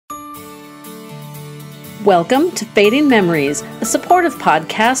Welcome to Fading Memories, a supportive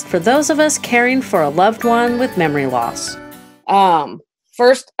podcast for those of us caring for a loved one with memory loss.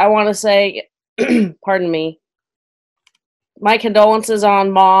 First, I want to say, pardon me, my condolences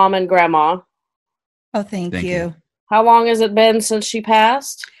on Mom and Grandma. Oh, thank you. How long has it been since she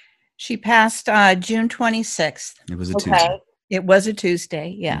passed? She passed June 26th. It was a Tuesday. It was a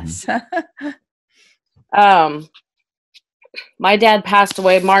Tuesday, yes. My dad passed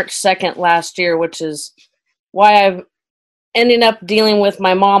away March 2nd last year, which is why I've ended up dealing with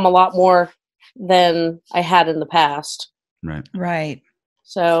my mom a lot more than I had in the past. Right.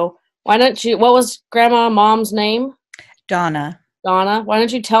 So why don't you, what was Mom's name? Donna. Why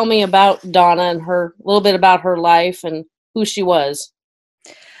don't you tell me about Donna and a little bit about her life and who she was?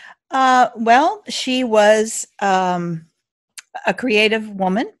 Well, she was a creative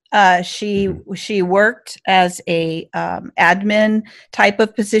woman. She worked as a admin type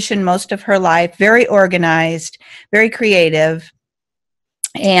of position most of her life, very organized, very creative,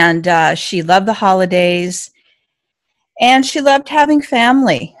 and she loved the holidays, and she loved having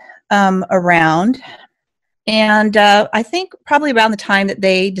family around. And I think probably around the time that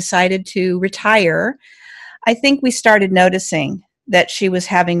they decided to retire, I think we started noticing that she was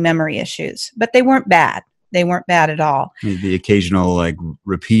having memory issues, but they weren't bad. They weren't bad at all. The occasional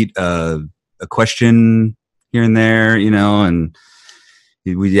repeat a question here and there, and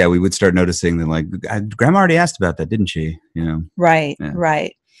we would start noticing that Grandma already asked about that, didn't she? Right.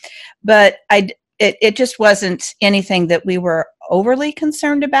 But it just wasn't anything that we were overly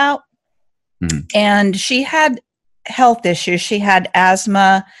concerned about. And she had health issues. She had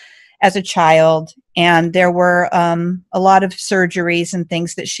asthma as a child, and there were a lot of surgeries and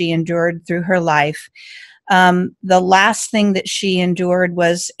things that she endured through her life. The last thing that she endured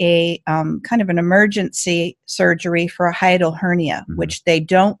was a kind of an emergency surgery for a hiatal hernia, which they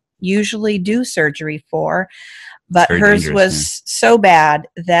don't usually do surgery for, but hers was so bad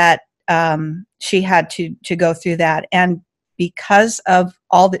that she had to go through that. And because of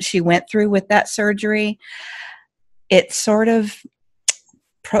all that she went through with that surgery, it sort of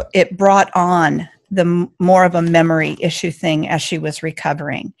it brought on the more of a memory issue thing as she was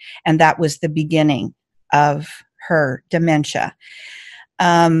recovering, and that was the beginning of her dementia.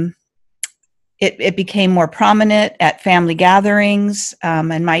 It became more prominent at family gatherings,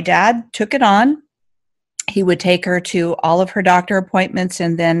 and my dad took it on. He would take her to all of her doctor appointments,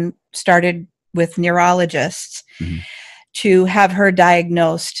 and then started with neurologists to have her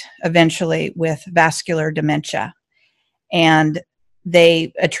diagnosed eventually with vascular dementia. And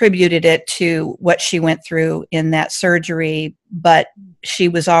they attributed it to what she went through in that surgery, but she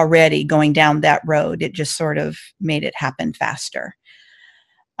was already going down that road. It just sort of made it happen faster.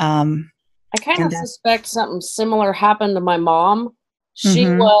 I kind of suspect something similar happened to my mom. She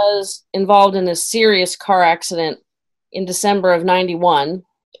was involved in a serious car accident in December of 91.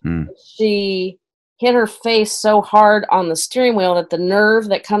 She hit her face so hard on the steering wheel that the nerve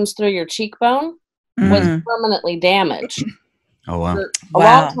that comes through your cheekbone was permanently damaged. Oh, wow. For a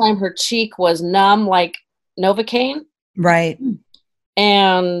long time, her cheek was numb like Novocaine. Right.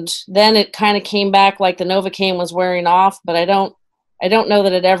 And then it kind of came back like the Novocaine was wearing off, but I don't know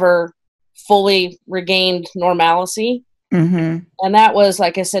that it ever fully regained normalcy. And that was,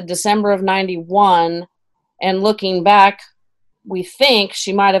 like I said, December of 91. And looking back, we think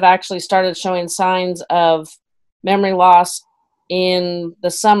she might have actually started showing signs of memory loss in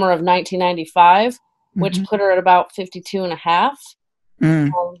the summer of 1995, which put her at about 52 and a half.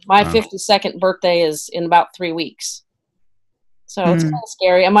 My 52nd birthday is in about 3 weeks. So it's kind of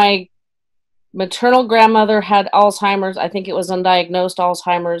scary. And my maternal grandmother had Alzheimer's. I think it was undiagnosed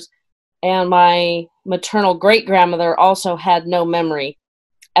Alzheimer's. And my maternal great-grandmother also had no memory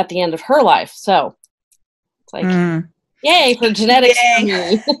at the end of her life. So it's like, yay for genetics.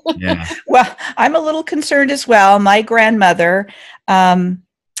 Yay. Yeah. Well, I'm a little concerned as well. My grandmother,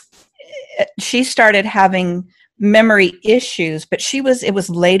 she started having memory issues, but it was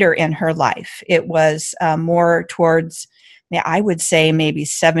later in her life. It was more towards, I would say maybe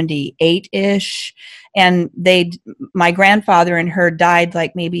 78-ish. And my grandfather and her died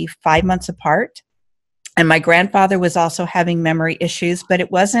like maybe 5 months apart. And my grandfather was also having memory issues, but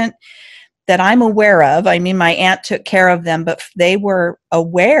it wasn't that I'm aware of. I mean, my aunt took care of them, but they were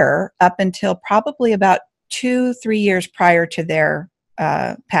aware up until probably about 2-3 years prior to their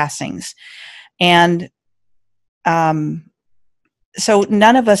passings. And so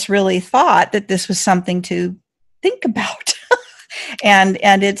none of us really thought that this was something to think about. and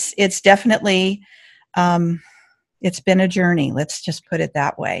it's definitely, it's been a journey. Let's just put it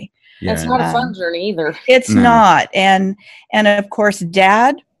that way. Yeah. It's not a fun journey either. It's not. And of course,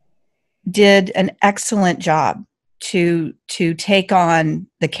 Dad did an excellent job to take on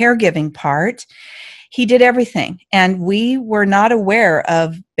the caregiving part. He did everything, and we were not aware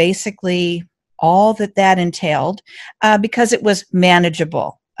of basically all that entailed because it was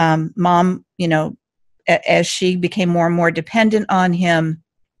manageable. Mom, as she became more and more dependent on him,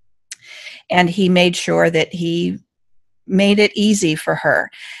 and he made sure that he made it easy for her,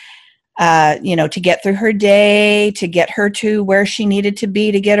 to get through her day, to get her to where she needed to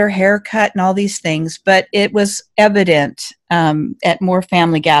be, to get her hair cut and all these things. But it was evident at more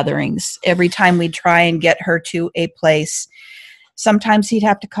family gatherings, every time we'd try and get her to a place, sometimes he'd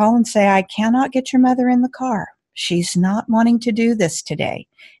have to call and say, I cannot get your mother in the car. She's not wanting to do this today.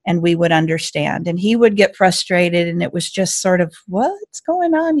 And we would understand. And he would get frustrated, and it was just sort of, what's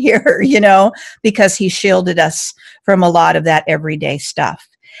going on here? Because he shielded us from a lot of that everyday stuff.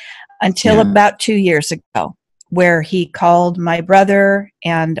 Until about 2 years ago, where he called my brother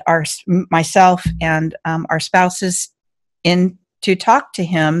and myself and our spouses in to talk to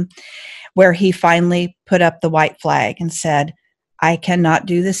him, where he finally put up the white flag and said, I cannot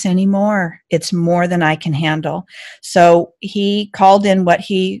do this anymore. It's more than I can handle. So he called in what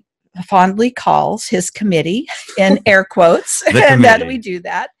he fondly calls his committee, in air quotes, and that we do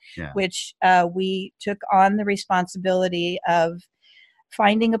that, which we took on the responsibility of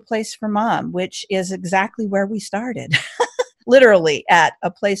finding a place for mom, which is exactly where we started. Literally at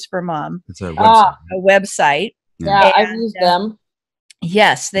a place for mom. It's a website. A website. Yeah, I've used them.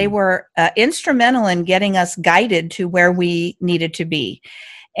 Yes, they were instrumental in getting us guided to where we needed to be.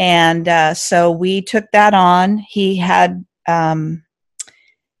 And so we took that on. He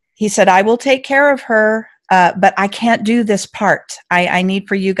said, I will take care of her, but I can't do this part. I need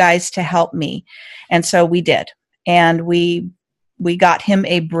for you guys to help me. And so we did. And we got him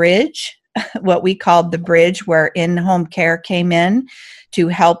a bridge, what we called the bridge, where in-home care came in to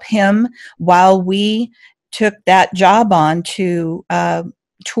help him while we took that job on to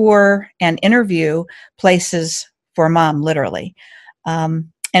tour and interview places for mom, literally. And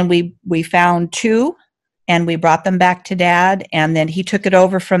we found 2, and we brought them back to dad, and then he took it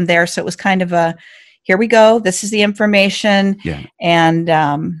over from there. So it was kind of a, here we go, this is the information. Yeah.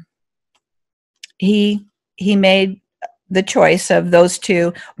 And he made the choice of those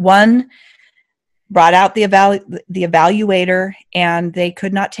 2. One brought out the evaluator, and they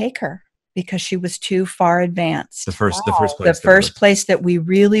could not take her because she was too far advanced. The first place that we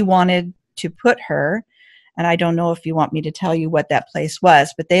really wanted to put her, and I don't know if you want me to tell you what that place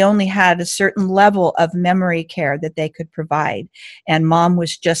was, but they only had a certain level of memory care that they could provide, and mom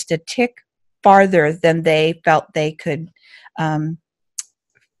was just a tick farther than they felt they could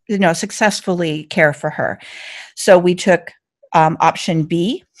successfully care for her. So we took option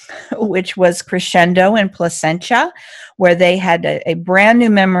B, which was Crescendo in Placentia, where they had a brand new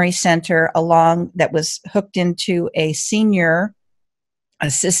memory center that was hooked into a senior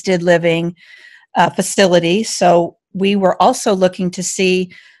assisted living facility. So we were also looking to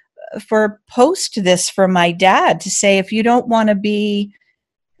see for post this for my dad to say, if you don't want to be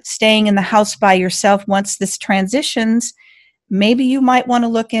staying in the house by yourself once this transitions, maybe you might want to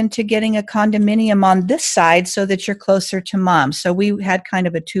look into getting a condominium on this side so that you're closer to mom. So we had kind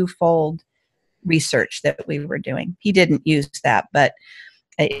of a twofold research that we were doing. He didn't use that, but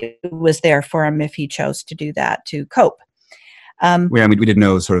it was there for him if he chose to do that to cope. We didn't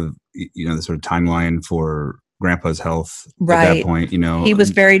know sort of, the sort of timeline for grandpa's health at that point. He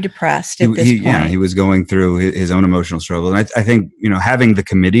was very depressed at this point. Yeah, he was going through his own emotional struggle. And I think, having the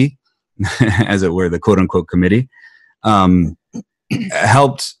committee, as it were, the quote unquote committee,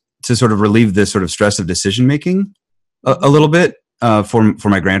 helped to sort of relieve this sort of stress of decision making a little bit for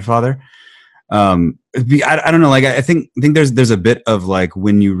my grandfather. I don't know. Like, I think there's a bit of like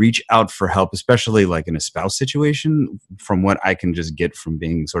when you reach out for help, especially like in a spouse situation, from what I can just get from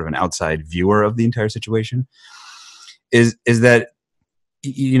being sort of an outside viewer of the entire situation, is that,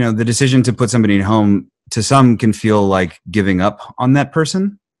 the decision to put somebody in home to some can feel like giving up on that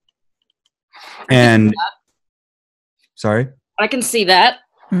person. And sorry, I can see that.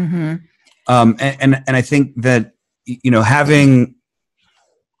 Mm-hmm. And I think that, having,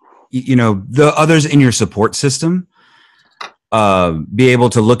 the others in your support system, be able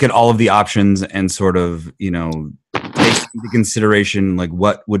to look at all of the options and sort of, take into consideration, like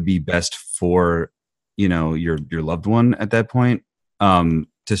what would be best for, your loved one at that point,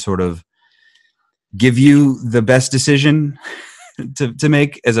 to sort of give you the best decision to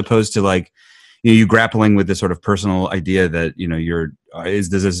make, as opposed to like, you grappling with this sort of personal idea that, does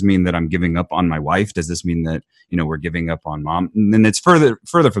this mean that I'm giving up on my wife? Does this mean that, we're giving up on mom? And then it's further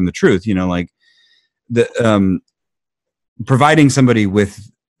from the truth, like the, providing somebody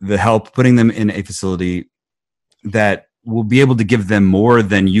with the help, putting them in a facility that will be able to give them more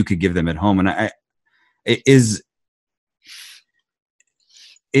than you could give them at home. And it's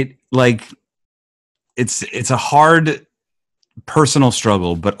a hard personal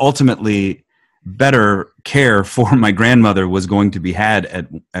struggle, but ultimately better care for my grandmother was going to be had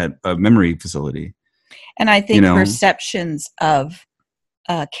at a memory facility. And I think perceptions of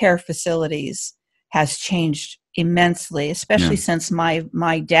care facilities has changed immensely, especially since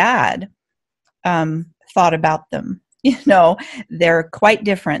my dad thought about them. They're quite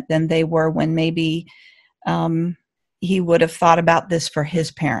different than they were when maybe he would have thought about this for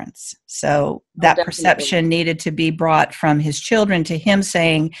his parents. So that perception needed to be brought from his children to him,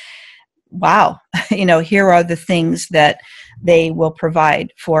 saying, wow, here are the things that they will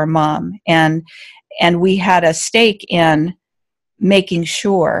provide for mom. And we had a stake in making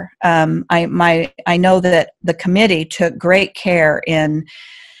sure. I know that the committee took great care in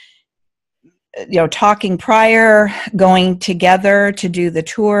talking prior, going together to do the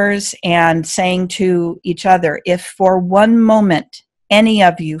tours, and saying to each other, if for one moment any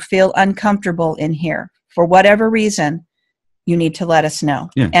of you feel uncomfortable in here, for whatever reason, you need to let us know,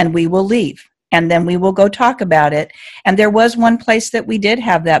 and we will leave, and then we will go talk about it. And there was one place that we did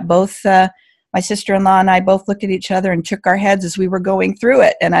have that. Both my sister-in-law and I both looked at each other and shook our heads as we were going through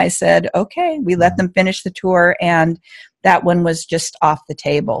it. And I said, okay, we let them finish the tour, and that one was just off the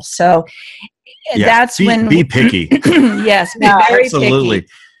table. So that's when be picky. Yes, be very absolutely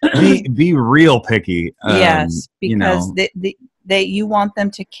picky. be real picky. Yes, because you want them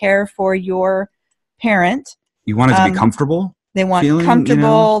to care for your parent. You want it to be comfortable. They want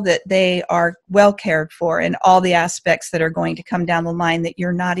comfortable, that they are well cared for, and all the aspects that are going to come down the line that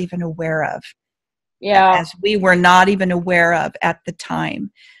you're not even aware of. Yeah, as we were not even aware of at the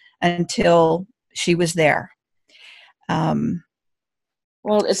time until she was there.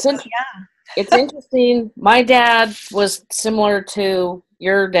 Well, it's interesting. My dad was similar to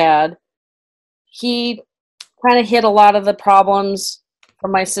your dad. He kind of hit a lot of the problems for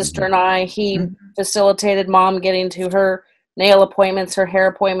my sister and I. He facilitated mom getting to her nail appointments, her hair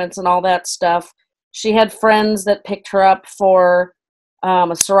appointments, and all that stuff. She had friends that picked her up for a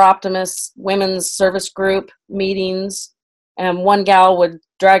Seroptimus women's service group meetings. And one gal would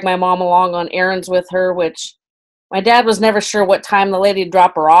drag my mom along on errands with her, which my dad was never sure what time the lady would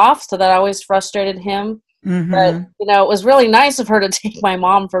drop her off, so that always frustrated him. But, it was really nice of her to take my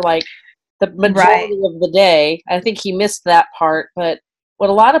mom for, like, the majority of the day. I think he missed that part. But what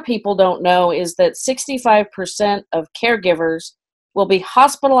a lot of people don't know is that 65% of caregivers will be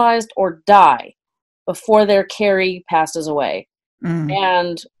hospitalized or die before their caree passes away.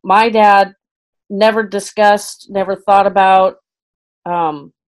 And my dad never thought about a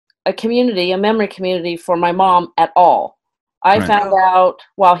memory community for my mom at all. I found out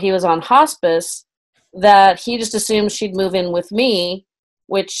while he was on hospice that he just assumed she'd move in with me,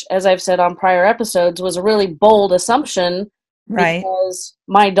 which, as I've said on prior episodes, was a really bold assumption, because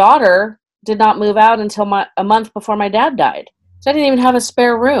my daughter did not move out until a month before my dad died. So I didn't even have a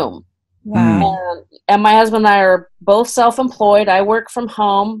spare room. Wow. And my husband and I are both self-employed. I work from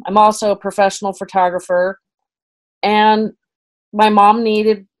home. I'm also a professional photographer. And my mom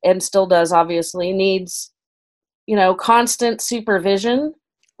needed, and still does obviously, needs, constant supervision,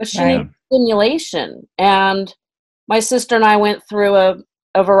 but she needs stimulation. And my sister and I went through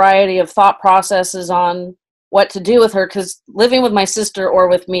a variety of thought processes on what to do with her, because living with my sister or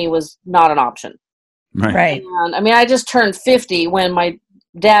with me was not an option. Right. And I just turned 50 when my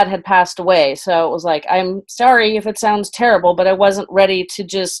dad had passed away. So it was like, I'm sorry if it sounds terrible, but I wasn't ready to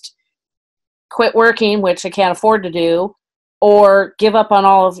just quit working, which I can't afford to do, or give up on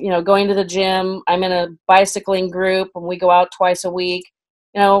all of, going to the gym. I'm in a bicycling group and we go out twice a week.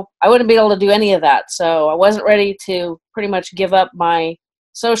 I wouldn't be able to do any of that. So I wasn't ready to pretty much give up my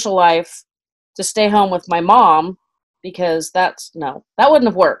social life to stay home with my mom, because that wouldn't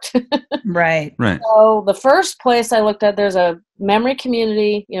have worked. Right. So the first place I looked at, there's a memory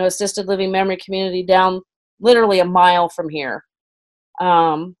community, assisted living memory community down literally a mile from here.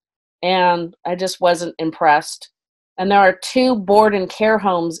 And I just wasn't impressed. And there are 2 board and care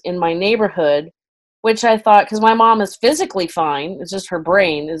homes in my neighborhood, which I thought, because my mom is physically fine, it's just her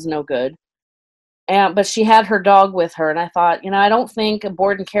brain is no good. But she had her dog with her, and I thought, I don't think a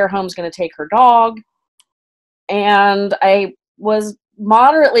board and care home is going to take her dog. And I was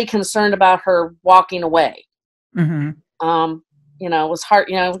moderately concerned about her walking away. It was hard,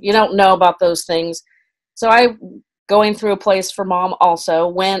 you don't know about those things. So I, going through a place for mom also,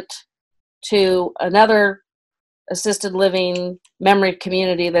 went to another assisted living memory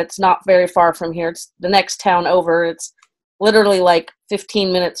community that's not very far from here. It's the next town over. It's literally like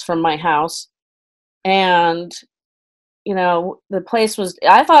 15 minutes from my house. And, you know, the place was,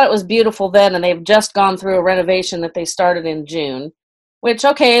 I thought it was beautiful then, and they've just gone through a renovation that they started in June, which,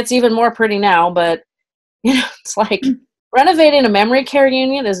 okay, it's even more pretty now, but, you know, it's like renovating a memory care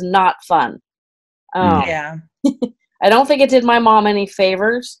unit is not fun. Yeah. I don't think it did my mom any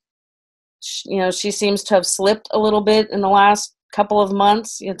favors. You know, she seems to have slipped a little bit in the last couple of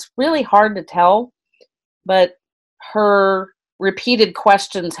months. It's really hard to tell, but her repeated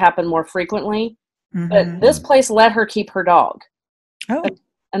questions happen more frequently. But this place let her keep her dog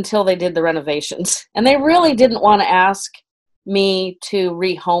until they did the renovations. And they really didn't want to ask me to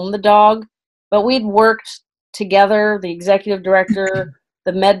rehome the dog, but we'd worked together, the executive director,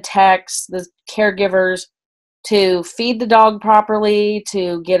 the med techs, the caregivers, to feed the dog properly,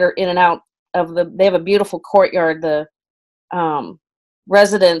 to get her in and out of they have a beautiful courtyard. The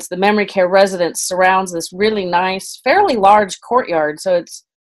residence, the memory care residence, surrounds this really nice, fairly large courtyard. So it's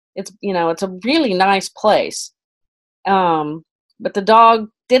you know, it's a really nice place. But the dog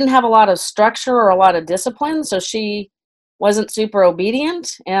didn't have a lot of structure or a lot of discipline, so she wasn't super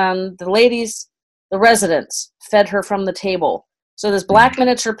obedient. And the residents fed her from the table. So this black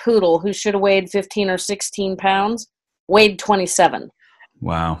miniature poodle, who should have weighed 15 or 16 pounds, weighed 27.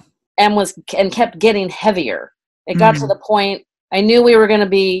 Wow. And kept getting heavier. It got to the point, I knew we were going to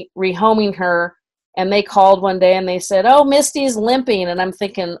be rehoming her, and they called one day and they said, "Oh, Misty's limping." And I'm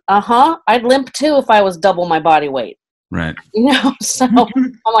thinking, I'd limp too if I was double my body weight. Right. You know, so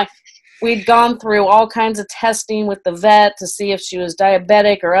I'm like, we'd gone through all kinds of testing with the vet to see if she was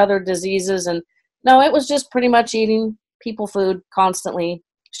diabetic or other diseases. And no, it was just pretty much eating people food constantly.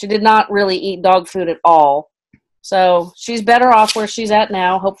 She did not really eat dog food at all. So she's better off where she's at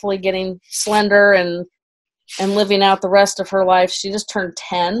now, hopefully getting slender and living out the rest of her life. She just turned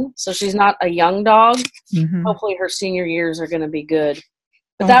 10, so she's not a young dog. Hopefully her senior years are going to be good.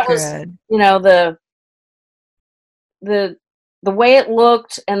 But that was, you know, the way it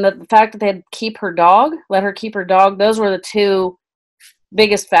looked, and the fact that they had let her keep her dog, those were the two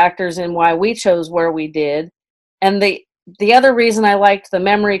biggest factors in why we chose where we did. And the other reason I liked the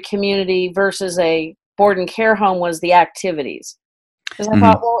memory community versus a board and care home was the activities. Because I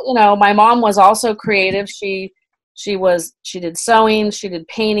thought, well, you know, my mom was also creative. She did sewing, she did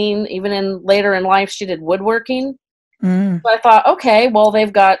painting, even later in life she did woodworking. So I thought, okay, well,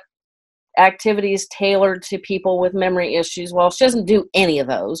 they've got activities tailored to people with memory issues. Well, she doesn't do any of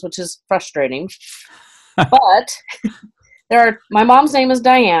those, which is frustrating. But my mom's name is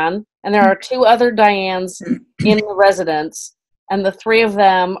Diane, and there are two other Dianes in the residence, and the three of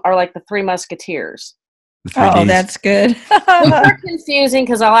them are like the Three Musketeers. Oh, that's good. It's confusing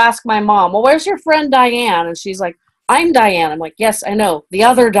because I'll ask my mom, "Well, where's your friend Diane?" And she's like, "I'm Diane." I'm like, "Yes, I know, the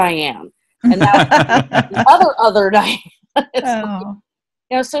other Diane." And now the other Diane. Like,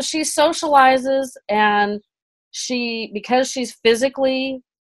 you know, so she socializes, and because she's physically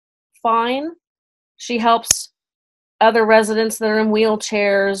fine, she helps other residents that are in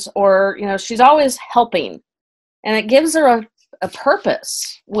wheelchairs, or, you know, she's always helping, and it gives her a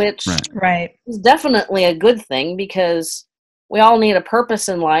purpose, which is definitely a good thing, because we all need a purpose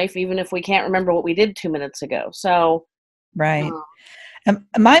in life, even if we can't remember what we did 2 minutes ago. So,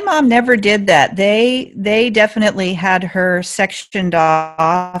 my mom never did that. They definitely had her sectioned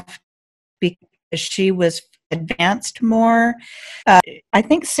off because she was advanced more. I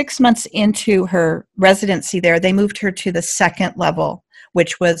think 6 months into her residency there, they moved her to the second level,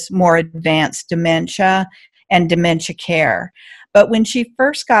 which was more advanced dementia and dementia care. But when she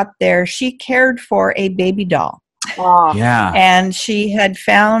first got there, she cared for a baby doll. Yeah. And she had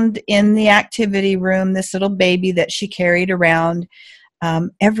found in the activity room this little baby that she carried around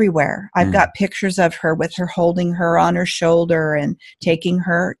everywhere. I've got pictures of her with her holding her on her shoulder and taking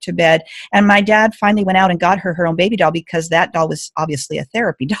her to bed. And my dad finally went out and got her own baby doll, because that doll was obviously a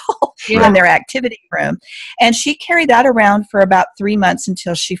therapy doll in their activity room. And she carried that around for about 3 months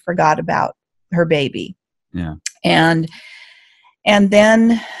until she forgot about her baby. Yeah. And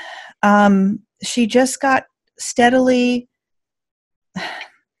then she just got steadily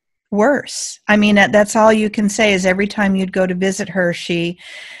worse. I mean, that's all you can say, is every time you'd go to visit her, she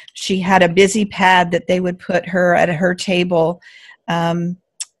had a busy pad that they would put her at her table, and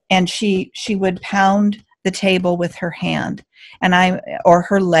she would pound the table with her hand, or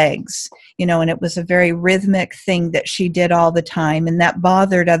her legs, you know, and it was a very rhythmic thing that she did all the time, and that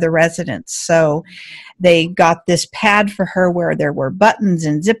bothered other residents. So they got this pad for her where there were buttons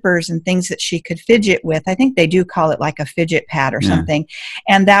and zippers and things that she could fidget with. I think they do call it like a fidget pad or something.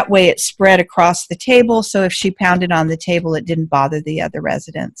 And that way it spread across the table, so if she pounded on the table, it didn't bother the other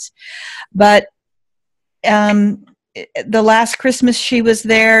residents. But the last Christmas she was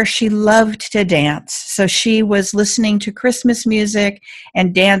there, she loved to dance. So she was listening to Christmas music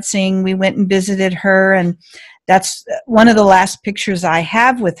and dancing. We went and visited her, and that's one of the last pictures I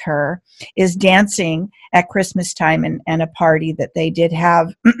have with her, is dancing at Christmas time and a party that they did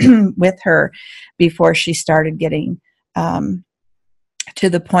have with her before she started getting to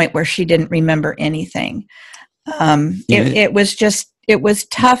the point where she didn't remember anything. It was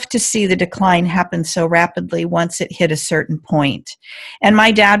tough to see the decline happen so rapidly once it hit a certain point. And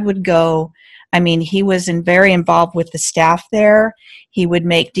my dad would go, I mean, he was very involved with the staff there. He would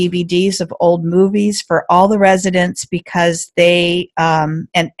make DVDs of old movies for all the residents because they, and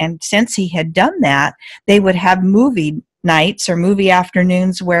since he had done that, they would have movie nights or movie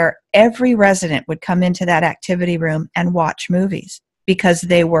afternoons where every resident would come into that activity room and watch movies, because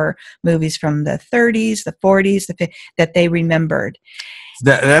they were movies from the 30s, the 40s, that they remembered.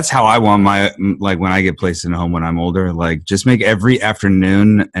 That's how I want my, like, when I get placed in a home when I'm older, like, just make every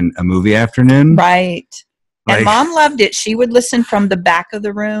afternoon a movie afternoon. Right. And Mom loved it. She would listen from the back of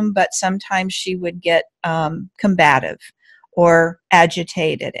the room, but sometimes she would get combative or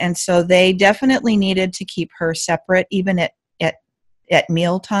agitated. And so they definitely needed to keep her separate, even at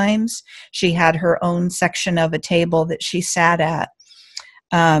meal times. She had her own section of a table that she sat at.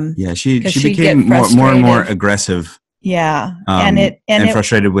 She became more and more aggressive. Yeah, and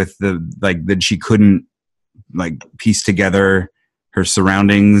frustrated with that she couldn't piece together her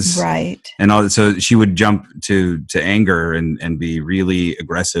surroundings, right? And all that. So she would jump to anger and be really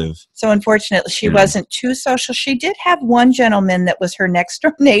aggressive. So unfortunately, she wasn't too social. She did have one gentleman that was her next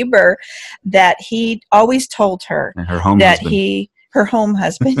door neighbor that he always told her and her home that husband. Her home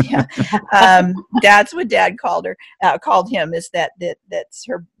husband, yeah. That's what Dad called him, is that's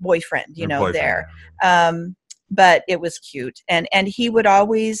her boyfriend, there. But it was cute. And he would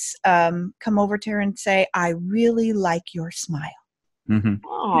always come over to her and say, "I really like your smile." Mm-hmm.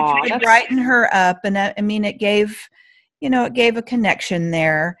 Aww, it would brighten her up. And it gave a connection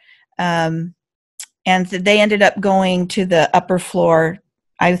there. And they ended up going to the upper floor,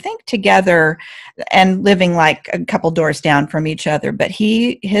 I think, together, and living like a couple doors down from each other. But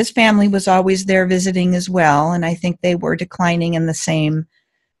his family was always there visiting as well, and I think they were declining in the same,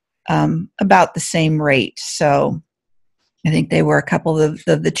 about the same rate. So I think they were a couple of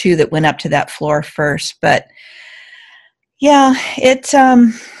the two that went up to that floor first. But yeah, it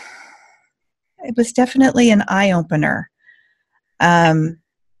was definitely an eye opener, and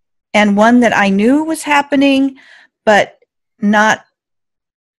one that I knew was happening, but not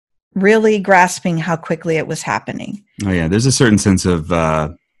really grasping how quickly it was happening. Oh yeah, there's a certain sense of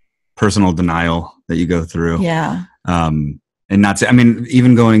personal denial that you go through. Yeah. And not to,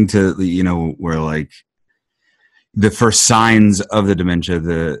 even going to where the first signs of the dementia,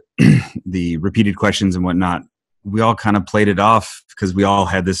 the repeated questions and whatnot, we all kind of played it off because we all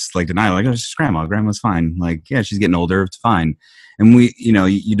had this denial, oh, it's just grandma's fine. Yeah, she's getting older, it's fine. And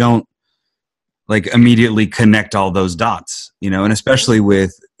you don't immediately connect all those dots, and especially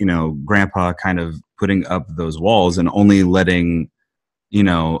with, grandpa kind of putting up those walls and only letting,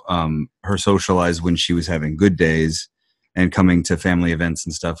 her socialize when she was having good days and coming to family events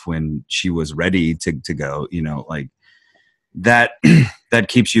and stuff when she was ready to go, that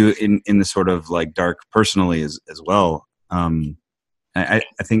keeps you in the sort of dark personally as well. I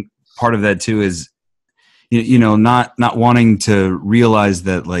think part of that too is, not wanting to realize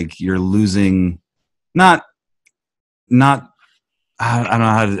that you're losing, not I don't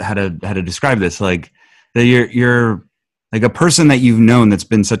know how to describe this, that you're a person that you've known that's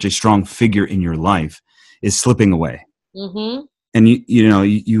been such a strong figure in your life is slipping away. Mm-hmm. And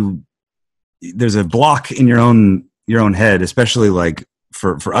you there's a block in your own head, especially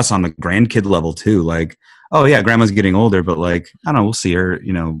for us on the grandkid level too. Oh yeah, grandma's getting older, but I don't know, we'll see her,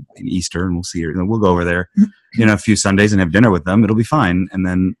 in Easter, and we'll see her, we'll go over there, a few Sundays and have dinner with them. It'll be fine. And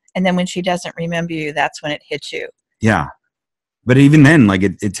then when she doesn't remember you, that's when it hits you. Yeah. But even then,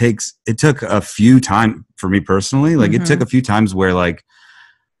 it took a few times for me personally, it took a few times where I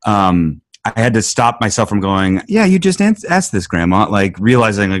had to stop myself from going, yeah, you just asked this, grandma,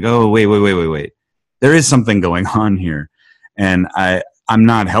 realizing oh, wait. There is something going on here. And I'm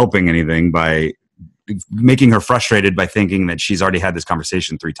not helping anything by making her frustrated by thinking that she's already had this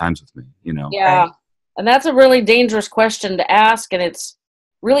conversation 3 times with me, Yeah. Right. And that's a really dangerous question to ask. And it's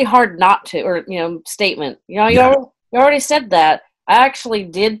really hard not to, or, statement, you already said that. I actually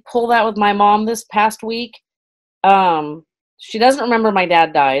did pull that with my mom this past week. She doesn't remember my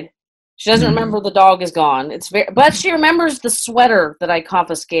dad died. She doesn't remember the dog is gone. But she remembers the sweater that I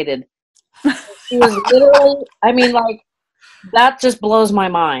confiscated. She was literally, that just blows my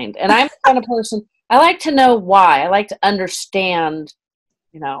mind. And I'm the kind of person, I like to know why. I like to understand,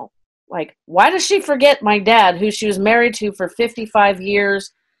 like, why does she forget my dad, who she was married to for 55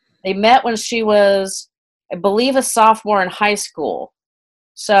 years? They met when she was, I believe, a sophomore in high school.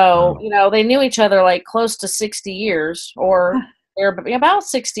 So, they knew each other like close to 60 years, or they're about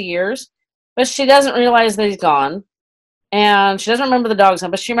 60 years, but she doesn't realize that he's gone. And she doesn't remember the dog's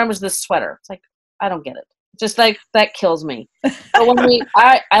name, but she remembers this sweater. It's like, I don't get it. Just like, that kills me. But when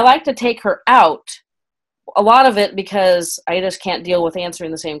I like to take her out, a lot of it because I just can't deal with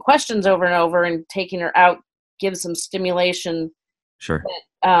answering the same questions over and over, and taking her out gives some stimulation. Sure.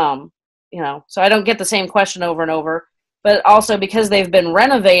 But, so I don't get the same question over and over. But also because they've been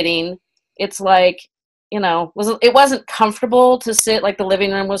renovating, it's like, it wasn't comfortable to sit, like the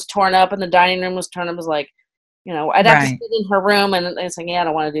living room was torn up and the dining room was torn up. It was like, I'd have to sit in her room, and it's like, I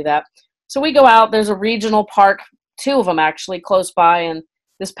don't want to do that. So we go out. There's a regional park, 2 of them actually, close by. And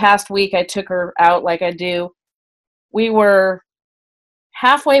this past week, I took her out like I do. We were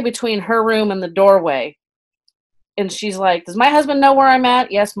halfway between her room and the doorway. And she's like, does my husband know where I'm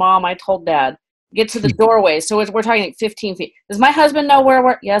at? Yes, Mom, I told Dad. Get to the doorway. So we're talking like 15 feet. Does my husband know where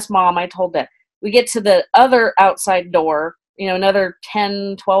we're? Yes, Mom, I told Dad. We get to the other outside door, another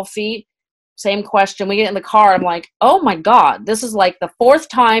 10, 12 feet. Same question. We get in the car. I'm like, oh my God, this is like the 4th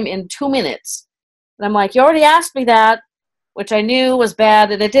time in 2 minutes. And I'm like, you already asked me that, which I knew was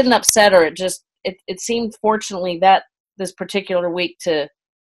bad, and it didn't upset her. It seemed, fortunately, that this particular week to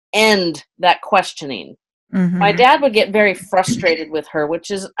end that questioning. Mm-hmm. My dad would get very frustrated with her,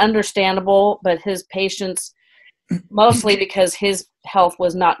 which is understandable, but his patience, mostly because his health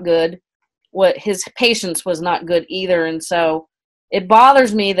was not good, his patience was not good either. And so it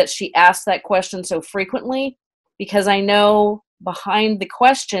bothers me that she asked that question so frequently, because I know behind the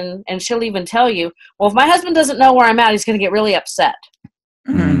question, and she'll even tell you, well, if my husband doesn't know where I'm at, he's going to get really upset.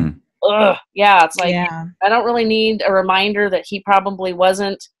 Mm-hmm. Ugh, yeah, it's like, I don't really need a reminder that he probably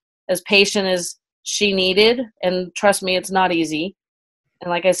wasn't as patient as she needed. And trust me, it's not easy. And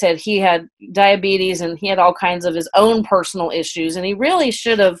like I said, he had diabetes, and he had all kinds of his own personal issues, and he really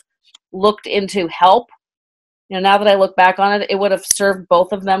should have looked into help. Now that I look back on it, it would have served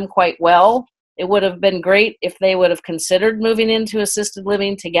both of them quite well. It would have been great if they would have considered moving into assisted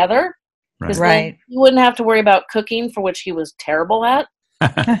living together. Because then he wouldn't have to worry about cooking, for which he was terrible at.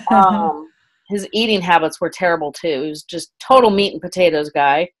 His eating habits were terrible too. He was just total meat and potatoes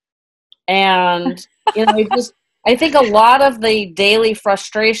guy. And, I think a lot of the daily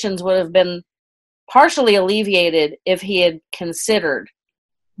frustrations would have been partially alleviated if he had considered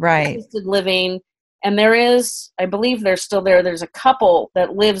assisted living. And there is, I believe they're still there. There's a couple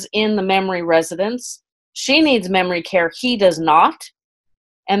that lives in the memory residence. She needs memory care. He does not.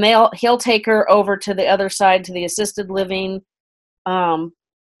 And he'll take her over to the other side to the assisted living.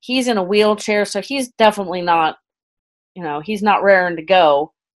 He's in a wheelchair, so he's definitely not, he's not raring to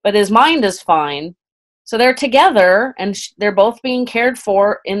go. But his mind is fine. So they're together, and they're both being cared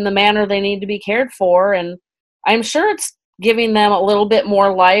for in the manner they need to be cared for. And I'm sure it's giving them a little bit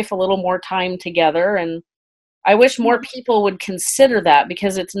more life, a little more time together. And I wish more people would consider that,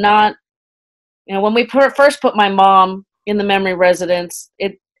 because it's not, when we first put my mom in the memory residence,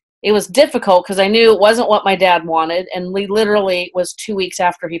 it was difficult because I knew it wasn't what my dad wanted. And we literally was 2 weeks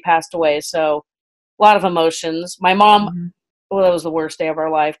after he passed away. So a lot of emotions. My mom, that was the worst day of our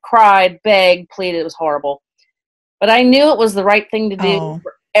life. Cried, begged, pleaded. It was horrible. But I knew it was the right thing to do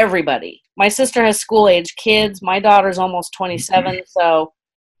for everybody. My sister has school-age kids. My daughter's almost 27. So,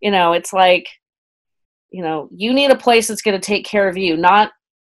 it's like, you need a place that's going to take care of you, not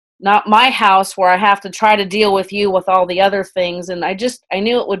my house where I have to try to deal with you with all the other things. And I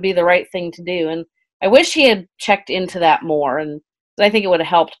knew it would be the right thing to do. And I wish he had checked into that more. And I think it would have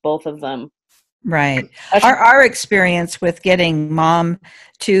helped both of them. Right. Our experience with getting Mom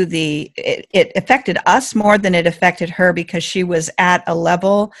to it affected us more than it affected her, because she was at a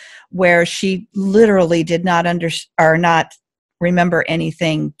level where she literally did not not remember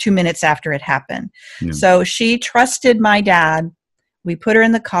anything 2 minutes after it happened. Yeah. So she trusted my dad. We put her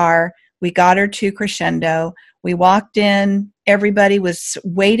in the car. We got her to Crescendo. We walked in. Everybody was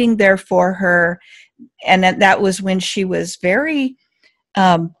waiting there for her. And that was when she was very,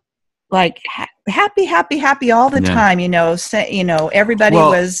 happy all the time, everybody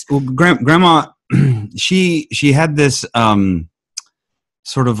was. Well, Grandma, she had this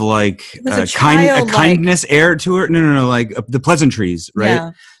sort of like a kindness air to her. No, like the pleasantries, right?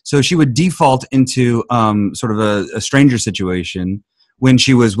 Yeah. So she would default into sort of a stranger situation when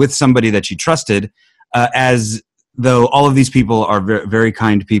she was with somebody that she trusted, as though all of these people are very, very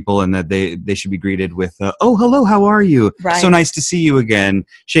kind people, and that they should be greeted with, oh, hello, how are you? Right. So nice to see you again.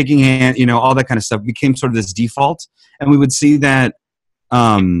 Shaking hands, all that kind of stuff became sort of this default. And we would see that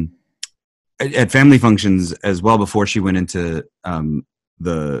at family functions as well, before she went into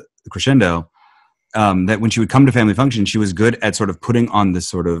the crescendo, that when she would come to family functions, she was good at sort of putting on this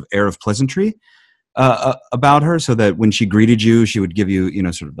sort of air of pleasantry about her, so that when she greeted you, she would give you,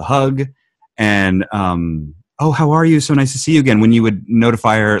 sort of the hug and, oh, how are you? So nice to see you again. When you would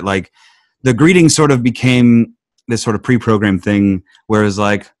notify her, like the greeting sort of became this sort of pre-programmed thing, where it was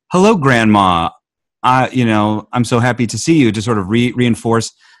like, hello, grandma. I'm so happy to see you, to sort of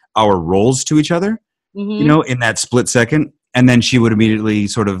reinforce our roles to each other, in that split second. And then she would immediately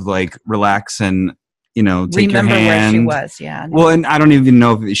sort of like relax and, take remember your hand. Where she was. Yeah. Well, and I don't even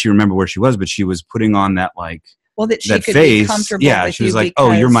know if she remembered where she was, but she was putting on that like, that she that could face. Be comfortable. Yeah, with she was you like,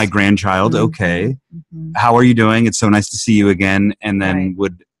 "Oh, you're my grandchild. Okay, how are you doing? It's so nice to see you again." And then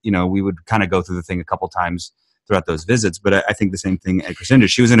we would kind of go through the thing a couple times throughout those visits. But I think the same thing at Crescendo.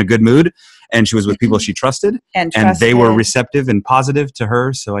 She was in a good mood, and she was with people she trusted, and they were receptive and positive to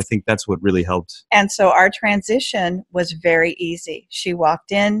her. So I think that's what really helped. And so our transition was very easy. She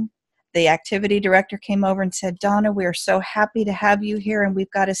walked in. The activity director came over and said, Donna, we are so happy to have you here, and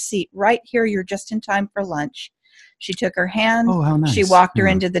we've got a seat right here. You're just in time for lunch. She took her hand. Oh, how nice. She walked her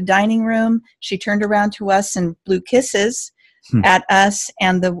into the dining room. She turned around to us and blew kisses at us,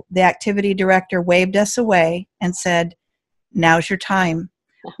 and the activity director waved us away and said, now's your time.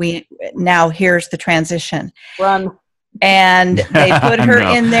 Now here's the transition. Run. And they put her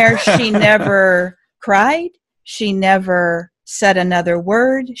in there. She never cried. She never said another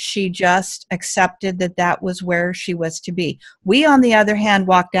word. She just accepted that was where she was to be. We, on the other hand,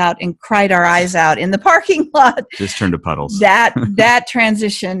 walked out and cried our eyes out in the parking lot. Just turned to puddles. That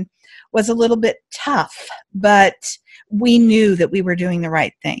transition was a little bit tough, but we knew that we were doing the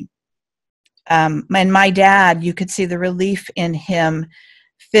right thing. And my dad, you could see the relief in him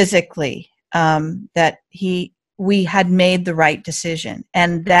physically, that we had made the right decision,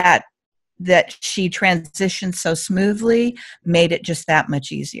 and that she transitioned so smoothly made it just that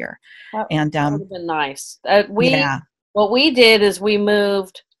much easier. That would have been nice. What we did is we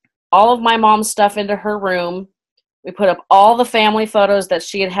moved all of my mom's stuff into her room. We put up all the family photos that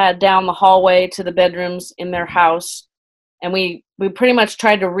she had down the hallway to the bedrooms in their house, and we pretty much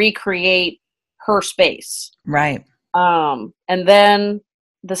tried to recreate her space. Right. And then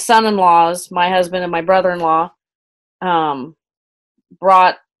the son-in-laws, my husband and my brother-in-law,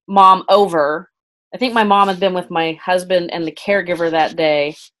 brought Mom over. I think my mom had been with my husband and the caregiver that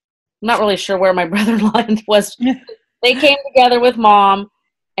day. I'm not really sure where my brother-in-law was. They came together with Mom,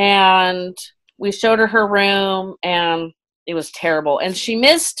 and we showed her room, and it was terrible. And she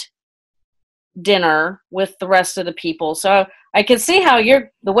missed dinner with the rest of the people. So I could see how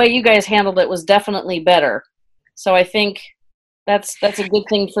the way you guys handled it was definitely better. So I think that's a good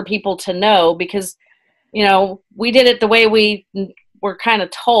thing for people to know, because we did it the way we were kind of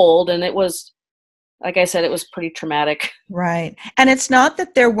told, and it was, like I said, it was pretty traumatic. Right. And it's not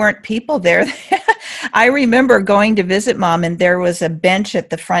that there weren't people there. I remember going to visit Mom, and there was a bench at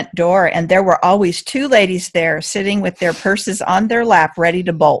the front door, and there were always two ladies there sitting with their purses on their lap, ready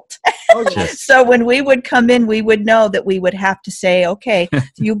to bolt. Oh, yes. So when we would come in, we would know that we would have to say, okay,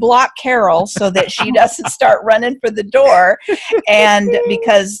 you block Carol so that she doesn't start running for the door. And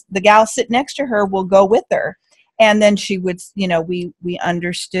because the gal sitting next to her will go with her. And then she would, we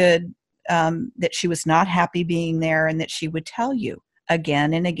understood that she was not happy being there, and that she would tell you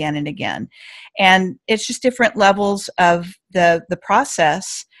again and again and again. And it's just different levels of the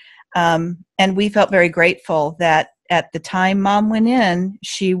process. And we felt very grateful that at the time Mom went in,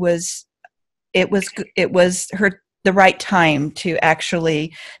 it was the right time to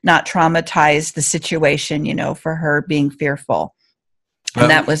actually not traumatize the situation, for her being fearful.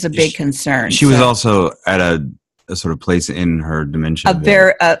 And that was a big concern. She was also at a sort of place in her dementia.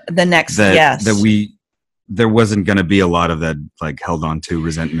 There wasn't going to be a lot of that, like, held on to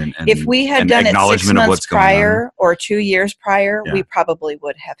resentment. And if we had done it 6 months prior or 2 years prior, we probably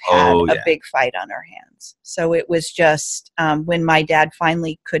would have had a big fight on our hands. So it was just when my dad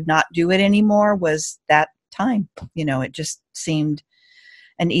finally could not do it anymore was that time. It just seemed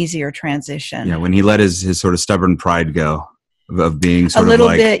an easier transition. Yeah, when he let his sort of stubborn pride go. Of being sort a little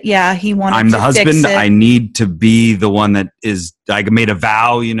of like, bit, yeah. He wanted. I'm to the husband. Fix it. I need to be the one that is. I made a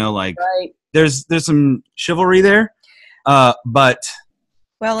vow, like. Right. There's some chivalry there, but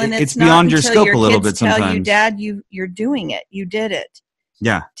and it's beyond your scope a little bit sometimes. Tell you, Dad, you're doing it. You did it.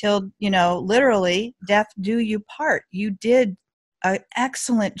 Yeah. Till literally, death do you part. You did an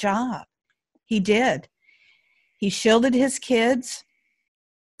excellent job. He did. He shielded his kids.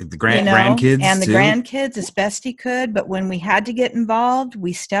 The grandkids and the too? grandkids as best he could. But when we had to get involved,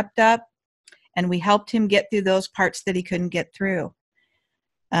 we stepped up and we helped him get through those parts that he couldn't get through.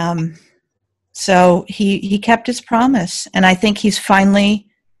 So he kept his promise, and I think he's finally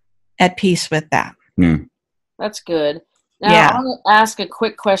at peace with that. That's good. Now, I want to ask a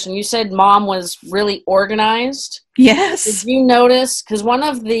quick question. You said mom was really organized. Yes. Did you notice, because one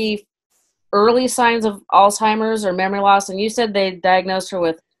of the early signs of Alzheimer's or memory loss, and you said they diagnosed her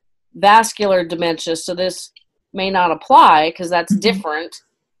with vascular dementia, so this may not apply because that's different.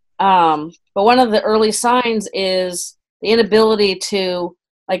 But one of the early signs is the inability to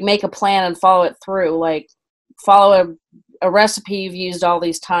like make a plan and follow it through, like follow a recipe you've used all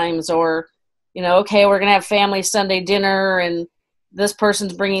these times, or, you know, okay, we're going to have family Sunday dinner and this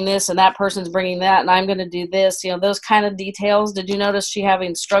person's bringing this and that person's bringing that and I'm going to do this, you know, those kind of details. Did you notice she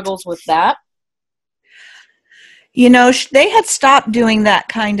having struggles with that? You know, they had stopped doing that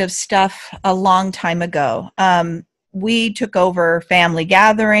kind of stuff a long time ago. We took over family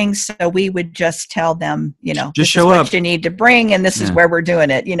gatherings, so we would just tell them, you know, just show up. What you need to bring, and this is where we're doing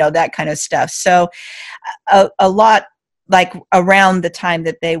it, you know, that kind of stuff. So a lot, like around the time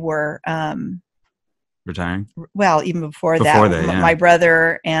that they were retiring. Well, even before that, my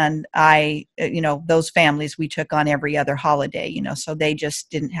brother and I, you know, those families we took on every other holiday, you know, so they just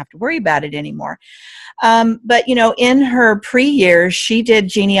didn't have to worry about it anymore. But, you know, in her pre-years, she did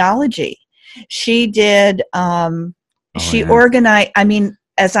genealogy. She did, organized, I mean,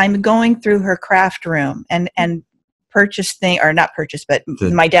 as I'm going through her craft room and purchase thing, or not purchase, but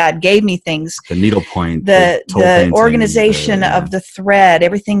my dad gave me things. The needlepoint, the organization of the thread,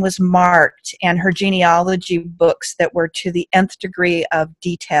 everything was marked, and her genealogy books that were to the nth degree of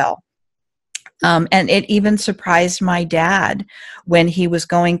detail. And it even surprised my dad when he was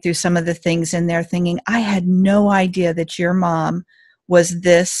going through some of the things in there thinking, I had no idea that your mom was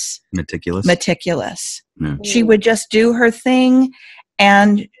this meticulous. Yeah. She would just do her thing,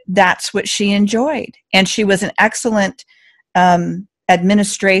 and that's what she enjoyed. And she was an excellent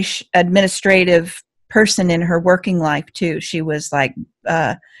administrative person in her working life too. She was like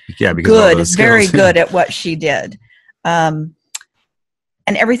good, very good at what she did. And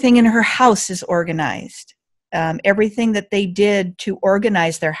everything in her house is organized. Everything that they did to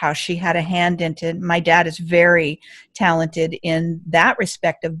organize their house, she had a hand into. My dad is very talented in that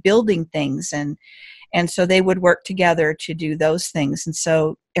respect of building things, and so they would work together to do those things. And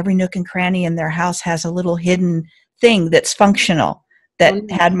so every nook and cranny in their house has a little hidden thing that's functional,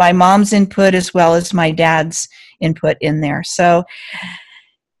 that had my mom's input as well as my dad's input in there. So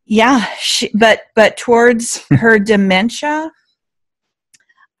yeah, but towards her dementia,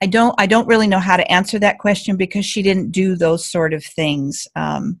 I don't really know how to answer that question, because she didn't do those sort of things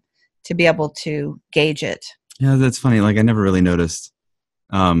to be able to gauge it. Yeah, that's funny. Like, I never really noticed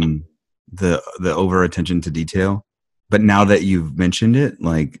the over attention to detail, but now that you've mentioned it,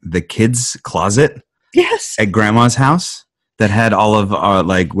 like the kids' closet, at grandma's house that had all of our,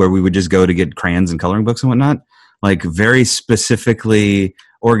 like, where we would just go to get crayons and coloring books and whatnot, like very specifically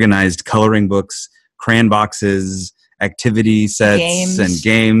organized coloring books, crayon boxes, activity sets and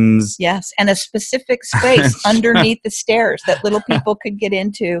games. Yes, and a specific space underneath the stairs that little people could get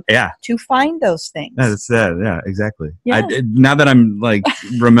into to find those things. Yeah, exactly. Yeah. Now that I'm like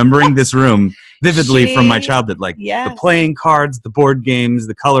remembering this room vividly from my childhood, like the playing cards, the board games,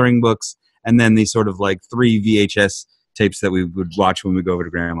 the coloring books, and then these sort of like 3 VHS tapes that we would watch when we go over to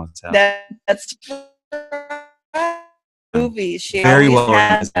grandma's house. That's movies. She very always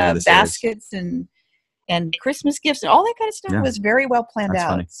well had baskets and Christmas gifts and all that kind of stuff was very well planned out.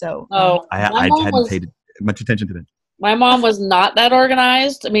 Funny. So I hadn't paid much attention to that. My mom was not that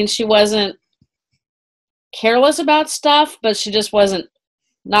organized. I mean, she wasn't careless about stuff, but she just wasn't.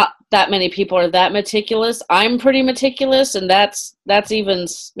 Not that many people are that meticulous. I'm pretty meticulous, and that's even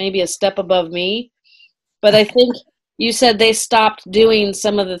maybe a step above me. But I think you said they stopped doing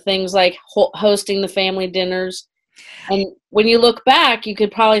some of the things like hosting the family dinners. And when you look back, you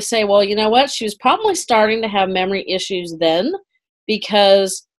could probably say, well, you know what? She was probably starting to have memory issues then,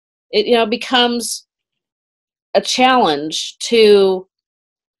 because it, you know, becomes a challenge to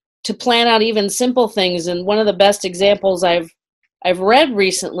plan out even simple things. And one of the best examples I've read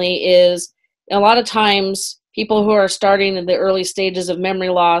recently is a lot of times people who are starting in the early stages of memory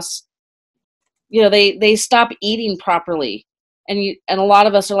loss, you know, they stop eating properly. And a lot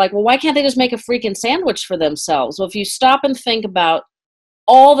of us are like, well, why can't they just make a freaking sandwich for themselves? Well, if you stop and think about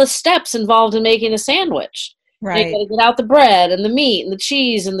all the steps involved in making a sandwich, right? You got to get out the bread and the meat and the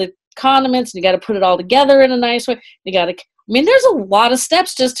cheese and the condiments, and you got to put it all together in a nice way. There's a lot of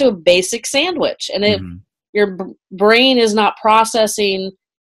steps just to a basic sandwich. And your brain is not processing,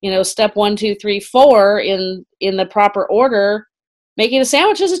 step 1, 2, 3, 4 in the proper order. Making a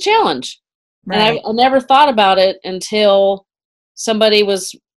sandwich is a challenge. Right. And I never thought about it until we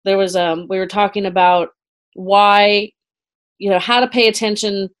were talking about why, how to pay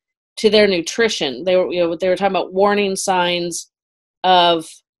attention to their nutrition. They were talking about warning signs of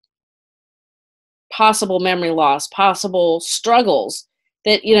possible memory loss, possible struggles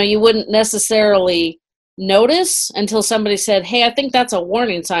that, you wouldn't necessarily notice until somebody said, "Hey, I think that's a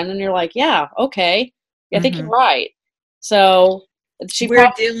warning sign." And you're like, "Yeah, okay. I think you're right." So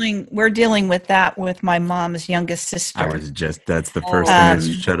we're dealing with that with my mom's youngest sister. That's the first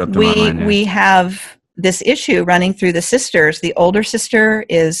thing that showed up to my mind. Yeah. We have this issue running through the sisters. The older sister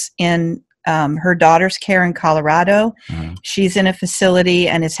is in her daughter's care in Colorado. She's in a facility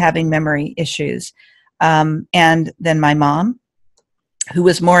and is having memory issues. And then my mom, who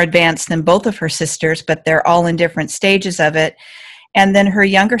was more advanced than both of her sisters, but they're all in different stages of it. And then her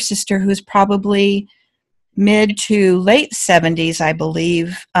younger sister, who's probably mid to late 70s, I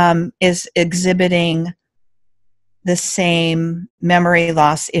believe, is exhibiting the same memory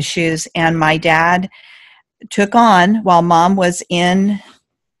loss issues. And my dad took on, while mom was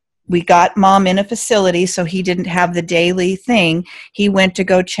we got mom in a facility, so he didn't have the daily thing. He went to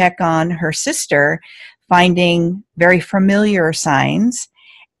go check on her sister, finding very familiar signs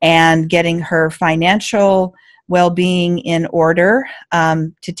and getting her financial well-being in order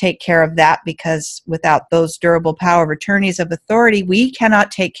to take care of that, because without those durable power of attorneys of authority, we cannot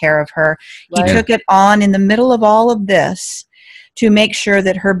take care of her. Right. He took it on in the middle of all of this to make sure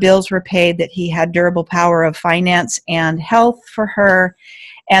that her bills were paid, that he had durable power of finance and health for her.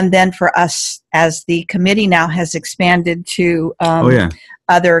 And then for us, as the committee now has expanded to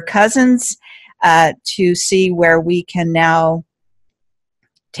other cousins, to see where we can now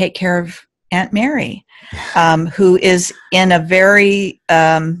take care of Aunt Mary, who is in a very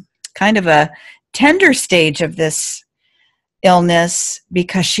kind of a tender stage of this illness,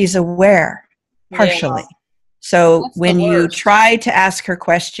 because she's aware partially. Yeah. So that's when you try to ask her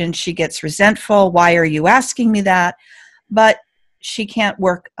questions, she gets resentful. Why are you asking me that? But she can't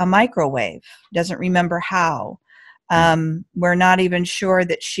work a microwave, doesn't remember how. We're not even sure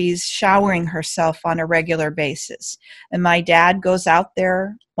that she's showering herself on a regular basis. And my dad goes out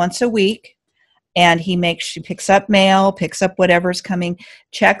there once a week, and she picks up mail, picks up whatever's coming,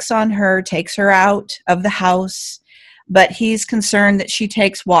 checks on her, takes her out of the house. But he's concerned that she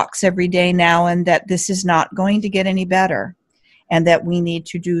takes walks every day now, and that this is not going to get any better, and that we need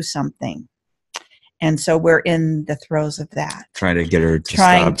to do something. And so we're in the throes of that. Trying to get her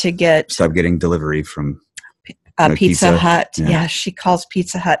to stop getting delivery from Pizza Hut. Yeah, she calls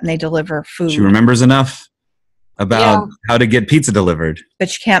Pizza Hut and they deliver food. She remembers enough about how to get pizza delivered. But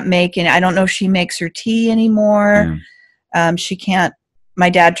she can't make it. I don't know if she makes her tea anymore. Yeah. She can't. My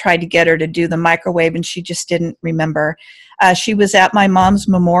dad tried to get her to do the microwave, and she just didn't remember. She was at my mom's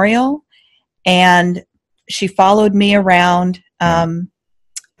memorial, and she followed me around.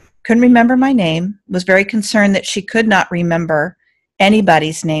 Couldn't remember my name, was very concerned that she could not remember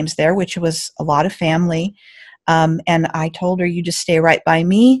anybody's names there, which was a lot of family. And I told her, you just stay right by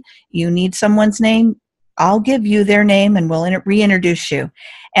me. You need someone's name, I'll give you their name and we'll reintroduce you.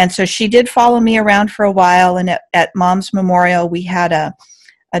 And so she did follow me around for a while. And at Mom's Memorial, we had a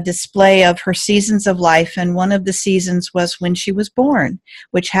display of her seasons of life. And one of the seasons was when she was born,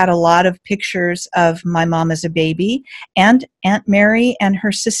 which had a lot of pictures of my mom as a baby and Aunt Mary and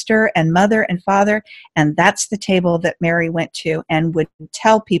her sister and mother and father. And that's the table that Mary went to and would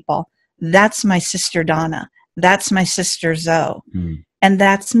tell people, that's my sister Donna. That's my sister Zoe. And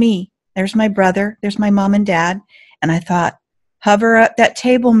that's me. There's my brother. There's my mom and dad. And I thought, hover at that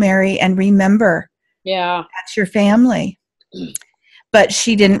table, Mary, and remember. Yeah. That's your family. But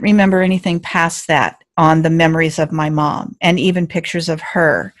she didn't remember anything past that on the memories of my mom and even pictures of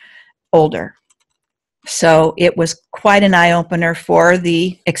her older. So it was quite an eye-opener for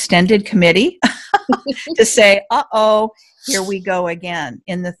the extended committee to say, uh-oh, here we go again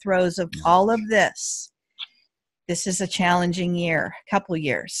in the throes of all of this. This is a challenging year, couple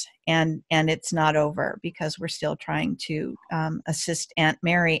years, and it's not over because we're still trying to assist Aunt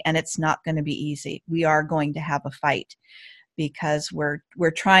Mary, and it's not going to be easy. We are going to have a fight because we're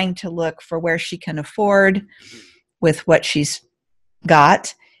trying to look for where she can afford with what she's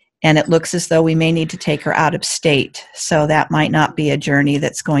got, and it looks as though we may need to take her out of state. So that might not be a journey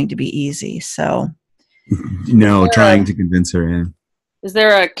that's going to be easy. So, no, trying to convince her. Yeah. Is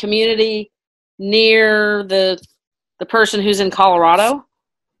there a community near the person who's in Colorado?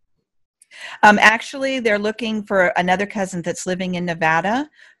 Actually, they're looking for another cousin that's living in Nevada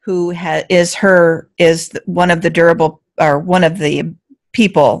who is one of the durable or one of the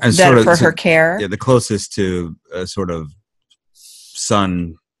people and that for her care. Yeah, the closest to a sort of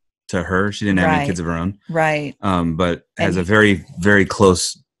son to her. She didn't have any kids of her own. Right. But has a very, very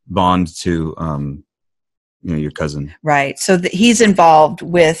close bond to, your cousin. Right. So he's involved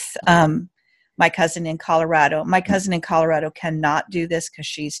with my cousin in Colorado. My cousin in Colorado cannot do this because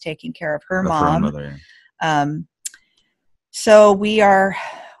she's taking care of her mom. Her own mother, yeah. So we are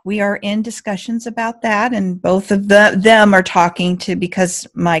in discussions about that, and both of them are talking to, because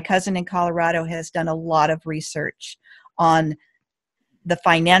my cousin in Colorado has done a lot of research on the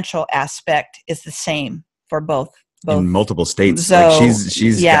financial aspect is the same for both in multiple states. So like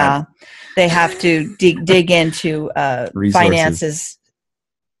she's they have to dig into finances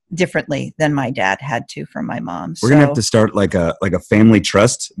differently than my dad had to for my mom. We're gonna have to start like a family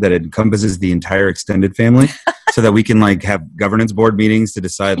trust that encompasses the entire extended family, so that we can like have governance board meetings to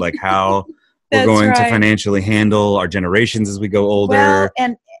decide like how we're going to financially handle our generations as we go older.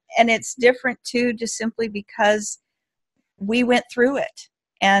 Well, and it's different too, just simply because we went through it.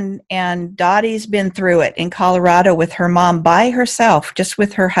 And Dottie's been through it in Colorado with her mom by herself, just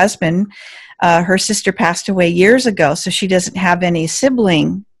with her husband. Her sister passed away years ago, so she doesn't have any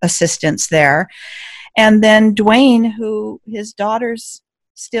sibling assistance there. And then Dwayne, who his daughters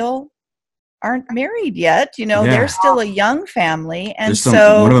still aren't married yet. They're still a young family. And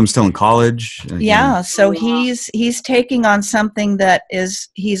so one of them's still in college. Yeah. So he's taking on something that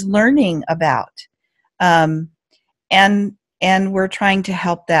he's learning about. And we're trying to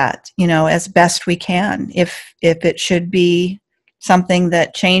help that, as best we can. If it should be something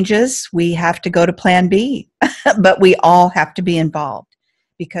that changes, we have to go to plan B, but we all have to be involved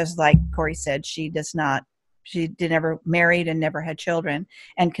because like Corey said, she never married and never had children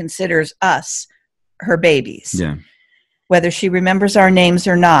and considers us her babies. Yeah. Whether she remembers our names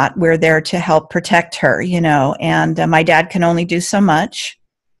or not, we're there to help protect her, and my dad can only do so much.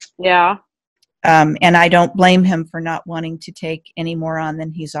 Yeah. And I don't blame him for not wanting to take any more on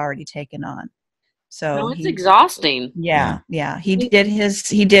than he's already taken on. So it's exhausting. Yeah. He did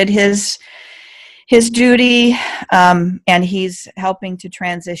his duty, and he's helping to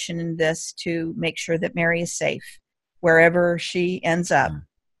transition in this to make sure that Mary is safe wherever she ends up.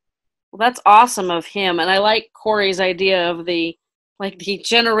 Well, that's awesome of him, and I like Corey's idea of the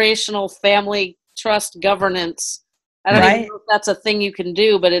generational family trust governance. I don't even know if that's a thing you can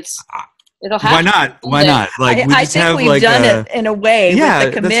do, but it'll happen. Why not? Like I think we've done it in a way with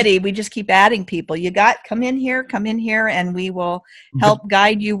the committee. We just keep adding people. Come in here, and we will help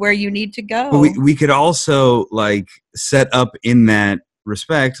guide you where you need to go. But we could also set up in that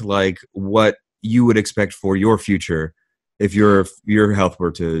respect, what you would expect for your future if your health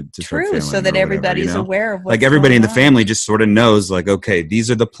were to start failing, so that everybody's aware of what's everybody in the on. family just sort of knows, okay,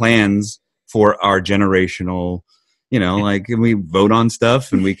 these are the plans for our generational. Can we vote on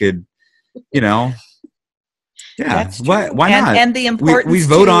stuff and we could. Yeah. Why not? And the importance we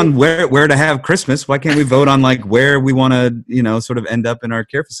vote on where to have Christmas. Why can't we vote on where we want to sort of end up in our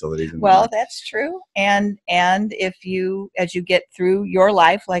care facilities? Well, that's true. And if you, as you get through your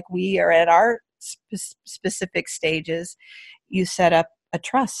life, like we are at our specific stages, you set up a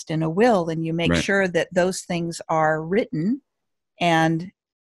trust and a will, and you make sure that those things are written, and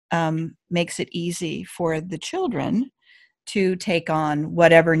makes it easy for the children to take on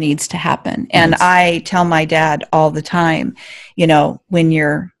whatever needs to happen. And I tell my dad all the time, when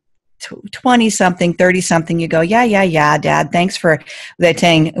you're 20-something, 30-something, you go, yeah, Dad, thanks for that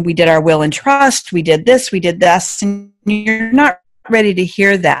saying, we did our will and trust, we did this, and you're not ready to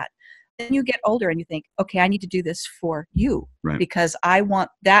hear that. Then you get older and you think, okay, I need to do this for you, because I want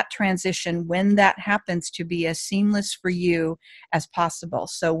that transition, when that happens, to be as seamless for you as possible.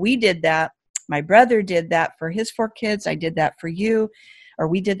 So we did that. My brother did that for his 4 kids. I did that for you, or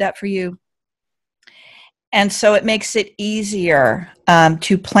we did that for you. And so it makes it easier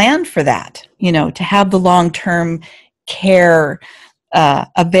to plan for that, to have the long-term care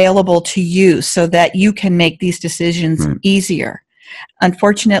available to you so that you can make these decisions easier.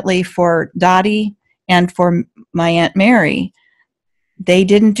 Unfortunately for Dottie and for my Aunt Mary, they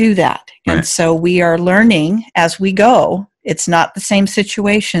didn't do that. And so we are learning as we go. It's not the same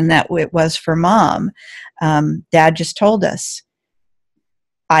situation that it was for Mom. Dad just told us,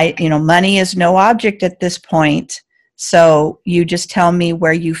 money is no object at this point. So you just tell me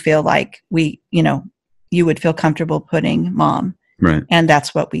where you feel like you would feel comfortable putting Mom. Right. And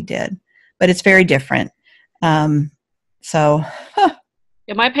that's what we did. But it's very different. Yeah,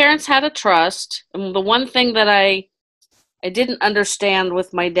 my parents had a trust. And the one thing that I I didn't understand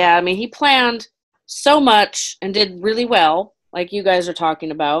with my dad. I mean, he planned so much and did really well, like you guys are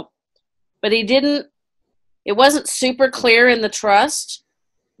talking about, but it wasn't super clear in the trust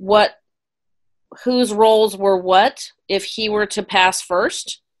whose roles were what if he were to pass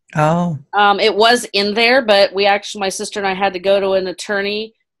first. Oh. It was in there, but my sister and I had to go to an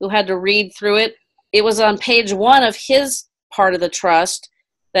attorney who had to read through it. It was on page 1 of his part of the trust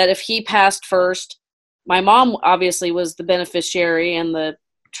that if he passed first, my mom obviously was the beneficiary and the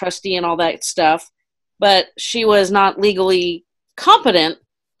trustee and all that stuff, but she was not legally competent.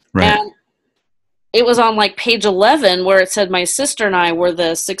 Right. And it was on like page 11 where it said my sister and I were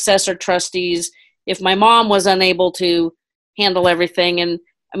the successor trustees if my mom was unable to handle everything. And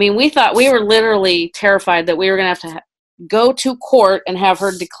I mean, we were literally terrified that we were going to have to go to court and have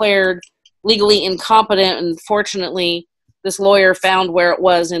her declared legally incompetent. And fortunately, this lawyer found where it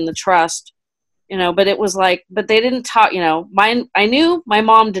was in the trust, but it was like, but they didn't talk, I knew my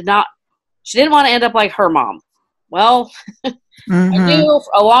mom she didn't want to end up like her mom. Well, mm-hmm. I knew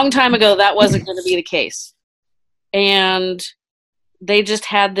a long time ago that wasn't going to be the case. And they just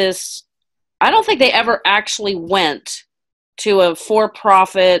had this, I don't think they ever actually went to a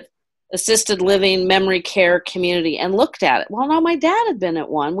for-profit assisted living memory care community and looked at it. Well, no, my dad had been at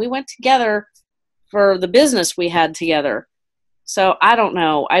one. We went together for the business we had together. So I don't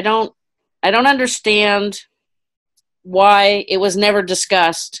know. I don't understand why it was never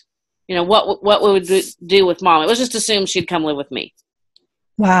discussed. What we would do with mom. It was just assumed she'd come live with me.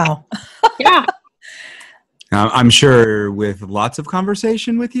 Wow. Yeah. I'm sure with lots of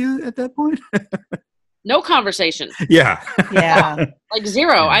conversation with you at that point. No conversation. Yeah. Yeah. Like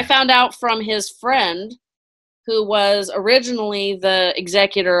zero. I found out from his friend who was originally the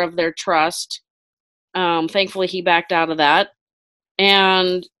executor of their trust. Thankfully, he backed out of that.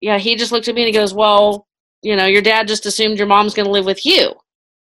 And yeah, he just looked at me and he goes, well, your dad just assumed your mom's going to live with you.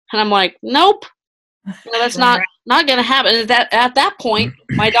 And I'm like, nope. That's not going to happen. At that point,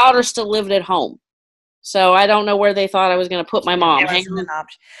 my daughter still lived at home. So I don't know where they thought I was going to put my mom.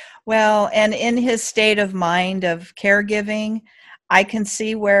 Well, and in his state of mind of caregiving, I can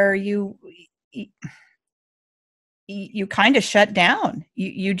see where you kind of shut down.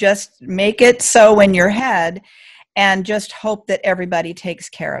 You just make it so in your head and just hope that everybody takes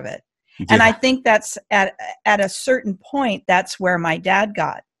care of it. Yeah. And I think that's at a certain point, that's where my dad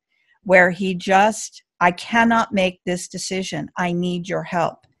got, where he just, I cannot make this decision. I need your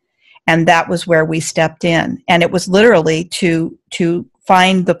help. And that was where we stepped in. And it was literally to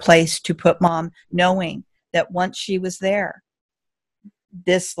find the place to put mom, knowing that once she was there,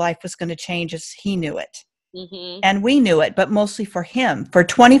 this life was going to change as he knew it. Mm-hmm. And we knew it, but mostly for him. For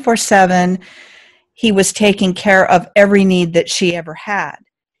 24/7, he was taking care of every need that she ever had.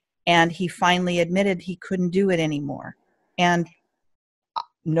 And he finally admitted he couldn't do it anymore. And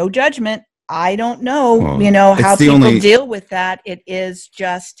no judgment. I don't know, how people deal with that. It is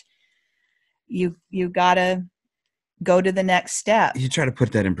just, you got to go to the next step. You try to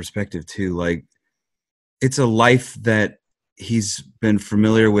put that in perspective too. Like, it's a life that he's been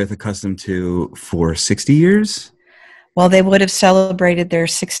familiar with, accustomed to for 60 years. Well, they would have celebrated their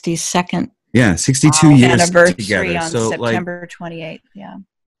 62nd 62 years anniversary together. On September 28th. Yeah.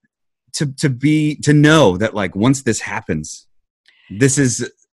 To know that, like, once this happens, this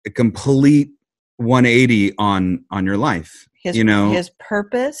is a complete 180 on your life. His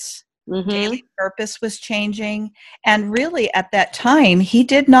purpose, daily purpose was changing. And really at that time, he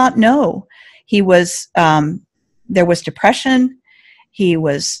did not know. He was, there was depression. He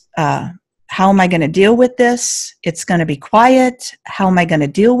was, how am I going to deal with this? It's going to be quiet. How am I going to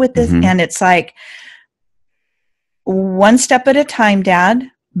deal with this? Mm-hmm. And it's like one step at a time,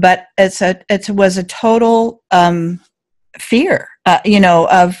 Dad. But it was a total fear,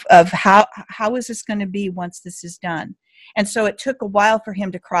 of how is this going to be once this is done? And so it took a while for him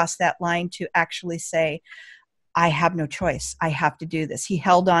to cross that line to actually say, I have no choice. I have to do this. He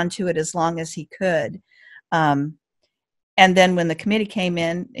held on to it as long as he could. And then when the committee came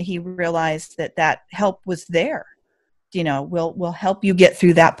in, he realized that help was there. We'll help you get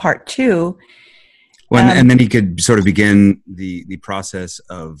through that part too. Well, and then he could sort of begin the process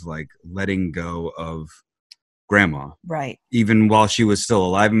of, like, letting go of grandma. Right. Even while she was still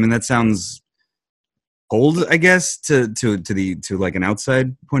alive. I mean, that sounds cold, I guess, to like an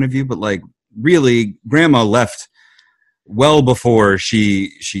outside point of view, but, like, really, grandma left well before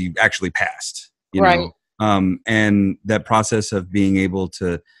she actually passed. You know? And that process of being able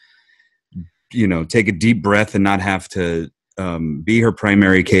to, take a deep breath and not have to be her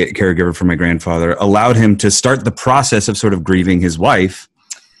primary caregiver for my grandfather allowed him to start the process of sort of grieving his wife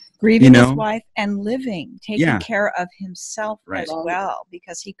grieving his wife and living, taking care of himself as well,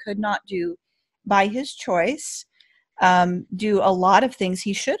 because he could not do, by his choice, do a lot of things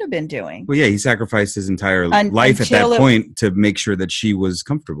he should have been doing. Well, yeah, he sacrificed his entire life at that point to make sure that she was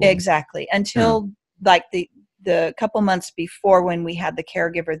comfortable. Exactly. Until like the couple months before, when we had the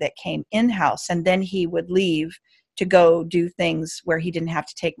caregiver that came in-house, and then he would leave to go do things where he didn't have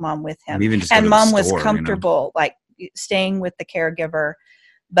to take mom with him. And mom was comfortable, like staying with the caregiver,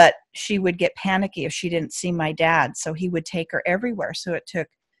 but she would get panicky if she didn't see my dad. So he would take her everywhere. So it took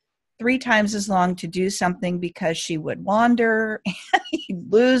 3 times as long to do something because she would wander,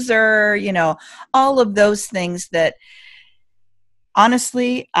 he'd lose her, all of those things that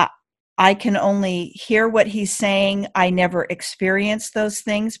honestly, I can only hear what he's saying. I never experienced those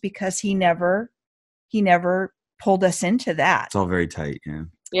things because he never pulled us into that. It's all very tight. Yeah.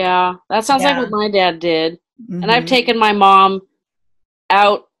 Yeah. That sounds like what my dad did. Mm-hmm. And I've taken my mom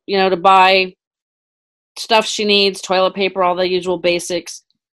out, to buy stuff she needs, toilet paper, all the usual basics.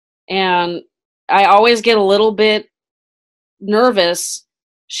 And I always get a little bit nervous.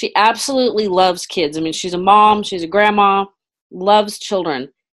 She absolutely loves kids. I mean, she's a mom, she's a grandma, loves children.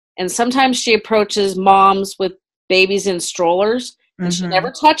 And sometimes she approaches moms with babies in strollers, and she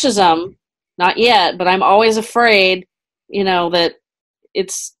never touches them, not yet, but I'm always afraid, that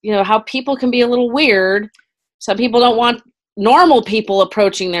it's, how people can be a little weird. Some people don't want normal people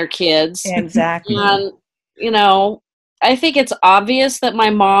approaching their kids. Exactly. And, I think it's obvious that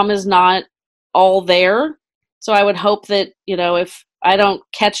my mom is not all there. So I would hope that, if I don't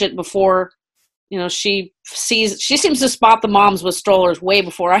catch it before, she seems to spot the moms with strollers way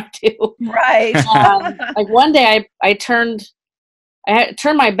before I do. Right. Like one day I turned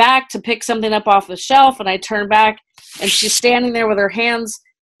my back to pick something up off the shelf, and I turned back and she's standing there with her hands,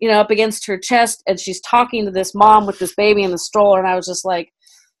 up against her chest, and she's talking to this mom with this baby in the stroller. And I was just like,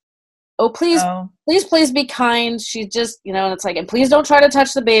 oh, please be kind. She just, and it's like, and please don't try to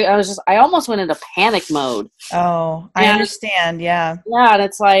touch the baby. I almost went into panic mode. Oh, I understand. Yeah. Yeah. And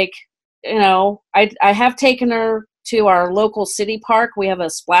it's like, I have taken her to our local city park. We have a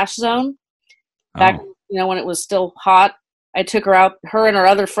splash zone back, when it was still hot. I took her out, her and her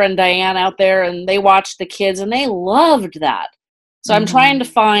other friend Diane out there, and they watched the kids, and they loved that. So I'm trying to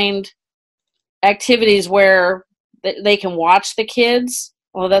find activities where they can watch the kids.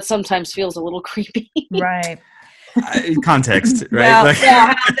 Well, that sometimes feels a little creepy. Right. Context, right? Well,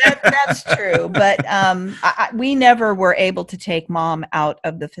 yeah, that's true. But we never were able to take mom out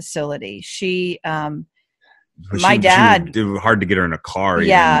of the facility. My dad, it was hard to get her in a car.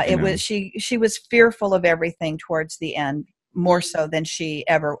 Yeah, was. She was fearful of everything towards the end, more so than she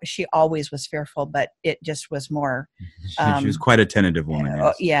always was fearful, but it just was more. She was quite a tentative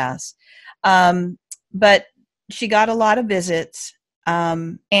woman. Yes. But she got a lot of visits.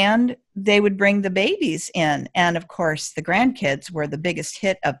 And they would bring the babies in. And of course, the grandkids were the biggest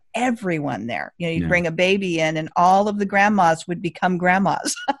hit of everyone there. You'd bring a baby in, and all of the grandmas would become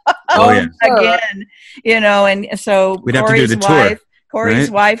grandmas. Again, and so we'd have to do the tour.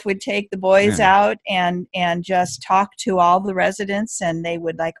 Corey's wife would take the boys out and just talk to all the residents, and they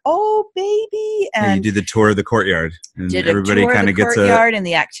would like, oh, baby. And you do the tour of the courtyard, and everybody kind of gets courtyard and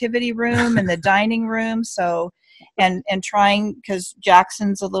the activity room and the dining room. So, and trying, because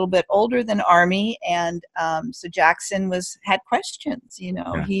Jackson's a little bit older than Army, and so Jackson had questions.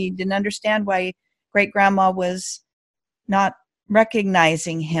 He didn't understand why great grandma was not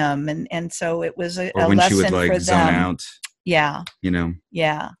recognizing him, and so it was a when lesson she would, like, for zone them. out. Yeah.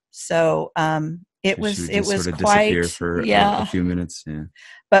 Yeah. So it was quite disappear for a few minutes. Yeah.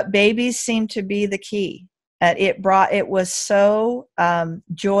 But babies seemed to be the key. It was so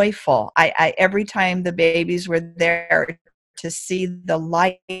joyful. I every time the babies were there, to see the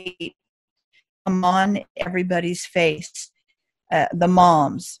light come on everybody's face. The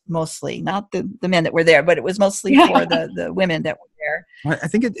moms mostly, not the men that were there, but it was mostly for the women that were there. I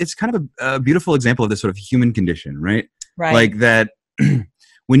think it's kind of a beautiful example of this sort of human condition, right? Right. Like that,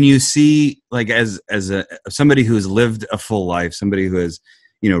 when you see, like, as somebody who has lived a full life, somebody who has,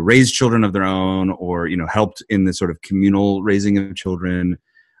 raised children of their own, or, helped in the sort of communal raising of children,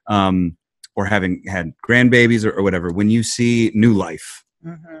 or having had grandbabies or whatever, when you see new life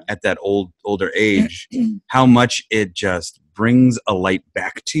at that older age, how much it just brings a light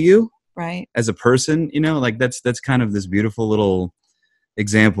back to you, right, as a person, like that's kind of this beautiful little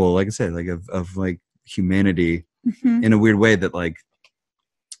example, like I said, like of like humanity in a weird way, that, like,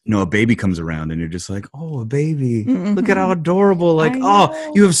 a baby comes around and you're just like, oh, a baby, look at how adorable, like,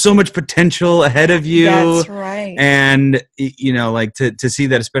 oh, you have so much potential ahead of you. That's right. And like to see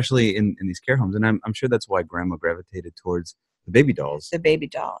that, especially in these care homes, and I'm sure that's why grandma gravitated towards baby dolls. The baby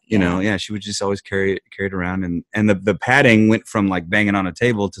doll. Yeah. You know, yeah, she would just always carry it around, and the patting went from like banging on a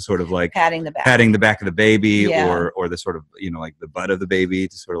table to sort of like patting the back of the baby, yeah. or the sort of, you know, like the butt of the baby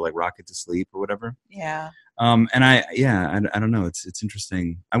to sort of like rock it to sleep or whatever. Yeah. And I don't know. It's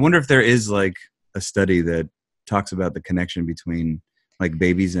interesting. I wonder if there is like a study that talks about the connection between like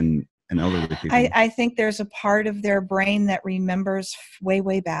babies and elderly people. I think there's a part of their brain that remembers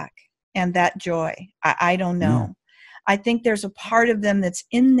way back, and that joy. I don't know. Yeah. I think there's a part of them that's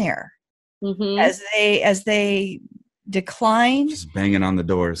in there as they decline, just banging on the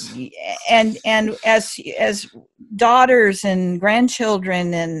doors, and as daughters and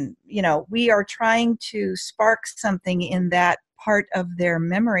grandchildren, and you know, we are trying to spark something in that part of their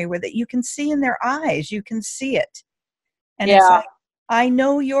memory where that you can see in their eyes, you can see it, and it's like, I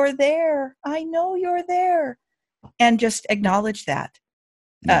know you're there, I know you're there, and just acknowledge that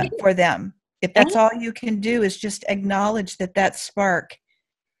for them. If that's all you can do is just acknowledge that spark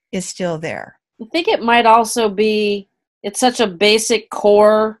is still there. I think it might also be, it's such a basic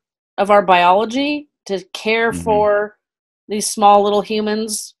core of our biology to care for these small little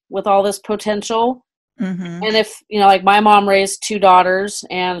humans with all this potential. And if, you know, like my mom raised 2 daughters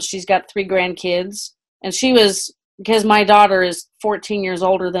and she's got 3 grandkids, and she was, because my daughter is 14 years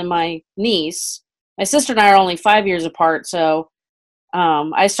older than my niece. My sister and I are only 5 years apart, so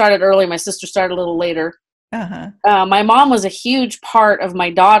I started early. My sister started a little later. My mom was a huge part of my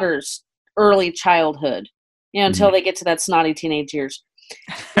daughter's early childhood, you know, until they get to that snotty teenage years.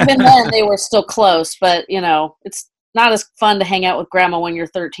 Even then, they were still close, but, you know, it's not as fun to hang out with grandma when you're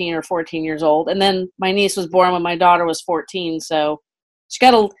 13 or 14 years old. And then my niece was born when my daughter was 14, so she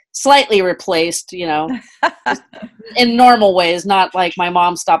got slightly replaced, you know, in normal ways, not like my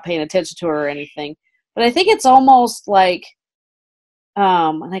mom stopped paying attention to her or anything. But I think it's almost like,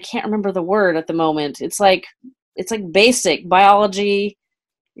 and I can't remember the word at the moment. It's like basic biology,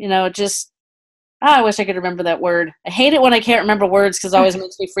 you know, just, I wish I could remember that word. I hate it when I can't remember words because it always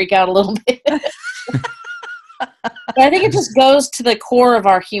makes me freak out a little bit. But I think it just goes to the core of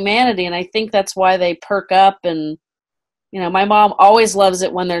our humanity, and I think that's why they perk up. And, you know, my mom always loves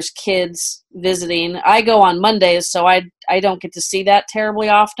it when there's kids visiting. I go on Mondays, so I don't get to see that terribly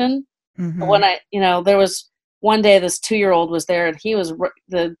often. But when there was one day this 2-year-old was there, and he was,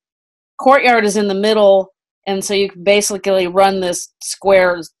 the courtyard is in the middle, and so you can basically run this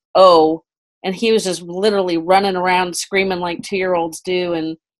square O, and he was just literally running around screaming like 2-year-olds do.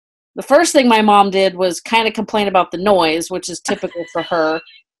 And the first thing my mom did was kind of complain about the noise, which is typical for her.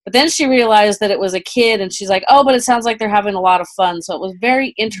 But then she realized that it was a kid, and she's like, oh, but it sounds like they're having a lot of fun. So it was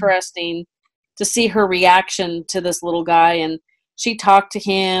very interesting to see her reaction to this little guy, and she talked to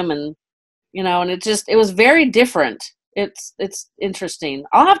him, and, you know, and it was very different. It's interesting.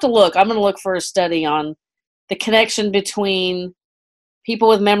 I'll have to look. I'm going to look for a study on the connection between people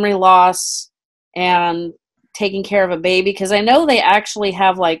with memory loss and taking care of a baby, because I know they actually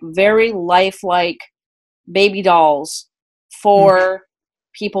have like very lifelike baby dolls for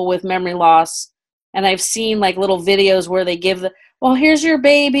people with memory loss. And I've seen like little videos where they give well, here's your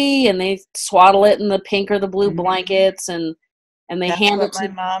baby, and they swaddle it in the pink or the blue blankets, and they hand it to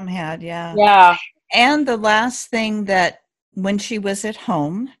my mom had. Yeah. And the last thing, that when she was at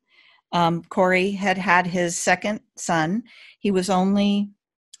home, Corey had his second son. He was only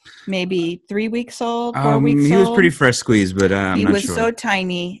maybe 3 weeks old, 4 weeks old. He was pretty fresh squeezed, but he was so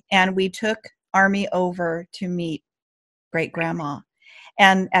tiny. And we took Army over to meet great grandma.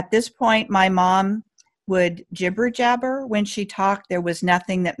 And at this point, my mom would jibber jabber when she talked. There was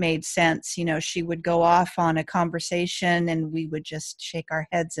nothing that made sense. You know, she would go off on a conversation, and we would just shake our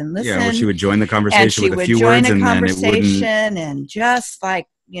heads and listen. Yeah, well, she would join the conversation with a few words, and then it wouldn't. And just like,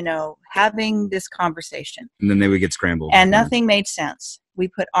 you know, having this conversation. And then they would get scrambled. And nothing made sense. We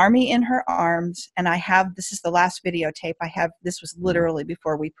put Army in her arms, and this is the last videotape I have. This was literally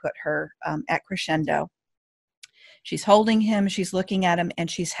before we put her at crescendo. She's holding him, she's looking at him, and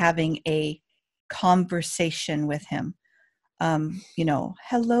she's having a conversation with him. You know,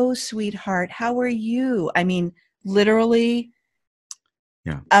 hello, sweetheart, how are you? I mean, literally,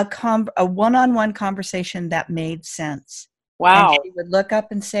 a one-on-one conversation that made sense. Wow. And she would look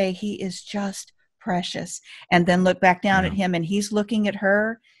up and say, he is just precious, and then look back down at him, and he's looking at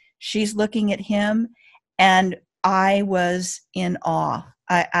her, she's looking at him, and I was in awe.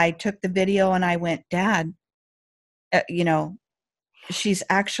 I took the video and I went, Dad, you know, she's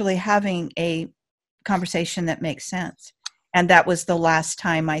actually having a conversation that makes sense. And that was the last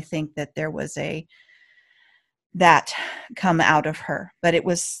time I think that there was that come out of her. But it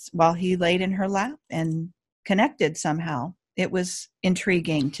was while he laid in her lap and connected somehow. It was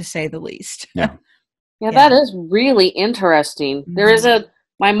intriguing, to say the least. Yeah. Yeah, that is really interesting. There is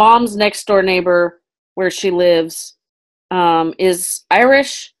my mom's next door neighbor where she lives is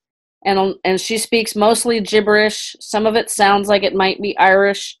Irish, and she speaks mostly gibberish. Some of it sounds like it might be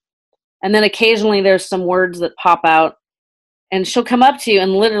Irish, and then occasionally there's some words that pop out, and she'll come up to you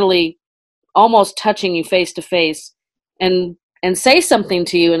and literally almost touching you face to face and say something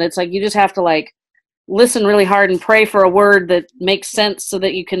to you, and it's like you just have to like listen really hard and pray for a word that makes sense so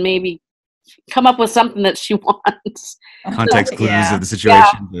that you can maybe come up with something that she wants. Context clues of the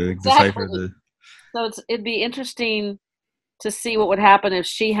situation to decipher the. So it'd be interesting to see what would happen if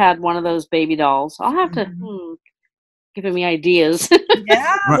she had one of those baby dolls. I'll have to giving me ideas.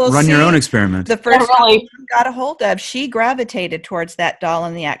 Yeah, run your own experiment. The first doll we got a hold of, she gravitated towards that doll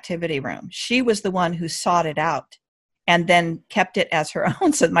in the activity room. She was the one who sought it out and then kept it as her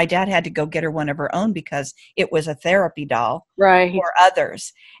own. So my dad had to go get her one of her own because it was a therapy doll for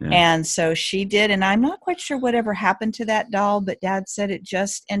others. Yeah. And so she did. And I'm not quite sure whatever happened to that doll, but Dad said it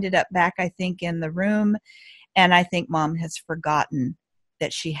just ended up back, I think, in the room. And I think Mom has forgotten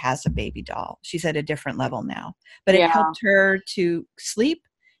that she has a baby doll. She's at a different level now. But it helped her to sleep.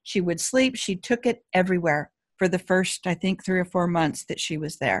 She would sleep. She took it everywhere for the first, I think, 3 or 4 months that she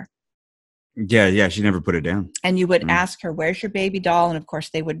was there. Yeah, she never put it down. And you would ask her, "Where's your baby doll?" And of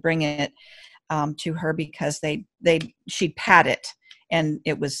course, they would bring it to her because she'd pat it, and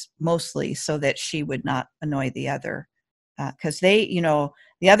it was mostly so that she would not annoy the other. Because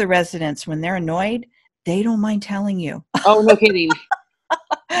the other residents, when they're annoyed, they don't mind telling you. Oh, no kidding.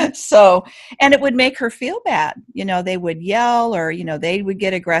 So, and it would make her feel bad. They would yell or, they would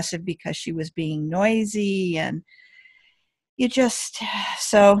get aggressive because she was being noisy, and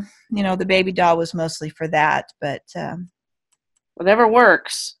the baby doll was mostly for that, but whatever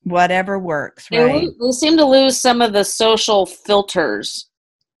works, right? They seem to lose some of the social filters.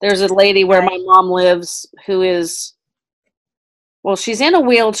 There's a lady where my mom lives who is, she's in a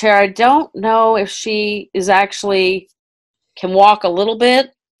wheelchair. I don't know if she is actually can walk a little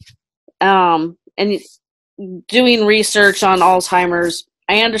bit. And doing research on Alzheimer's,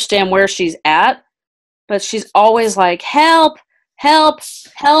 I understand where she's at, but she's always like, help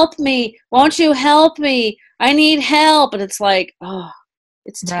me. Won't you help me? I need help. And it's like, oh,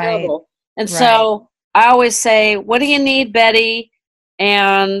 it's terrible. And so I always say, what do you need, Betty?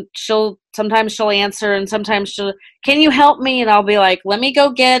 And sometimes she'll answer, and sometimes can you help me? And I'll be like, let me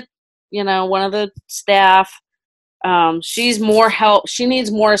go get, one of the staff. She's more help. She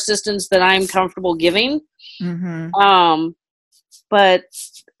needs more assistance than I'm comfortable giving. But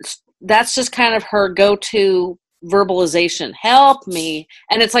that's just kind of her go-to verbalization. Help me.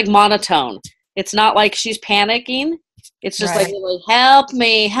 And it's like monotone. It's not like she's panicking. It's just like, help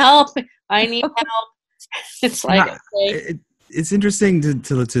me. I need help. It's like, okay. It's interesting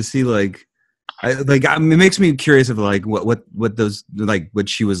to see it makes me curious of like what those like what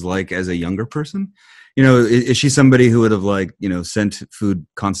she was like as a younger person. Is she somebody who would have sent food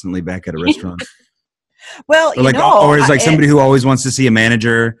constantly back at a restaurant? Well, or is somebody who always wants to see a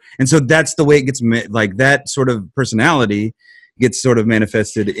manager, and so that's the way it gets that sort of personality gets sort of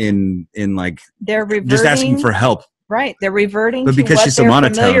manifested in they're reverting, just asking for help. Right, they're reverting but because to what she's so they're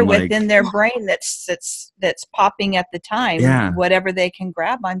monotone, familiar with in their brain that's popping at the time. Yeah. Whatever they can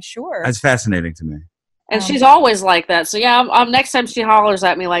grab, I'm sure. That's fascinating to me. And she's always like that. So yeah, next time she hollers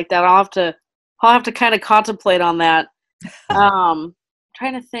at me like that, I'll have to kind of contemplate on that.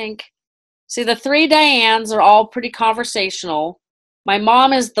 Trying to think. See, the 3 Dianes are all pretty conversational. My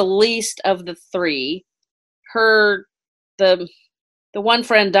mom is the least of the 3. The one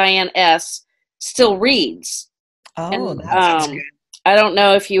friend, Diane S., still reads. Oh, that's good. I don't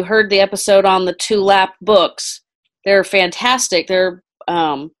know if you heard the episode on the 2 lap books. They're fantastic. They're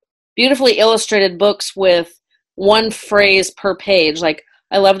beautifully illustrated books with one phrase per page. Like,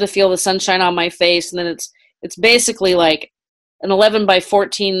 I love to feel the sunshine on my face. And then it's basically like an 11 by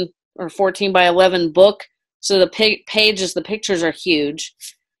 14 or 14 by 11 book. So the pages, the pictures are huge.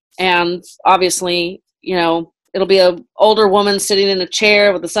 And obviously, it'll be an older woman sitting in a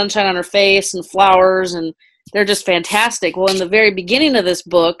chair with the sunshine on her face and flowers, and they're just fantastic. Well, in the very beginning of this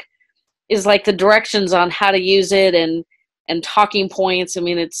book is like the directions on how to use it and talking points. I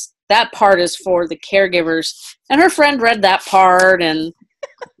mean, that part is for the caregivers. And her friend read that part, and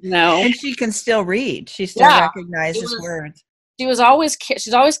and she can still read. She still recognizes words. She's always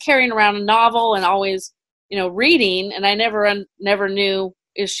carrying around a novel and always, reading. And I never knew,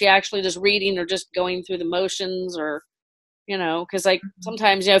 is she actually just reading or just going through the motions, or, because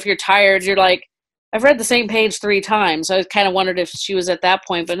sometimes, if you're tired, you're like, I've read the same page 3 times. So I kind of wondered if she was at that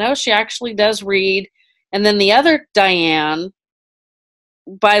point, but no, she actually does read. And then the other Diane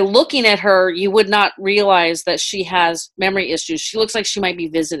by looking at her, you would not realize that she has memory issues. She looks like she might be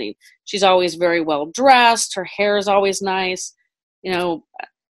visiting. She's always very well dressed. Her hair is always nice. You know,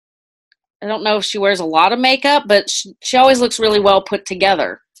 I don't know if she wears a lot of makeup, but she always looks really well put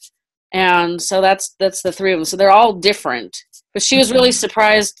together. And so that's the three of them. So they're all different. But she was really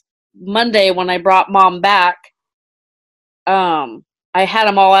surprised Monday when I brought Mom back. I had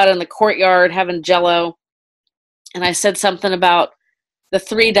them all out in the courtyard having Jell-O. And I said something about the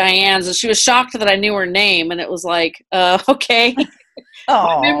three Dianes, and she was shocked that I knew her name, and it was like, okay.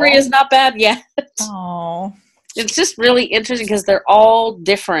 My memory is not bad yet. Oh, It's just really interesting because they're all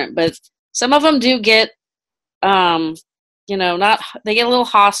different, but some of them do get, they get a little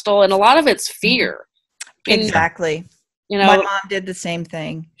hostile, and a lot of it's fear. Exactly. My mom did the same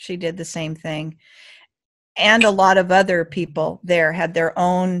thing. She did the same thing. And a lot of other people there had their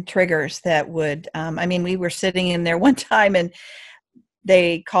own triggers that would, we were sitting in there one time and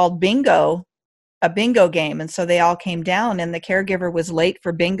they called bingo, a bingo game. And so they all came down and the caregiver was late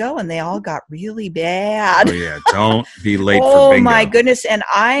for bingo and they all got really bad. Oh yeah, don't be late for bingo. Oh my goodness. And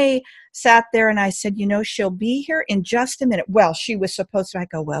I sat there and I said, she'll be here in just a minute. Well, she was supposed to, I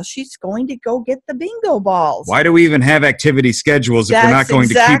go, well, she's going to go get the bingo balls. Why do we even have activity schedules if we're not going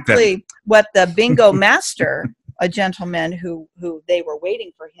to keep them? That's exactly what the bingo master, a gentleman who they were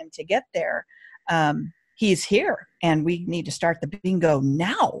waiting for him to get there, he's here and we need to start the bingo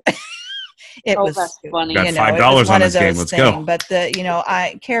now. It was funny. Got $5 on this game. Let's go. But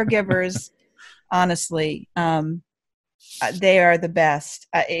caregivers, honestly, they are the best.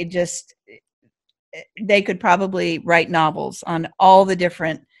 They could probably write novels on all the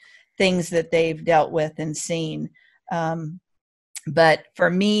different things that they've dealt with and seen. But for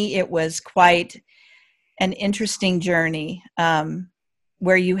me, it was quite an interesting journey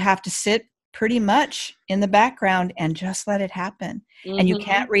where you have to sit pretty much in the background and just let it happen. Mm-hmm. And you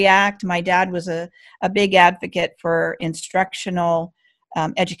can't react. My dad was a big advocate for instructional,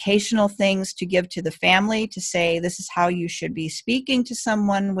 educational things to give to the family, to say this is how you should be speaking to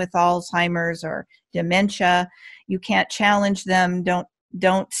someone with Alzheimer's or dementia. You can't challenge them.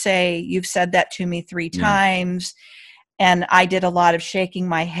 Don't say you've said that to me 3 times. And I did a lot of shaking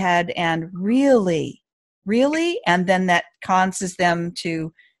my head and really, and then that causes them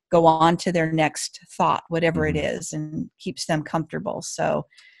to go on to their next thought, whatever it is, and keeps them comfortable. So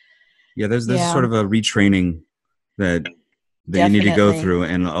there's sort of a retraining that you need to go through,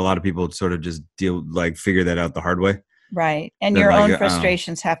 and a lot of people sort of just figure that out the hard way. Right. And your own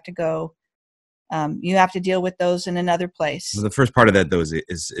frustrations have to go. You have to deal with those in another place. So the first part of that, though,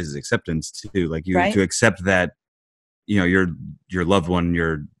 is acceptance too. Like to accept that, your loved one,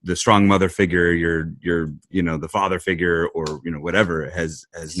 the strong mother figure, the father figure, or whatever has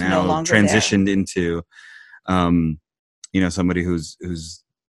now transitioned into, somebody who's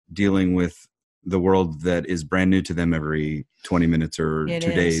dealing with the world that is brand new to them every 20 minutes or 2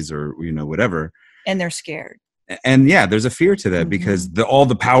 days or whatever. And they're scared. And there's a fear to that because all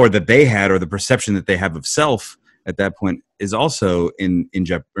the power that they had or the perception that they have of self at that point is also in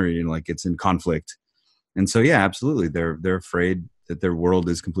jeopardy, it's in conflict. And so, absolutely. They're afraid that their world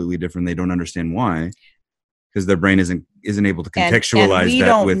is completely different. They don't understand why, because their brain isn't able to contextualize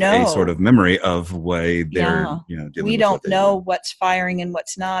that with a sort of memory of why they're, dealing we don't know what's firing and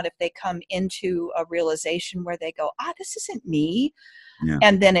what's not if they come into a realization where they go, this isn't me. Yeah.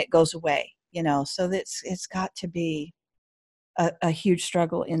 And then it goes away, so it's got to be a huge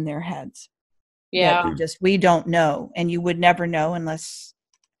struggle in their heads. Yeah. We don't know. And you would never know unless,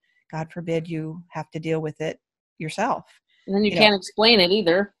 God forbid, you have to deal with it yourself. And then you can't explain it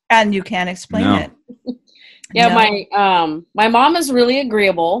either. And you can't explain it. My mom is really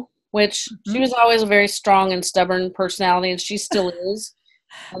agreeable, which she was always a very strong and stubborn personality, and she still is.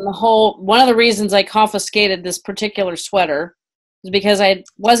 And one of the reasons I confiscated this particular sweater is because I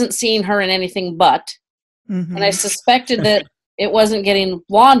wasn't seeing her in anything but. Mm-hmm. And I suspected that it wasn't getting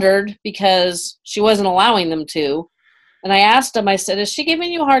laundered because she wasn't allowing them to. And I asked them, I said, is she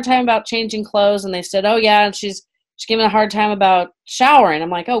giving you a hard time about changing clothes? And they said, oh, yeah. And she's giving a hard time about showering. I'm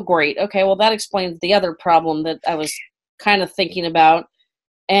like, oh, great. Okay, well, that explains the other problem that I was kind of thinking about.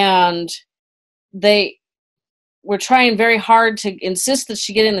 And they were trying very hard to insist that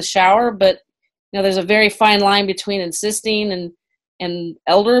she get in the shower. But, there's a very fine line between insisting and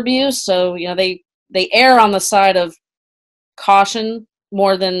elder abuse. So, they err on the side of caution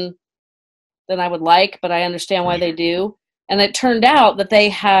more than I would like, but I understand why they do. And it turned out that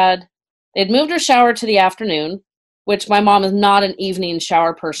they'd moved her shower to the afternoon, which my mom is not an evening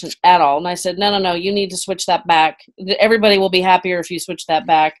shower person at all. And I said, no, you need to switch that back. Everybody will be happier if you switch that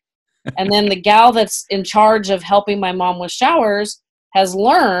back. And then the gal that's in charge of helping my mom with showers has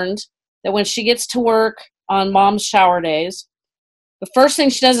learned that when she gets to work on mom's shower days, the first thing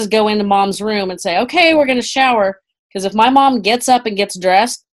she does is go into mom's room and say, okay, we're going to shower. Because if my mom gets up and gets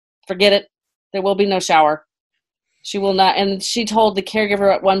dressed, forget it. There will be no shower. She will not. And she told the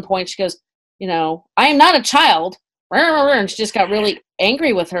caregiver at one point, she goes, I am not a child. And she just got really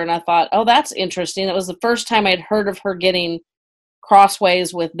angry with her. And I thought, oh, that's interesting. It was the first time I'd heard of her getting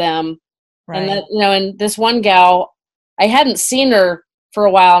crossways with them. Right. And that, and this one gal, I hadn't seen her for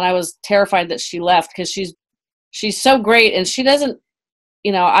a while, and I was terrified that she left because she's so great, and she doesn't,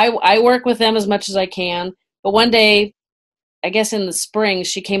 I work with them as much as I can. But one day, I guess in the spring,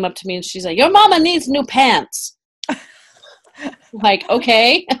 she came up to me and she's like, your mama needs new pants. Like,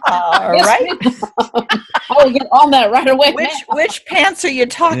 okay. All right. I will get on that right away. Which pants are you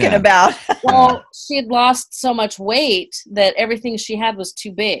talking about? Well, she had lost so much weight that everything she had was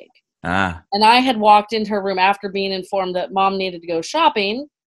too big. And I had walked into her room after being informed that mom needed to go shopping.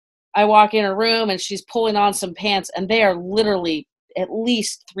 I walk in her room and she's pulling on some pants, and they are literally at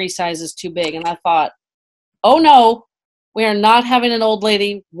least 3 sizes too big. And I thought, oh no, we are not having an old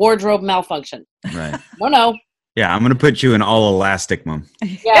lady wardrobe malfunction. Right. No. Yeah, I'm going to put you in all elastic, Mom.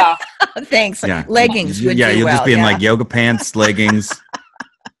 Yeah. Thanks. Yeah. Leggings would do you'll well. Just be in like yoga pants, leggings.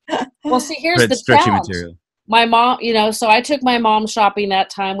 Well, see, here's the stretchy challenge. Material. My mom, so I took my mom shopping that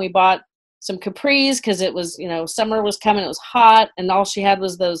time. We bought some capris because it was, summer was coming. It was hot, and all she had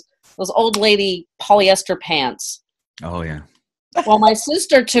was those old lady polyester pants. Oh, yeah. Well, my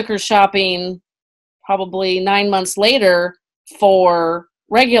sister took her shopping probably 9 months later for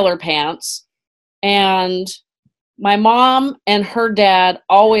regular pants, and my mom and her dad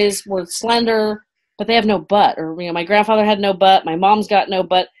always were slender, but they have no butt. Or, my grandfather had no butt. My mom's got no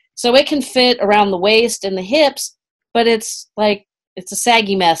butt. So it can fit around the waist and the hips, but it's like, it's a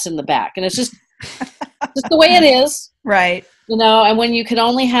saggy mess in the back. And it's just the way it is. Right. And when you can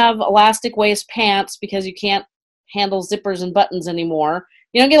only have elastic waist pants because you can't handle zippers and buttons anymore,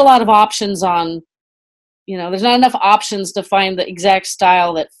 you don't get a lot of options on, there's not enough options to find the exact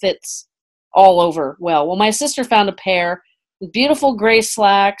style that fits all over well. Well, my sister found a pair with beautiful gray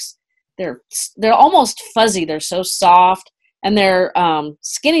slacks. They're almost fuzzy. They're so soft, and they're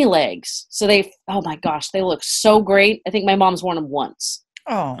skinny legs. So oh my gosh, they look so great. I think my mom's worn them once.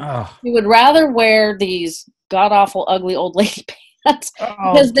 Oh. We would rather wear these god-awful, ugly old lady pants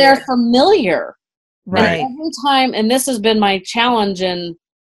because they're familiar. Right. And every time, and this has been my challenge, and,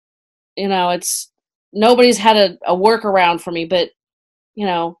 it's nobody's had a workaround for me, but,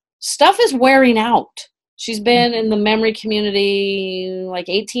 stuff is wearing out. She's been in the memory community like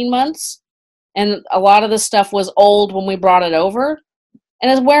 18 months, and a lot of the stuff was old when we brought it over,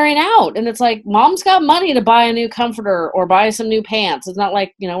 and it's wearing out. And it's like, mom's got money to buy a new comforter or buy some new pants. It's not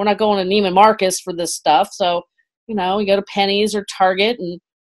like, we're not going to Neiman Marcus for this stuff. So, you go to Penny's or Target, and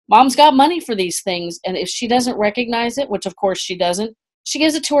mom's got money for these things. And if she doesn't recognize it, which of course she doesn't, she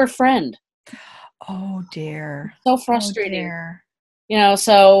gives it to her friend. Oh dear. So frustrating. Oh, dear.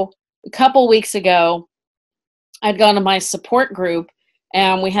 So a couple weeks ago, I'd gone to my support group,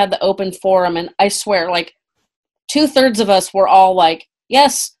 and we had the open forum, and I swear, like 2/3 of us were all like,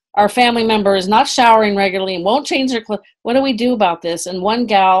 yes, our family member is not showering regularly and won't change their clothes. What do we do about this? And one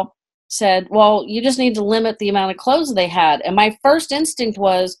gal said, well, you just need to limit the amount of clothes they had. And my first instinct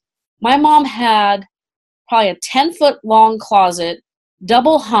was, my mom had probably a 10-foot long closet,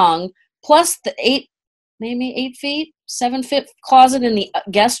 double hung, plus the 7-foot closet in the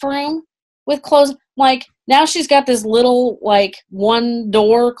guest room with clothes. Like, now she's got this little, like,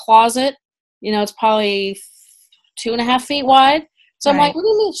 1-door closet. It's probably 2.5 feet wide. So I'm like, what do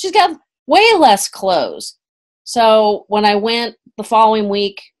you mean? She's got way less clothes. So when I went the following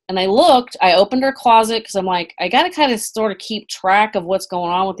week and I looked, I opened her closet because I'm like, I got to kind of sort of keep track of what's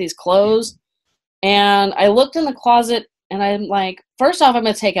going on with these clothes. And I looked in the closet, and I'm like, first off, I'm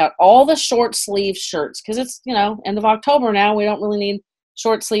going to take out all the short sleeve shirts because it's, end of October now. We don't really need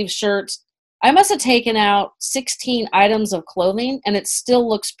short sleeve shirts. I must have taken out 16 items of clothing, and it still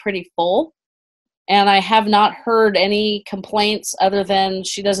looks pretty full. And I have not heard any complaints other than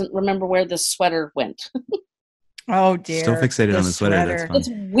she doesn't remember where this sweater went. Oh, dear. Still fixated on the sweater. That's fun. It's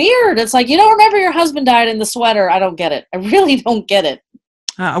weird. It's like, you don't remember your husband died in the sweater. I don't get it. I really don't get it.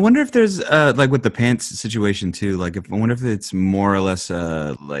 I wonder if there's like with the pants situation too. Like, I wonder if it's more or less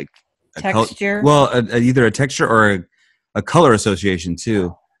like a texture. Either a texture or a color association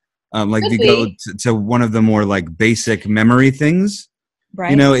too. Like if you go to one of the more like basic memory things,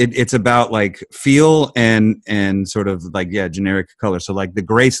 right? It's about like feel and sort of like generic color. So like the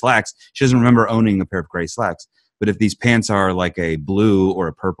gray slacks, she doesn't remember owning a pair of gray slacks. But if these pants are like a blue or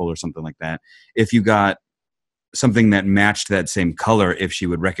a purple or something like that, if you got something that matched that same color, if she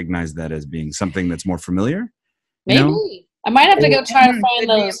would recognize that as being something that's more familiar. Maybe. I might have to go try to find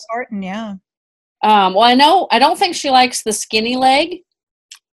those. Important, yeah. Well, I don't think she likes the skinny leg.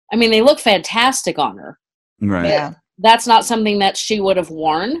 I mean, they look fantastic on her. Right. Yeah. That's not something that she would have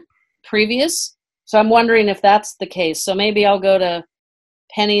worn previous. So I'm wondering if that's the case. So maybe I'll go to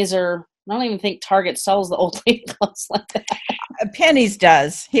Penny's, or I don't even think Target sells the old lady clothes like that. Penny's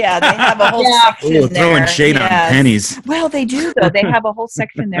does. Yeah, they have a whole section there. Throwing shade on Penny's. Well, they do, though. They have a whole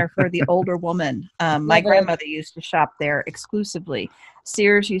section there for the older woman. My grandmother used to shop there exclusively.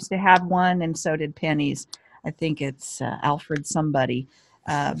 Sears used to have one, and so did Penny's. I think it's Alfred somebody.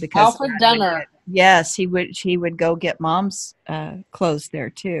 Because Alfred Dunner. Yes, he would go get Mom's clothes there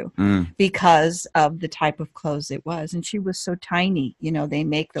too, because of the type of clothes it was, and she was so tiny. They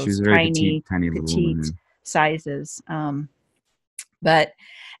make those tiny petite sizes. But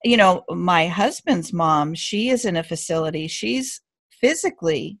my husband's mom, she is in a facility. She's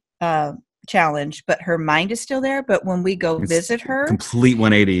physically challenged, but her mind is still there. But when we go visit her, complete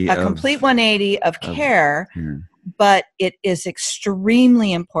 180 of care. But it is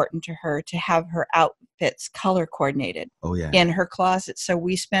extremely important to her to have her outfits color coordinated in her closet. So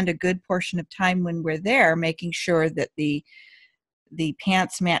we spend a good portion of time when we're there making sure that the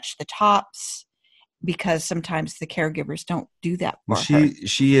pants match the tops, because sometimes the caregivers don't do that for her.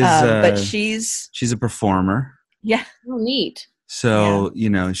 She is, but she's a performer. Yeah. Oh, neat. So,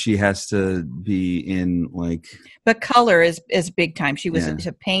 she has to be in but color is big time. She was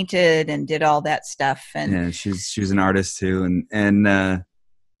painted and did all that stuff. And yeah, she's an artist too. And does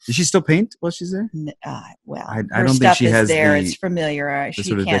she still paint while she's there? Well, I don't think she has there. It's familiar. She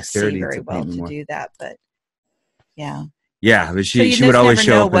sort of can't see very to well to do that, but yeah. Yeah, but she would always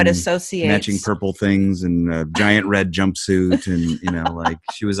show up what in associates. Matching purple things and a giant red jumpsuit, and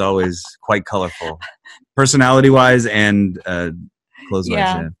she was always quite colorful, personality-wise and clothes-wise.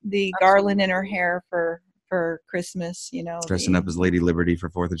 Yeah, the garland in her hair for Christmas, dressing up as Lady Liberty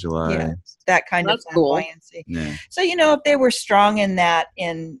for 4th of July. Yeah, that kind of flamboyancy. Cool. Yeah. So if they were strong in that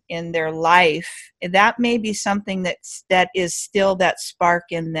in their life, that may be something that is still that spark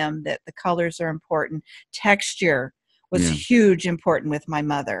in them, that the colors are important. Texture was huge important with my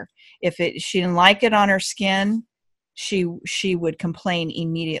mother. If she didn't like it on her skin, she would complain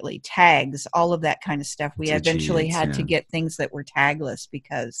immediately. Tags, all of that kind of stuff. We eventually had to get things that were tagless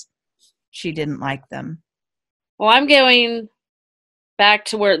because she didn't like them. Well, I'm going back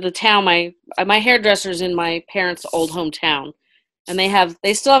to where the town, my hairdresser's in my parents' old hometown, and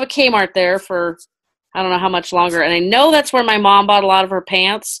they still have a Kmart there for I don't know how much longer, and I know that's where my mom bought a lot of her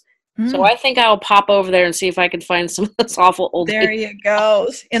pants. So I think I'll pop over there and see if I can find some of this awful old. There you go.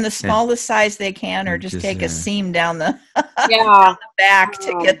 In the smallest size they can, or just take a seam down the down the back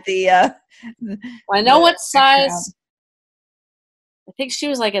to get the. I know what size. I think she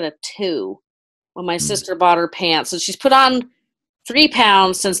was like at a 2 when my sister bought her pants, so she's put on 3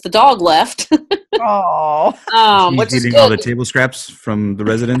 pounds since the dog left. Oh, which is eating all the table scraps from the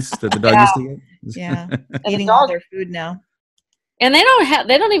residents that the dog used to get. Yeah, eating all their food now. And they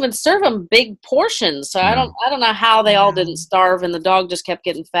don't even serve them big portions. So I don't know how they all didn't starve and the dog just kept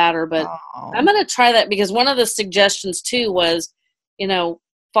getting fatter, but I'm going to try that, because one of the suggestions too was,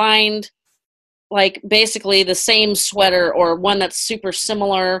 find basically the same sweater or one that's super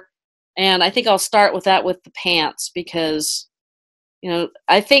similar. And I think I'll start with that with the pants, because,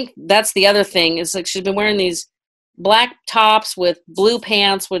 I think that's the other thing is she's been wearing these black tops with blue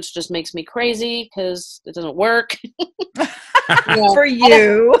pants, which just makes me crazy because it doesn't work. For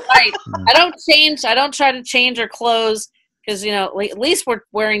you. Right. I don't try to change her clothes because, at least we're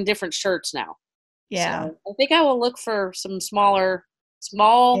wearing different shirts now. Yeah. So I think I will look for some small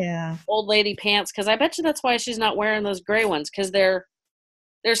old lady pants, because I bet you that's why she's not wearing those gray ones, because they're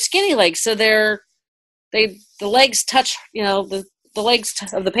skinny legs. So the legs touch, the legs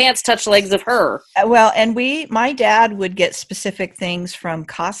of the pants touch the legs of her. Well, and my dad would get specific things from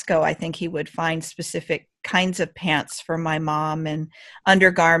Costco. I think he would find specific kinds of pants for my mom and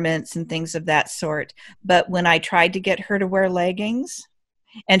undergarments and things of that sort. But when I tried to get her to wear leggings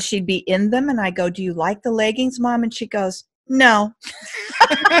and she'd be in them and I go, "Do you like the leggings, Mom?" And she goes, "No."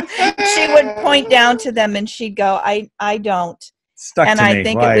 She would point down to them and she'd go, I don't. I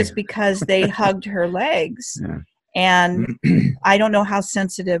think it was because they hugged her legs. Yeah. And I don't know how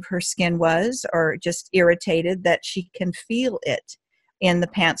sensitive her skin was, or just irritated that she can feel it in the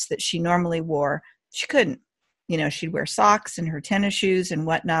pants that she normally wore. She couldn't. She'd wear socks and her tennis shoes and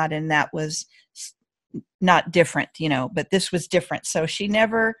whatnot, and that was not different, but this was different. So she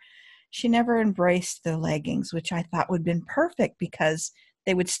never embraced the leggings, which I thought would have been perfect because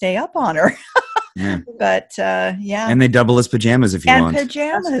they would stay up on her. Yeah. But yeah. And they double as pajamas if you want. And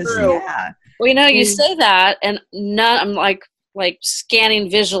pajamas, yeah. Well, you know, you say that, and I'm like scanning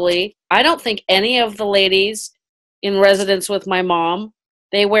visually. I don't think any of the ladies in residence with my mom,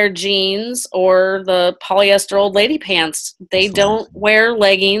 they wear jeans or the polyester old lady pants. They don't wear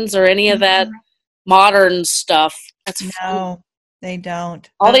leggings or any of that modern stuff. That's no, they don't.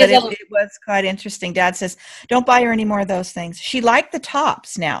 But it was quite interesting. Dad says, don't buy her any more of those things. She liked the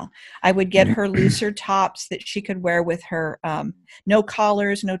tops now. I would get her looser tops that she could wear with her no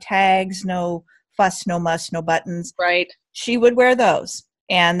collars, no tags, no fuss, no muss, no buttons. Right. She would wear those.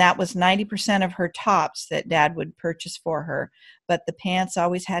 And that was 90% of her tops that Dad would purchase for her. But the pants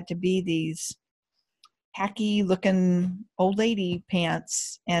always had to be these tacky looking old lady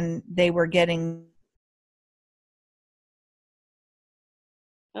pants. And they were getting...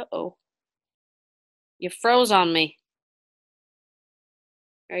 Uh-oh. You froze on me.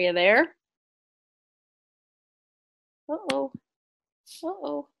 Are you there? Uh-oh.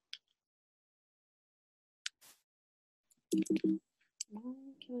 Uh-oh. Why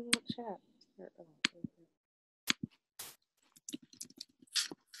can we not chat?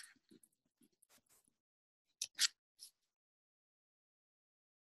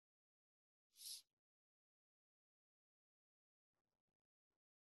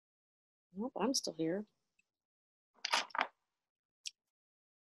 Nope, I'm still here.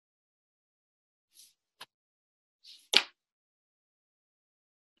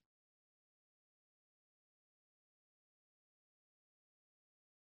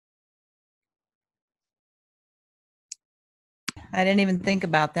 I didn't even think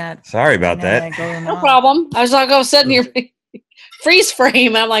about that. Sorry about that. No problem. I was like, all of a sudden you're freeze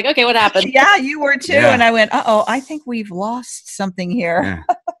frame. I'm like, okay, what happened? Yeah, you were too. Yeah. And I went, uh-oh, I think we've lost something here.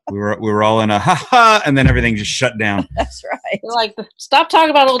 Yeah. We were all in a ha-ha, and then everything just shut down. That's right. You're like, stop talking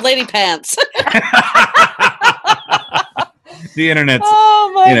about old lady pants. The internet's,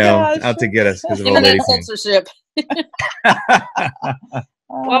 out to get us because of old lady censorship.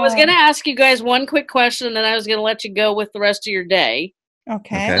 Well, I was going to ask you guys one quick question, and then I was going to let you go with the rest of your day.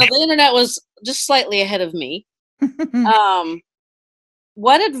 Okay. Now, the internet was just slightly ahead of me.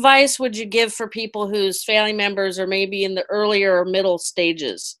 What advice would you give for people whose family members are maybe in the earlier or middle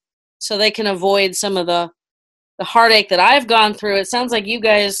stages so they can avoid some of the heartache that I've gone through? It sounds like you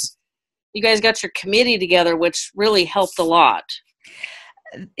guys got your committee together, which really helped a lot.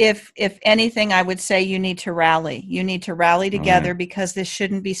 If anything, I would say you need to rally. You need to rally together because this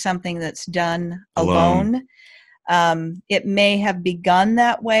shouldn't be something that's done alone. It may have begun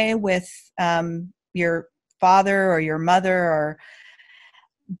that way with your father or your mother,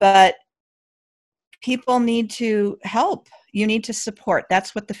 but people need to help. You need to support.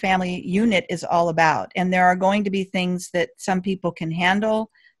 That's what the family unit is all about. And there are going to be things that some people can handle,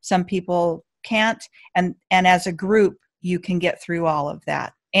 some people can't. And as a group, you can get through all of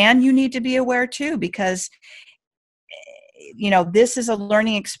that. And you need to be aware too, because this is a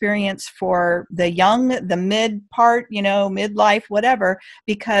learning experience for the young, the mid part, midlife, whatever,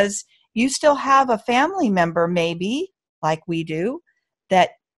 because you still have a family member, maybe like we do,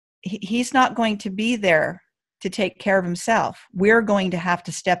 that he's not going to be there to take care of himself. We're going to have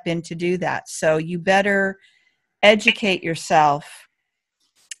to step in to do that. So you better educate yourself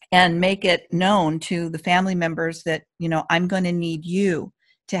and make it known to the family members that, I'm going to need you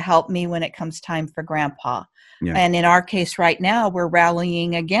to help me when it comes time for Grandpa. Yeah. And in our case right now, we're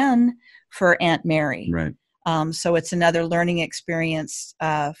rallying again for Aunt Mary. Right. So it's another learning experience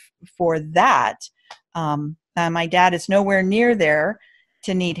for that. My dad is nowhere near there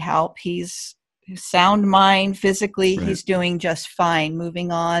to need help. He's sound mind physically. Right. He's doing just fine,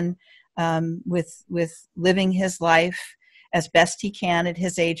 moving on with living his life as best he can at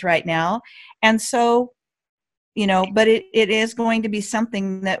his age right now. And so, but it is going to be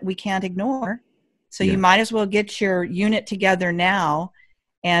something that we can't ignore. So you might as well get your unit together now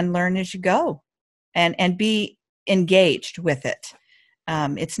and learn as you go and be engaged with it.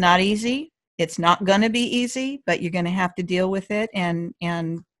 It's not easy. It's not going to be easy, but you're going to have to deal with it and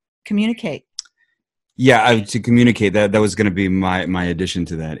communicate. Yeah, to communicate, that was going to be my addition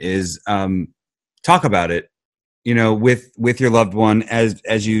to that is talk about it. With your loved one,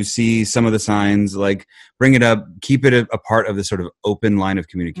 as you see some of the signs, like bring it up, keep it a part of the sort of open line of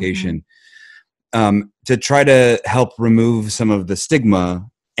communication, to try to help remove some of the stigma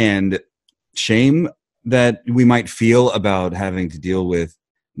and shame that we might feel about having to deal with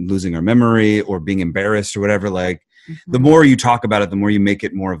losing our memory or being embarrassed or whatever. Like the more you talk about it, the more you make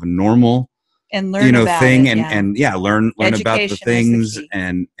it more of a normal and learn about thing it, and learn about the things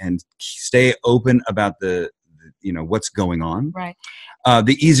and stay open about the what's going on. Right.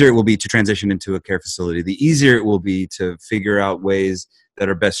 The easier it will be to transition into a care facility. The easier it will be to figure out ways that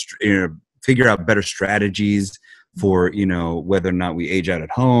are best, figure out better strategies for, whether or not we age out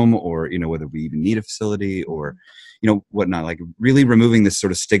at home, or, whether we even need a facility, or, whatnot. Like really removing this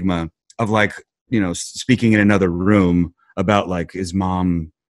sort of stigma of like, speaking in another room about like, is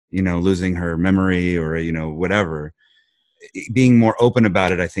mom, losing her memory, or, whatever. Being more open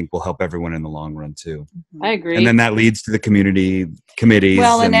about it, I think, will help everyone in the long run too. I agree. And then that leads to the communities.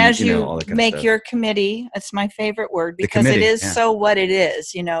 Well, and as you all that kind make of stuff. your committee, it's my favorite word, because it is so what it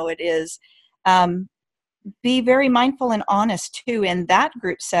is. It is. Be very mindful and honest too in that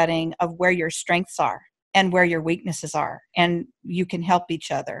group setting of where your strengths are and where your weaknesses are, and you can help each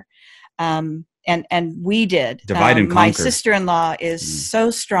other. And we did. Divide and conquer. My sister-in-law is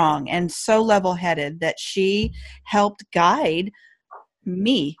so strong and so level-headed that she helped guide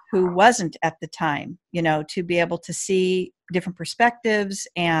me, who wasn't at the time, to be able to see different perspectives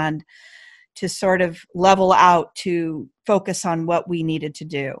and to sort of level out to focus on what we needed to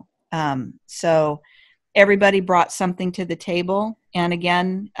do. So everybody brought something to the table. And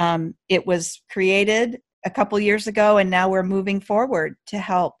again, it was created a couple years ago, and now we're moving forward to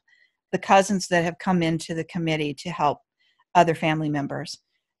help the cousins that have come into the committee to help other family members,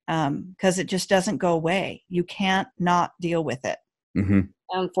 because it just doesn't go away. You can't not deal with it. Mm-hmm.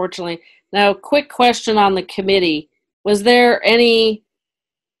 Unfortunately. Now, quick question on the committee. Was there any,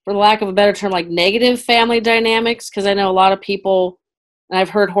 for lack of a better term, like negative family dynamics? Because I know a lot of people, and I've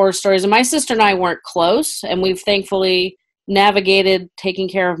heard horror stories, and my sister and I weren't close, and we've thankfully navigated taking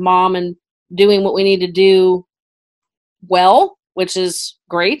care of mom and doing what we need to do well, which is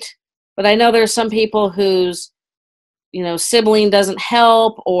great. But I know there's some people whose, sibling doesn't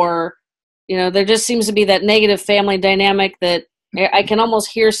help, or, there just seems to be that negative family dynamic that I can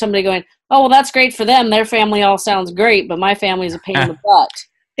almost hear somebody going, oh, well, that's great for them. Their family all sounds great, but my family's a pain in the butt.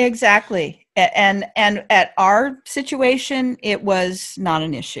 Exactly. And at our situation, it was not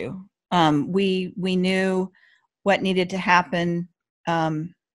an issue. We knew what needed to happen.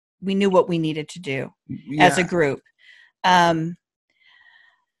 We knew what we needed to do as a group.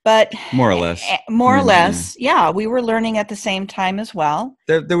 But more or less, we were learning at the same time as well.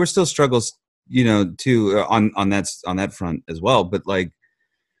 There were still struggles, too, on that front as well. But like,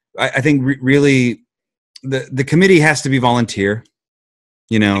 I think really the committee has to be volunteer,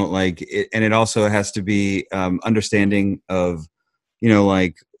 and it also has to be understanding of,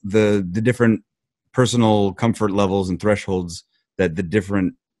 like the different personal comfort levels and thresholds that the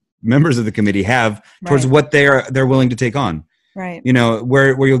different members of the committee have towards what they're willing to take on. Right.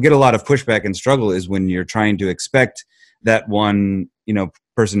 Where you'll get a lot of pushback and struggle is when you're trying to expect that one,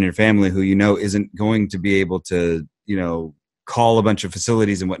 person in your family who, isn't going to be able to, call a bunch of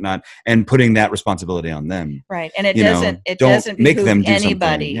facilities and whatnot, and putting that responsibility on them. Right. And it doesn't make them do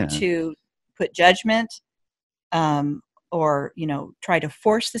anybody to put judgment, or, try to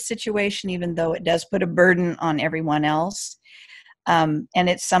force the situation, even though it does put a burden on everyone else. And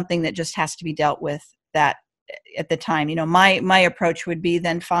it's something that just has to be dealt with that at the time. My approach would be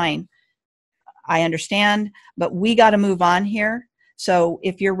then, fine, I understand, but we got to move on here. So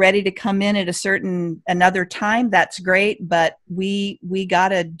if you're ready to come in at another time, that's great, but we got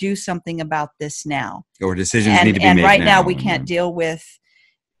to do something about this now. Or decisions need to be made. And right now we can't deal with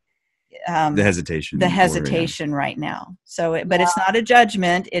the hesitation. Right now. So, but it's not a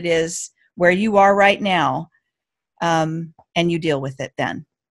judgment. It is where you are right now, and you deal with it then.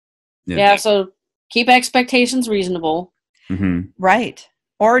 Yeah. So keep expectations reasonable. Mm-hmm. Right.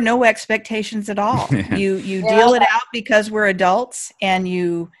 Or no expectations at all. You deal it out because we're adults, and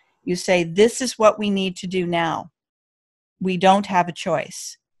you say, this is what we need to do now. We don't have a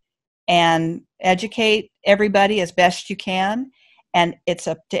choice. And educate everybody as best you can. And it's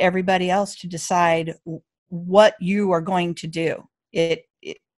up to everybody else to decide what you are going to do.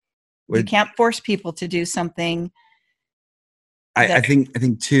 You can't force people to do something. I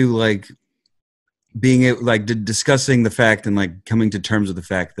think too, like, being like discussing the fact and like coming to terms with the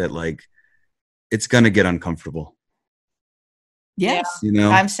fact that like it's gonna get uncomfortable. Yes,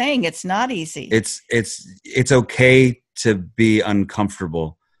 I'm saying it's not easy. It's okay to be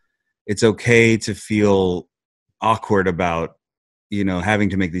uncomfortable. It's okay to feel awkward about having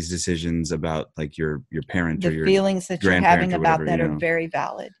to make these decisions about like your parent or your feelings that you're having about that are very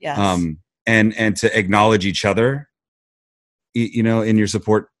valid. Yes, and to acknowledge each other, in your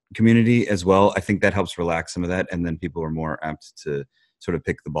support community as well. I think that helps relax some of that, and then people are more apt to sort of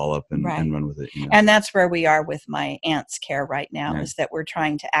pick the ball up and run with it. And that's where we are with my aunt's care right now, is that we're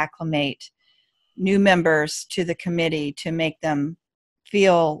trying to acclimate new members to the committee to make them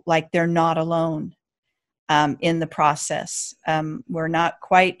feel like they're not alone. in the process. We're not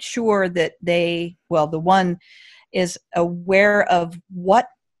quite sure that the one is aware of what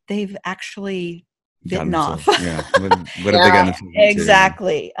they've actually bitten off. Yeah. What have they gotten into?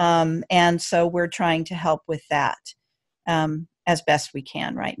 Exactly. And so we're trying to help with that as best we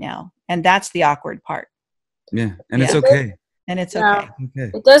can right now. And that's the awkward part. Yeah. And it's okay. And it's okay.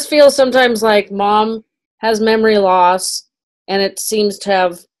 It does feel sometimes like mom has memory loss, and it seems to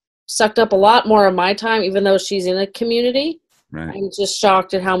have sucked up a lot more of my time, even though she's in a community. Right. I'm just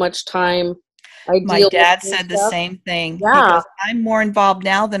shocked at how much time my dad said the same thing. Yeah. He goes, I'm more involved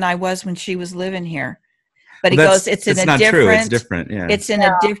now than I was when she was living here. But he goes, it's in a different, it's different. Yeah. It's in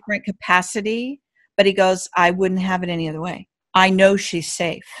a different capacity. But he goes, I wouldn't have it any other way. I know she's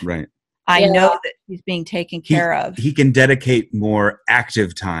safe. Right. I know that she's being taken care of. He can dedicate more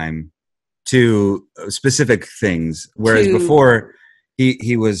active time to specific things. Whereas before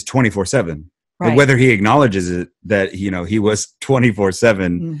he was 24/7. Right. Whether he acknowledges it, that, he was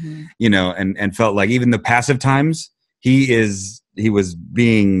 24/7, and felt like even the passive times he was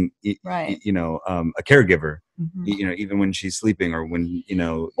being, a caregiver, even when she's sleeping or when,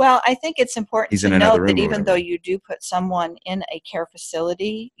 Well, I think it's important to note that even though you do put someone in a care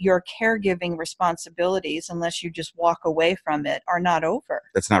facility, your caregiving responsibilities, unless you just walk away from it, are not over.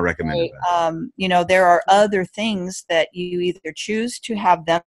 That's not recommended. There are other things that you either choose to have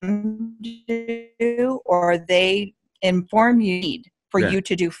them do or they inform you for you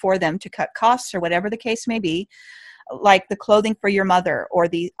to do for them to cut costs or whatever the case may be. Like the clothing for your mother or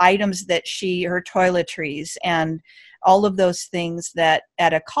the items that her toiletries and all of those things that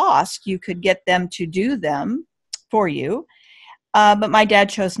at a cost you could get them to do them for you. But my dad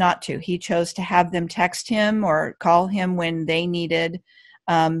chose not to. He chose to have them text him or call him when they needed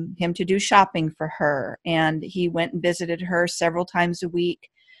him to do shopping for her. And he went and visited her several times a week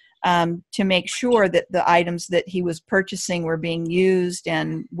to make sure that the items that he was purchasing were being used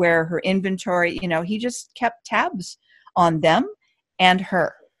and where her inventory, he just kept tabs on them and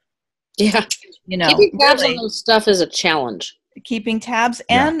her. Yeah. Keeping tabs on those stuff is a challenge. Keeping tabs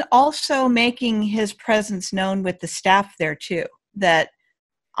and also making his presence known with the staff there too, that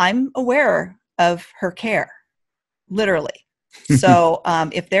I'm aware of her care, literally. So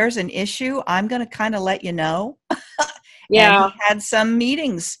if there's an issue, I'm going to kind of let you know. And he had some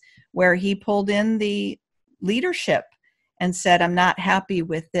meetings where he pulled in the leadership and said, I'm not happy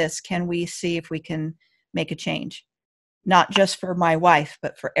with this. Can we see if we can make a change? Not just for my wife,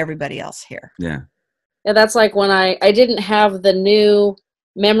 but for everybody else here. Yeah. Yeah, that's like when I didn't have the new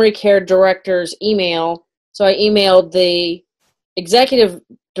memory care director's email. So I emailed the executive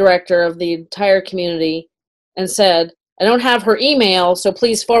director of the entire community and said, I don't have her email, so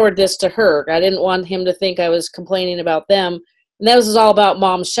please forward this to her. I didn't want him to think I was complaining about them. And that was all about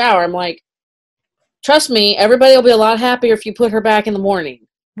Mom's shower. I'm like, trust me, everybody will be a lot happier if you put her back in the morning.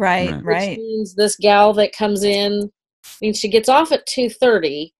 Right. Which means this gal that comes in, she gets off at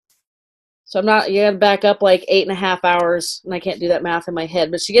 2:30. So you got to back up like 8.5 hours. And I can't do that math in my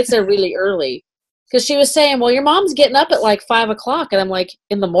head, but she gets there really early. Because she was saying, well, your mom's getting up at like 5 o'clock. And I'm like,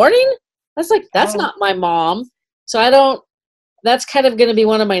 in the morning? That's not my mom. So that's kind of going to be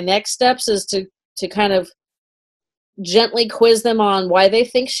one of my next steps is to kind of gently quiz them on why they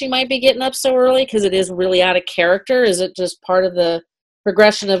think she might be getting up so early, because it is really out of character. Is it just part of the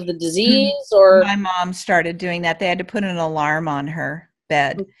progression of the disease? Or my mom started doing that. They had to put an alarm on her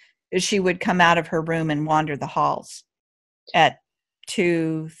bed. She would come out of her room and wander the halls at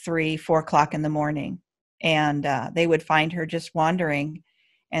 2, 3, 4 o'clock in the morning. And they would find her just wandering.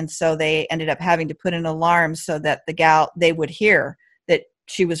 And so they ended up having to put an alarm so that they would hear that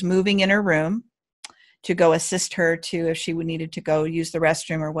she was moving in her room to go assist her to if she needed to go use the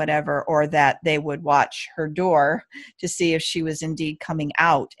restroom or whatever, or that they would watch her door to see if she was indeed coming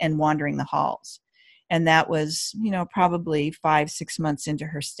out and wandering the halls. And that was, probably 5-6 months into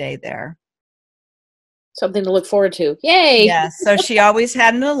her stay there. Something to look forward to. Yay! Yeah, so she always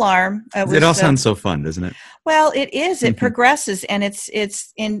had an alarm. It all sounds so fun, doesn't it? Well, it is. It progresses, and it's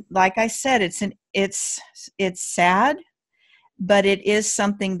in, like I said, it's sad, but it is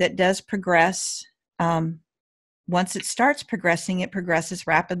something that does progress. Once it starts progressing, it progresses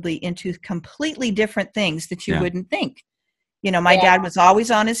rapidly into completely different things that you wouldn't think. My dad was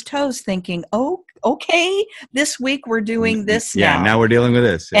always on his toes thinking, oh, okay, this week we're doing this now. Yeah, now we're dealing with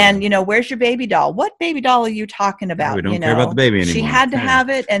this. Yeah. And, where's your baby doll? What baby doll are you talking about? We don't care about the baby anymore. She had to have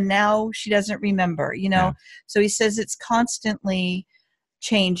it, and now she doesn't remember, So he says it's constantly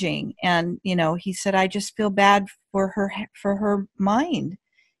changing. And, he said, I just feel bad for her mind.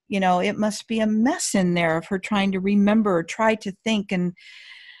 It must be a mess in there of her trying to remember, try to think. And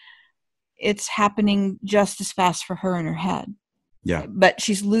it's happening just as fast for her in her head. Yeah. But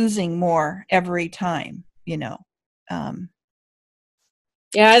she's losing more every time, you know.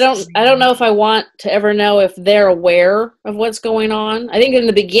 Yeah, I don't know if I want to ever know if they're aware of what's going on. I think in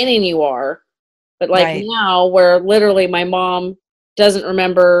the beginning you are, but like now where literally my mom doesn't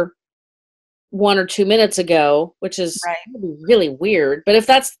remember 1 or 2 minutes ago, which is really weird. But if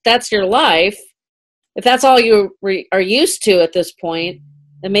that's your life, if that's all you are used to at this point,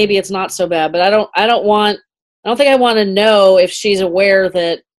 then maybe it's not so bad. But I don't think I want to know if she's aware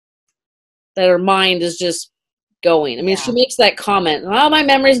that her mind is just going. I mean, she makes that comment, "Oh, my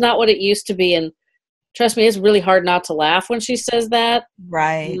memory's not what it used to be," and trust me, it's really hard not to laugh when she says that.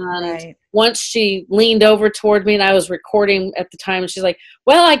 Right. And once she leaned over toward me, and I was recording at the time, and she's like,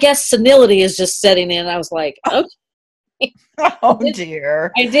 "Well, I guess senility is just setting in." I was like, "Okay." Oh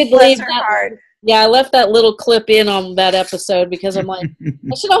dear. I did leave that. Heart. Yeah, I left that little clip in on that episode because I'm like,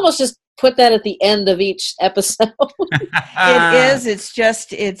 I should almost just put that at the end of each episode. It is. It's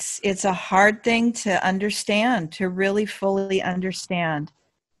just, it's a hard thing to understand, to really fully understand.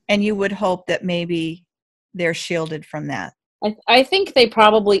 And you would hope that maybe they're shielded from that. I think they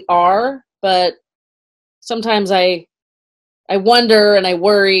probably are, but sometimes I wonder and I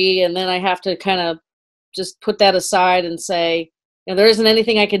worry, and then I have to kind of just put that aside and say, you know, there isn't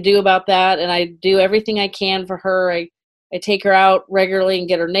anything I could do about that, and I do everything I can for her. I take her out regularly and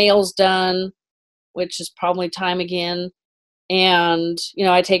get her nails done, which is probably time again. And, you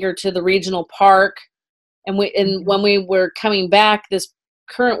know, I take her to the regional park. And when we were coming back this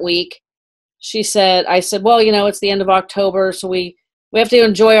current week, I said, well, you know, it's the end of October, so we have to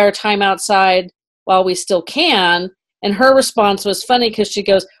enjoy our time outside while we still can. And her response was funny because she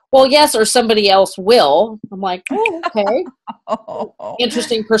goes, well, yes, or somebody else will. I'm like, oh, okay.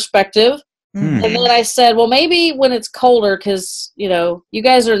 Interesting perspective. Mm-hmm. And then I said, well, maybe when it's colder, because, you know, you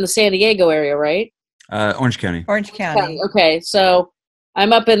guys are in the San Diego area, right? Orange County. Orange County. Okay, so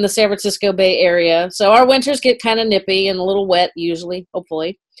I'm up in the San Francisco Bay Area. So our winters get kind of nippy and a little wet usually,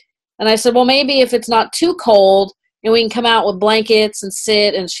 hopefully. And I said, well, maybe if it's not too cold, and we can come out with blankets and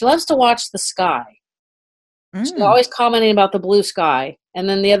sit. And she loves to watch the sky. She's always commenting about the blue sky. And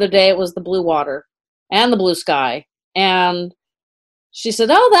then the other day it was the blue water and the blue sky. And she said,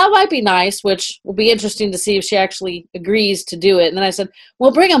 oh, that might be nice, which will be interesting to see if she actually agrees to do it. And then I said,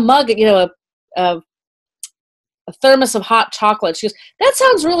 well, bring a mug, you know, a thermos of hot chocolate. She goes, that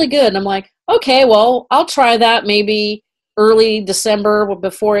sounds really good. And I'm like, okay, well, I'll try that maybe early December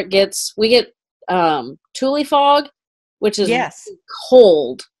before we get Thule fog, which is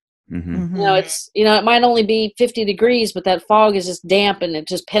cold. Mm-hmm. You know, it might only be 50 degrees, but that fog is just damp and it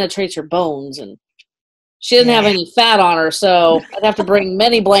just penetrates your bones. And she doesn't have any fat on her, so I'd have to bring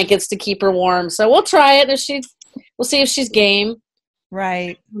many blankets to keep her warm. So we'll try it, and we'll see if she's game.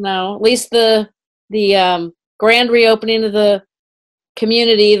 Right. No, at least the grand reopening of the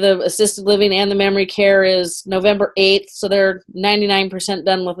community, the assisted living and the memory care, is November 8th, so they're 99%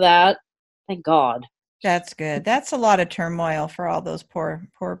 done with that. Thank God. That's good. That's a lot of turmoil for all those poor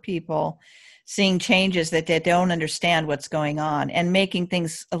people, seeing changes that they don't understand what's going on and making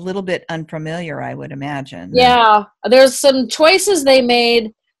things a little bit unfamiliar, I would imagine. Yeah. There's some choices they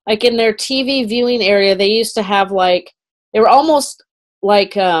made, like in their TV viewing area. They used to have they were almost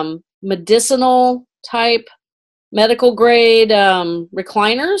like medicinal type, medical grade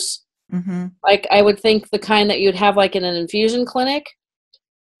recliners. Mm-hmm. Like I would think the kind that you'd have like in an infusion clinic.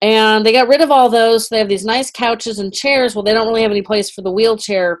 And they got rid of all those. So they have these nice couches and chairs. Well, they don't really have any place for the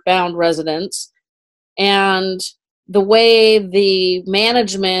wheelchair-bound residents. And the way the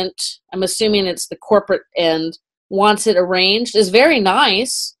management, I'm assuming it's the corporate end, wants it arranged is very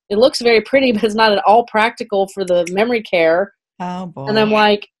nice. It looks very pretty, but it's not at all practical for the memory care. Oh, boy. And I'm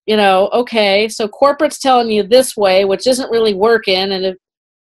like, you know, okay, so corporate's telling you this way, which isn't really working. And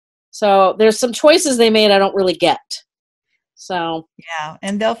so there's some choices they made I don't really get. So yeah,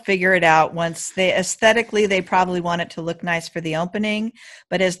 and they'll figure it out once they probably want it to look nice for the opening,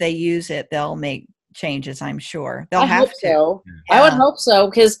 but as they use it, they'll make changes, I'm sure. They'll have to. So. Yeah. I would hope so,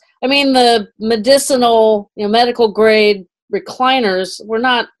 because I mean the medicinal, medical grade recliners were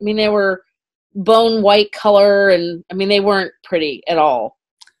not, they were bone white color, and they weren't pretty at all.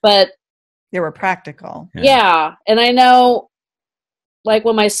 But they were practical. Yeah, and I know like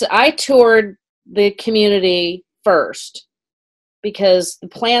when I toured the community first, because the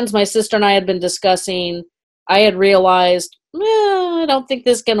plans my sister and I had been discussing, I had realized, I don't think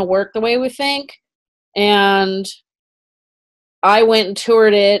this is going to work the way we think. And I went and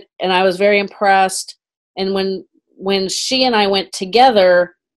toured it, and I was very impressed. And when she and I went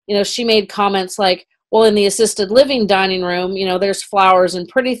together, she made comments like, well, in the assisted living dining room, you know, there's flowers and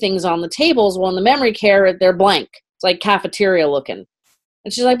pretty things on the tables. Well, in the memory care, they're blank. It's like cafeteria looking.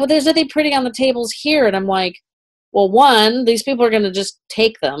 And she's like, but there's nothing pretty on the tables here. And I'm like, well, one, these people are going to just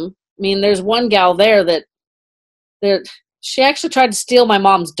take them. I mean, there's one gal there that she actually tried to steal my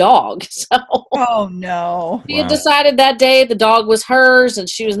mom's dog. So oh no. She had decided that day the dog was hers, and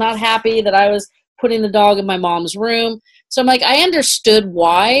she was not happy that I was putting the dog in my mom's room. So I'm like, I understood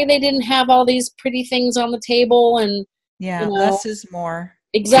why they didn't have all these pretty things on the table, and yeah, less is more.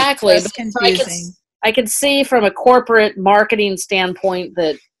 Exactly. Less confusing. I could see from a corporate marketing standpoint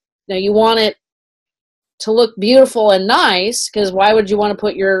that, you know, you want it to look beautiful and nice, because why would you want to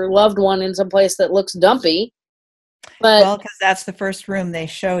put your loved one in some place that looks dumpy? But, well, because that's the first room they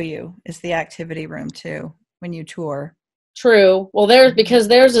show you is the activity room too when you tour. True. Well, because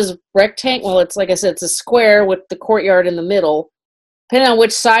theirs is rectangle. Well, it's like I said, it's a square with the courtyard in the middle. Depending on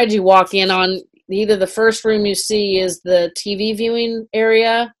which side you walk in on, either the first room you see is the TV viewing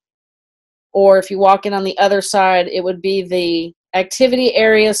area, or if you walk in on the other side, it would be the activity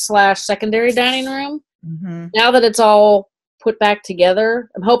area / secondary dining room. Mm-hmm. Now that it's all put back together,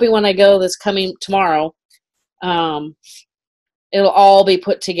 I'm hoping when I go this coming tomorrow, it'll all be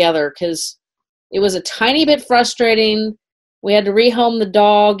put together, because it was a tiny bit frustrating. We had to rehome the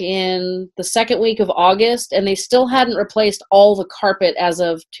dog in the second week of August, and they still hadn't replaced all the carpet as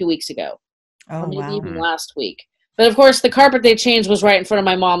of 2 weeks ago. Oh, or maybe wow. even last week. But of course, the carpet they changed was right in front of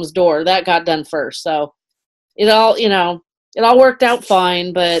my mom's door. That got done first. So it all worked out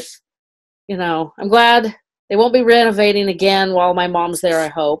fine. But, you know, I'm glad they won't be renovating again while my mom's there, I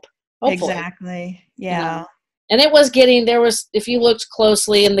hope. Hopefully. Exactly. Yeah. You know? And it was if you looked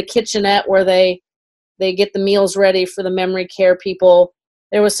closely in the kitchenette where they get the meals ready for the memory care people,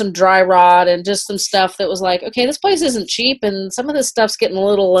 there was some dry rot and just some stuff that was like, okay, this place isn't cheap, and some of this stuff's getting a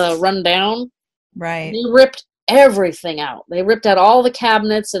little run down. Right. They ripped everything out. They ripped out all the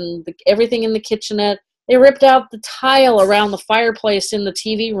cabinets and everything in the kitchenette. They ripped out the tile around the fireplace in the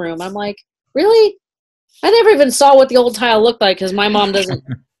TV room. I'm like, really? I never even saw what the old tile looked like, because my mom doesn't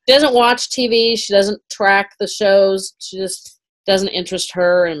watch TV. She doesn't track the shows. She just doesn't interest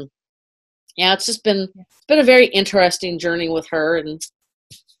her. And yeah, it's been a very interesting journey with her, and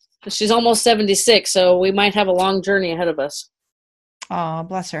she's almost 76, so we might have a long journey ahead of us. Oh,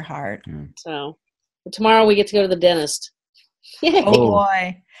 bless her heart. So, but tomorrow we get to go to the dentist. Yay. Oh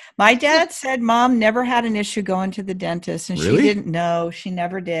boy. My dad said Mom never had an issue going to the dentist, and Really? She didn't know. She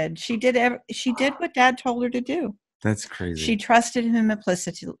never did. She did what Dad told her to do. That's crazy. She trusted him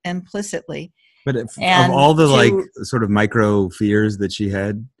implicitly. But of all the like sort of micro fears that she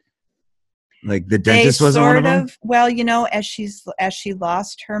had, like the dentist wasn't one of them? Well, you know, as she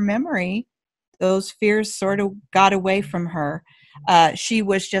lost her memory, those fears sort of got away from her. She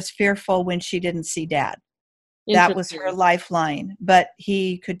was just fearful when she didn't see Dad. That was her lifeline. But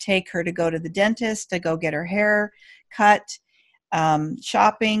he could take her to go to the dentist, to go get her hair cut,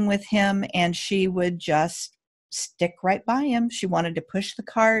 shopping with him, and she would just stick right by him. She wanted to push the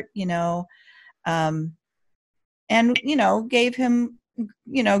cart, you know, and, you know, gave him,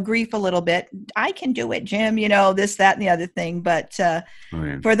 you know, grief a little bit. I can do it, Jim, you know, this, that, and the other thing. But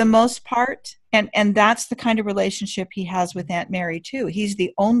for the most part, and that's the kind of relationship he has with Aunt Mary, too. He's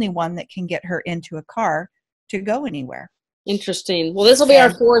the only one that can get her into a car to go anywhere. Interesting. Well, this will be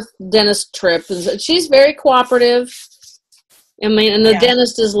our fourth dentist trip. She's very cooperative. I mean, and the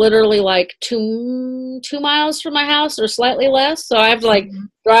dentist is literally like two miles from my house, or slightly less. So I have to like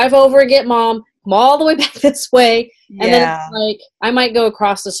drive over and get Mom, come all the way back this way. And then like I might go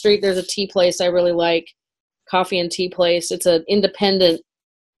across the street. There's a tea place I really like, coffee and tea place. It's an independent.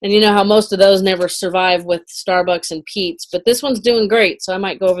 And you know how most of those never survive with Starbucks and Pete's, but this one's doing great. So I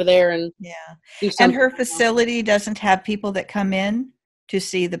might go over there and do something. And her facility doesn't have people that come in to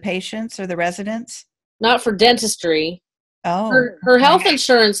see the patients or the residents? Not for dentistry. Oh. Her health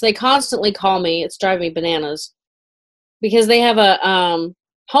insurance, they constantly call me. It's driving me bananas. Because they have a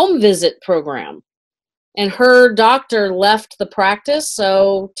home visit program. And her doctor left the practice.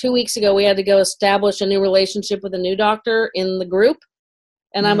 So 2 weeks ago, we had to go establish a new relationship with a new doctor in the group.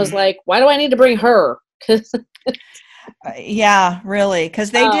 And I was like, why do I need to bring her? Yeah, really. Because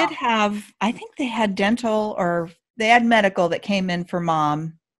they did have, I think they had dental, or they had medical that came in for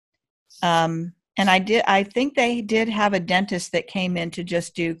Mom. And I think they did have a dentist that came in to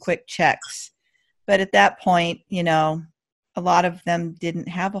just do quick checks. But at that point, you know, a lot of them didn't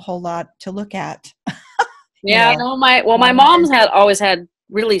have a whole lot to look at. Yeah, no, my mom's always had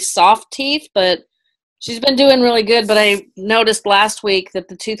really soft teeth, but she's been doing really good. But I noticed last week that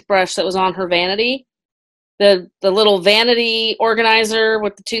the toothbrush that was on her vanity, the little vanity organizer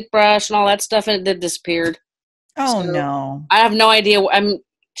with the toothbrush and all that stuff, and it disappeared. Oh, so no. I have no idea.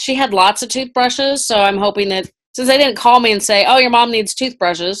 She had lots of toothbrushes, so I'm hoping that since they didn't call me and say, oh, your mom needs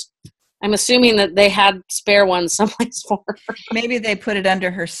toothbrushes, I'm assuming that they had spare ones someplace for her. Maybe they put it under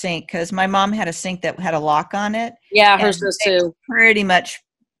her sink, because my mom had a sink that had a lock on it. Yeah, hers does too. Pretty much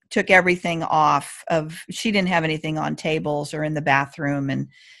took everything off she didn't have anything on tables or in the bathroom, and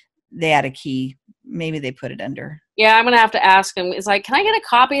they had a key. Maybe they put it under. Yeah, I'm going to have to ask him. It's like, can I get a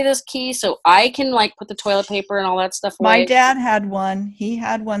copy of this key so I can like put the toilet paper and all that stuff away? My dad had one. He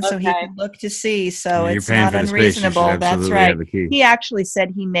had one, so he could look to see. So it's not unreasonable. That's right. He actually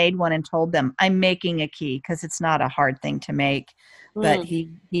said he made one and told them, I'm making a key, because it's not a hard thing to make. But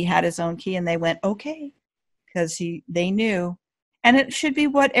he had his own key, and they went, okay, because they knew. And it should be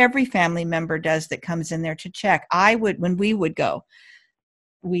what every family member does that comes in there to check. When we would go,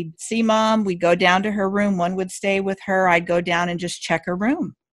 we'd see mom, we'd go down to her room, one would stay with her, I'd go down and just check her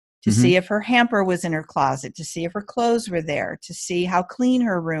room to see if her hamper was in her closet, to see if her clothes were there, to see how clean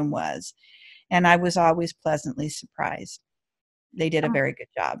her room was. And I was always pleasantly surprised. They did a very good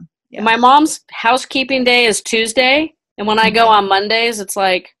job. Yeah. My mom's housekeeping day is Tuesday, and when I go on Mondays, it's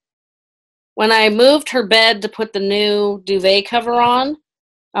like, when I moved her bed to put the new duvet cover on,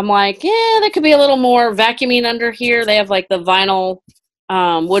 I'm like, yeah, there could be a little more vacuuming under here. They have like the vinyl,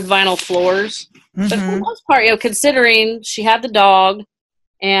 wood vinyl floors. But for the most part, considering she had the dog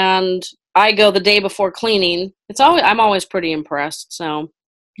and I go the day before cleaning, I'm always pretty impressed. So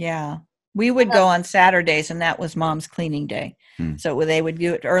yeah, we would go on Saturdays, and that was mom's cleaning day. So they would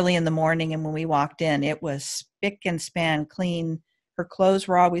do it early in the morning, and when we walked in, it was spick and span clean. Her clothes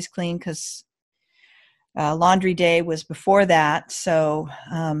were always clean, because laundry day was before that. So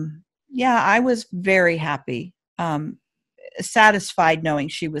I was very happy, satisfied knowing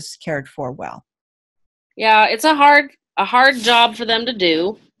she was cared for well. Yeah, it's a hard job for them to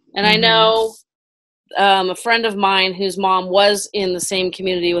do. And I know a friend of mine whose mom was in the same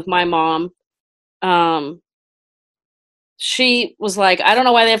community with my mom. She was like, I don't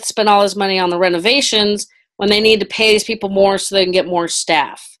know why they have to spend all this money on the renovations when they need to pay these people more so they can get more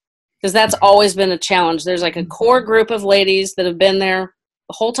staff. Because that's always been a challenge. There's like a core group of ladies that have been there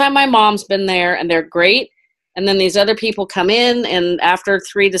the whole time my mom's been there, and they're great. And then these other people come in, and after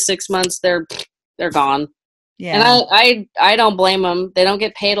 3 to 6 months, they're gone. Yeah. And I don't blame them. They don't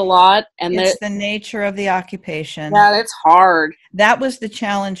get paid a lot, and it's the nature of the occupation. Yeah, it's hard. That was the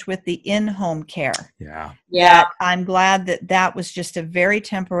challenge with the in-home care. Yeah. Yeah. I'm glad that was just a very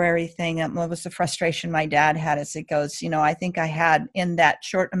temporary thing. What was the frustration my dad had as it goes, I think I had in that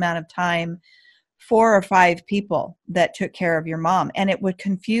short amount of time 4 or 5 people that took care of your mom, and it would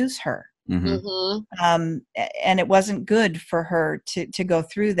confuse her. And it wasn't good for her to go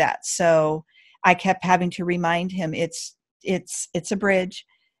through that. So I kept having to remind him it's a bridge.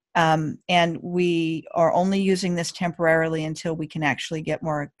 And we are only using this temporarily until we can actually get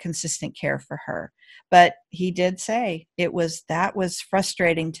more consistent care for her. But he did say that was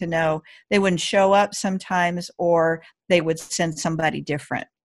frustrating to know they wouldn't show up sometimes, or they would send somebody different.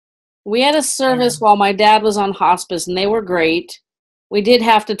 We had a service while my dad was on hospice, and they were great. We did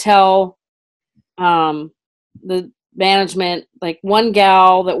have to tell the management, like one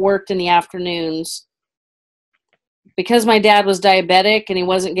gal that worked in the afternoons, because my dad was diabetic and he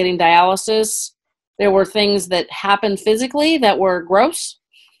wasn't getting dialysis, there were things that happened physically that were gross.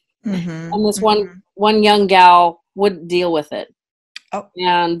 And this one young gal wouldn't deal with it.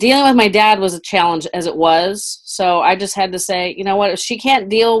 And dealing with my dad was a challenge as it was. So I just had to say, you know what, if she can't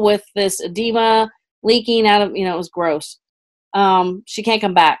deal with this edema leaking out of, it was gross. She can't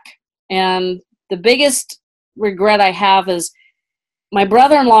come back. And the biggest regret I have is my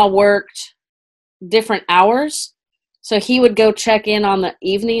brother-in-law worked different hours. So he would go check in on the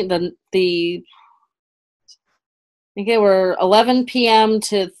evening, I think they were 11 p.m.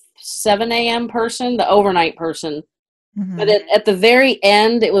 to 7 a.m. person, the overnight person. But at the very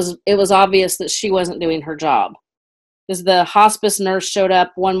end, it was obvious that she wasn't doing her job. Because the hospice nurse showed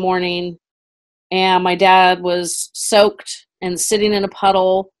up one morning, and my dad was soaked and sitting in a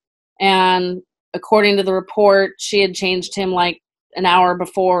puddle. And according to the report, she had changed him like an hour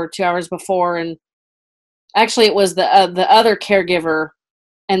before, 2 hours before. And actually, it was the other caregiver,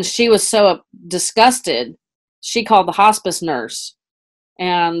 and she was so disgusted, she called the hospice nurse.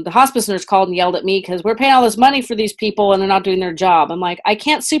 And the hospice nurse called and yelled at me because we're paying all this money for these people and they're not doing their job. I'm like, I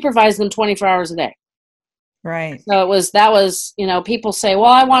can't supervise them 24 hours a day. Right. So that was, people say, well,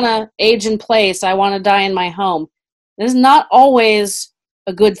 I want to age in place. I want to die in my home. This is not always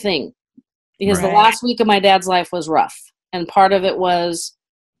a good thing, because the last week of my dad's life was rough. And part of it was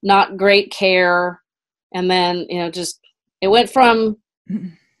not great care. And then, it went from,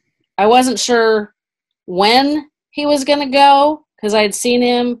 I wasn't sure when he was going to go because I had seen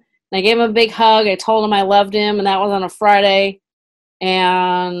him and I gave him a big hug. I told him I loved him, and that was on a Friday.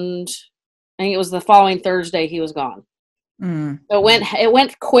 And I think it was the following Thursday he was gone. So it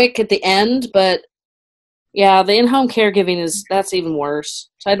went quick at the end, but yeah, the in-home caregiving that's even worse.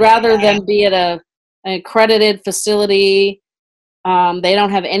 So I'd rather them be at an accredited facility. They don't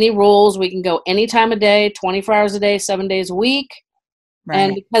have any rules. We can go any time of day, 24 hours a day, 7 days a week. Right.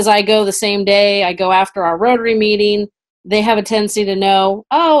 And because I go the same day, I go after our Rotary meeting, they have a tendency to know,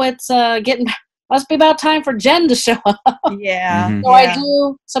 it's must be about time for Jen to show up. Yeah.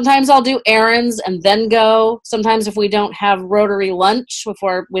 So sometimes I'll do errands and then go. Sometimes if we don't have Rotary lunch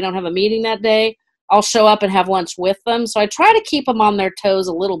before we don't have a meeting that day, I'll show up and have lunch with them. So I try to keep them on their toes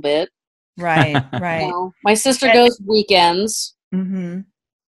a little bit. Right. My sister goes weekends. Mm-hmm.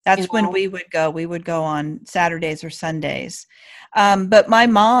 That's when we would go. We would go on Saturdays or Sundays. But my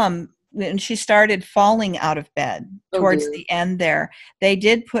mom, when she started falling out of bed towards the end there, they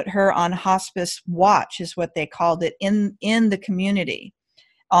did put her on hospice watch, is what they called it, in the community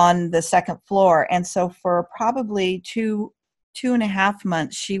on the second floor. And so for probably 2.5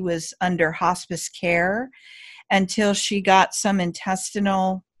 months, she was under hospice care until she got some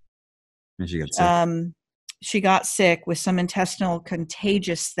intestinal. And she got sick. She got sick with some intestinal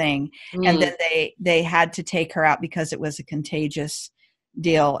contagious thing. And then they had to take her out because it was a contagious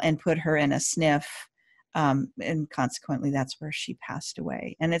deal and put her in a SNF. And consequently, that's where she passed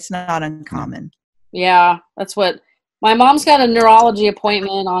away. And it's not uncommon. Yeah, that's what my mom's got a neurology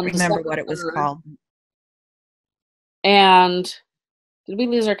appointment on. Remember what it was called. And did we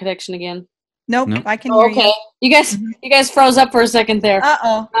lose our connection again? Nope. I can hear you. You guys froze up for a second there.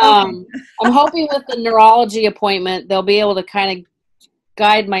 I'm hoping with the neurology appointment, they'll be able to kind of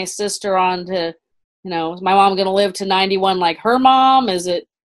guide my sister on to, is my mom going to live to 91 like her mom? Is it,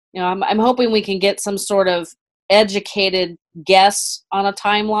 I'm hoping we can get some sort of educated guess on a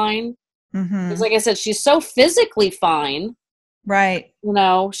timeline. Because like I said, she's so physically fine. Right.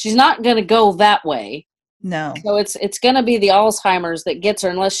 She's not going to go that way. No. So it's going to be the Alzheimer's that gets her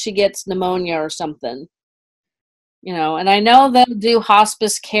unless she gets pneumonia or something. And I know they'll do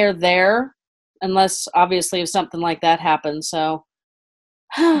hospice care there unless obviously if something like that happens. So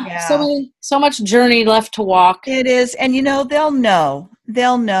so much journey left to walk. It is. And they'll know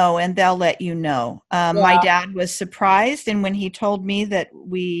and they'll let you know. My dad was surprised. And when he told me that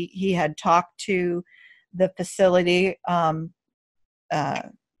he had talked to the facility,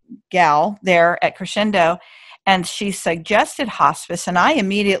 gal there at Crescendo, and she suggested hospice, and I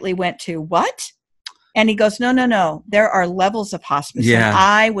immediately went to what? And he goes, no, there are levels of hospice. Yeah. And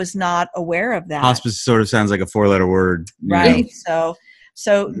I was not aware of that. Hospice sort of sounds like a 4-letter word. Right. So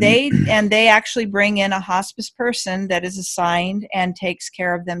they actually bring in a hospice person that is assigned and takes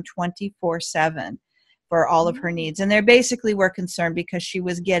care of them 24/7 for all of her needs. And they basically were concerned because she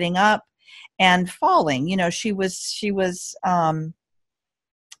was getting up and falling. She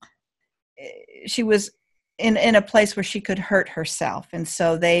was in a place where she could hurt herself. And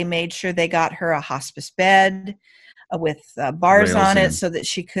so they made sure they got her a hospice bed with bars on it so that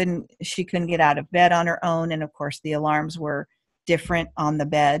she couldn't get out of bed on her own. And of course the alarms were different on the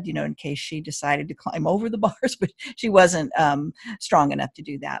bed, in case she decided to climb over the bars, but she wasn't strong enough to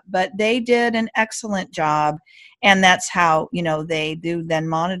do that. But they did an excellent job. And that's how, they do then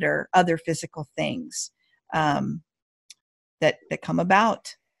monitor other physical things that come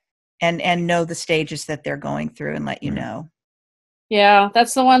about. And know the stages that they're going through and let you know. Yeah,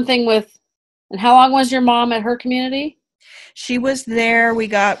 that's the one thing and how long was your mom at her community? She was there.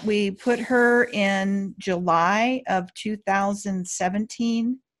 We put her in July of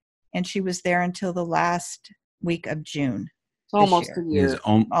 2017, and she was there until the last week of June. It's almost a year.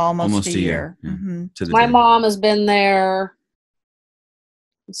 Almost a year. Yeah. Mm-hmm. My mom has been there,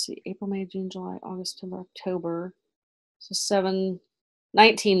 let's see, April, May, June, July, August, September, October. So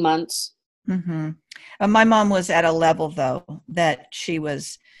 19 months. Mm-hmm. My mom was at a level, though, that she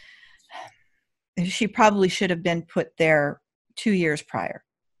probably should have been put there 2 years prior.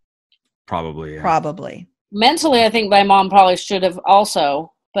 Probably, yeah. Probably. Mentally, I think my mom probably should have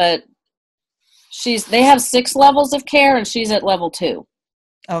also, but they have 6 levels of care and she's at level 2.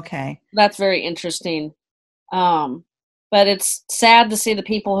 Okay. That's very interesting. But it's sad to see the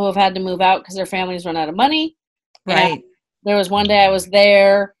people who have had to move out because their families run out of money. Right. And there was one day I was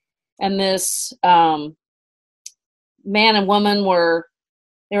there, and this man and woman were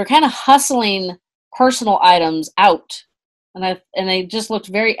kind of hustling personal items out, and they just looked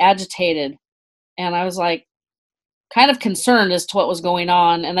very agitated, and I was like, kind of concerned as to what was going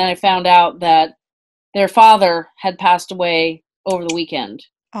on. And then I found out that their father had passed away over the weekend.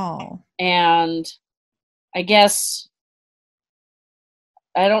 Oh. And I guess,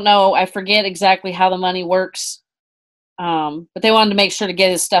 I don't know, I forget exactly how the money works, but they wanted to make sure to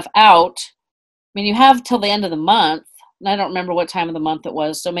get his stuff out. I mean, you have till the end of the month, and I don't remember what time of the month it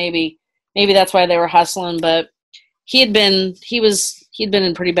was, so maybe that's why they were hustling. But he'd been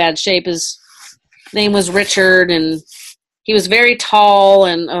in pretty bad shape. His name was Richard, and he was very tall,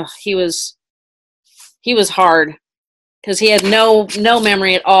 and he was hard because he had no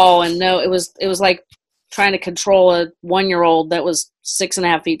memory at all, and it was like trying to control a 1-year-old that was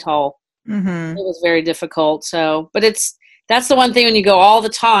 6.5 feet tall. Mm-hmm. It was very difficult. So, but that's the one thing when you go all the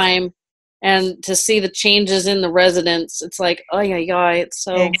time and to see the changes in the residents, it's like, oh yeah, it's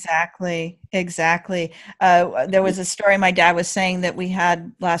so. Exactly. There was a story my dad was saying that we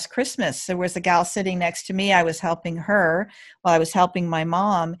had last Christmas. There was a gal sitting next to me. I was helping her while I was helping my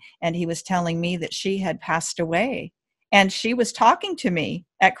mom, and he was telling me that she had passed away, and she was talking to me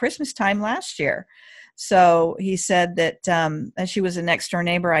at Christmas time last year. So he said that she was a next door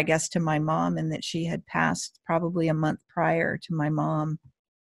neighbor, I guess, to my mom, and that she had passed probably a month prior to my mom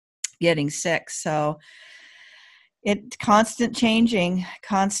getting sick. So it's constant changing,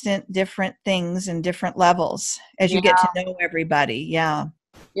 constant different things and different levels as you get to know everybody. Yeah.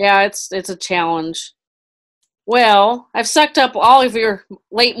 Yeah, it's a challenge. Well, I've sucked up all of your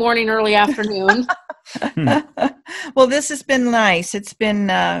late morning, early afternoon. Well, this has been nice. It's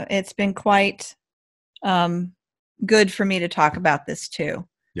been quite good for me to talk about this too.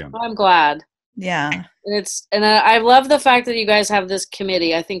 Yeah. I'm glad. Yeah. And I love the fact that you guys have this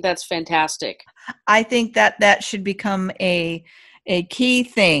committee. I think that's fantastic. I think that should become a key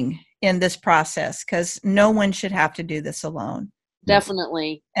thing in this process, because no one should have to do this alone.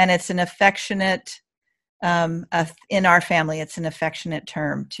 Definitely. And it's an affectionate, in our family, it's an affectionate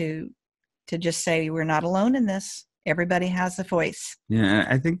term to just say we're not alone in this. Everybody has a voice. Yeah,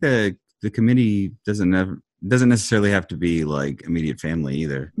 I think the committee doesn't necessarily have to be like immediate family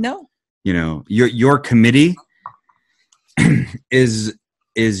either. No. You know, your committee is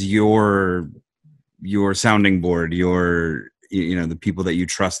your sounding board, the people that you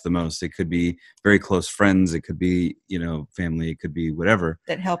trust the most. It could be very close friends, it could be, family, it could be whatever.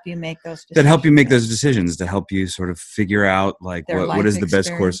 That help you make those decisions. That help you make those decisions, to help you sort of figure out like what is the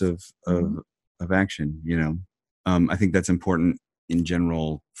best course of action, I think that's important in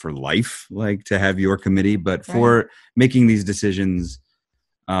general for life, like to have your committee, but for making these decisions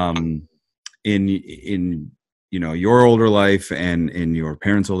in your older life and in your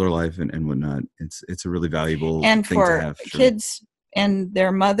parents' older life and whatnot, it's a really valuable and thing for to have. Kids and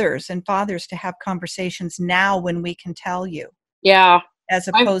their mothers and fathers to have conversations now when we can tell you. Yeah. As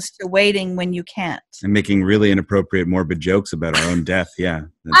opposed to waiting when you can't. And making really inappropriate, morbid jokes about our own death. Yeah.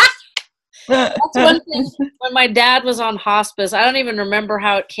 That's one thing. When my dad was on hospice, I don't even remember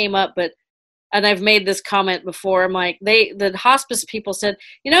how it came up, and I've made this comment before. I'm like, the hospice people said,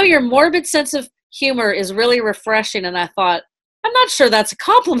 your morbid sense of humor is really refreshing. And I thought, I'm not sure that's a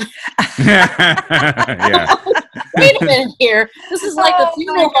compliment. Yeah. Wait a minute here. This is like the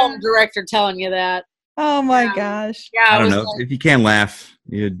funeral home director telling you that. Oh my gosh. Yeah. I don't know. Like, if you can't laugh,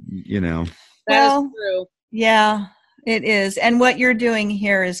 you know. That is true. Yeah, it is. And what you're doing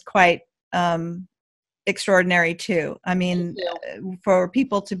here is quite extraordinary too. I mean, for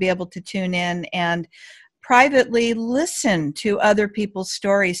people to be able to tune in and privately listen to other people's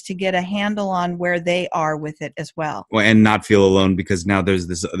stories to get a handle on where they are with it as well. Well, and not feel alone, because now there's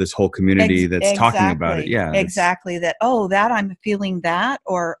this whole community that's talking about it. Yeah, exactly. That that I'm feeling that,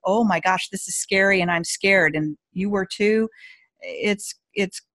 or oh my gosh, this is scary and I'm scared, and you were too. It's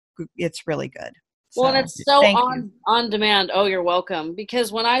really good. Well, and it's so on demand. Oh, you're welcome.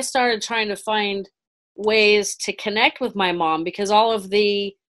 Because when I started trying to find ways to connect with my mom, because all of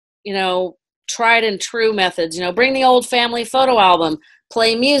the, tried and true methods, bring the old family photo album,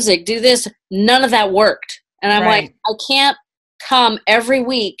 play music, do this, none of that worked. And I'm like, I can't come every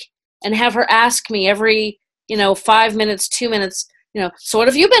week and have her ask me every, 5 minutes, 2 minutes, so what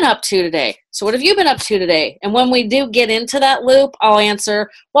have you been up to today? So what have you been up to today? And when we do get into that loop, I'll answer,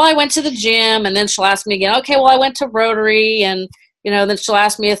 well, I went to the gym. And then she'll ask me again, okay, well, I went to Rotary. And, then she'll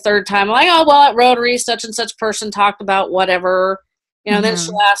ask me a third time, I'm like, oh, well, at Rotary, such and such person talked about whatever. Then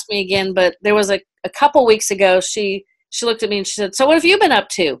she'll ask me again. But there was a couple weeks ago, she looked at me and she said, so what have you been up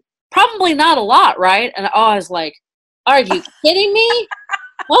to? Probably not a lot, right? And I was like, are you kidding me?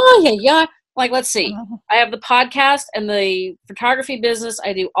 Oh, yeah. Like, let's see. I have the podcast and the photography business.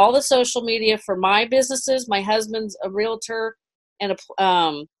 I do all the social media for my businesses. My husband's a realtor and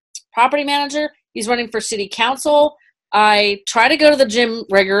a property manager. He's running for city council. I try to go to the gym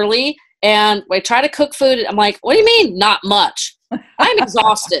regularly. And I try to cook food. I'm like, what do you mean, not much? I'm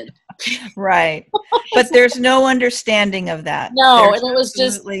exhausted. Right. But there's no understanding of that. No, There's and it was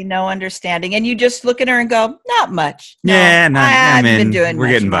absolutely no understanding. And you just look at her and go, not much. No, Yeah, I've been doing we're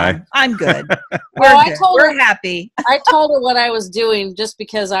much, getting by. Mom. I'm good. Well, We're happy. I told her what I was doing just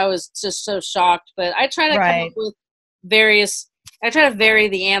because I was just so shocked. But I try to come up with I try to vary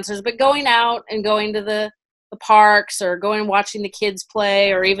the answers. But going out and going to the parks or going and watching the kids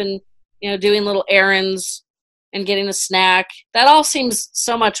play or even, doing little errands and getting a snack, that all seems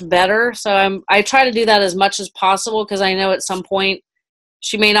so much better. So I try to do that as much as possible because I know at some point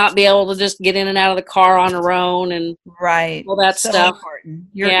she may not be able to just get in and out of the car on her own and all that stuff. Important.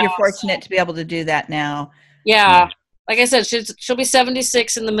 You're fortunate to be able to do that now. Yeah. Like I said, she'll be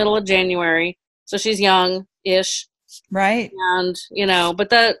 76 in the middle of January, so she's young-ish. Right. And,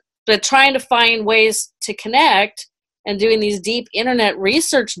 but trying to find ways to connect and doing these deep internet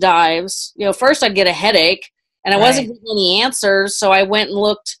research dives, first I'd get a headache and I wasn't getting any answers. So I went and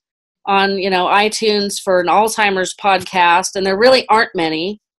looked on, iTunes for an Alzheimer's podcast, and there really aren't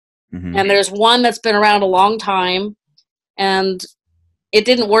many. Mm-hmm. And there's one that's been around a long time, and it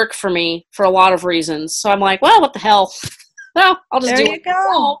didn't work for me for a lot of reasons. So I'm like, well, what the hell? Well, I'll just do it. There you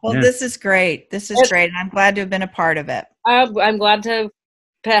go. Well, this is great. This is great. And I'm glad to have been a part of it. I'm glad to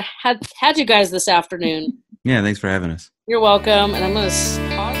have had you guys this afternoon. Yeah, thanks for having us. You're welcome. And I'm going to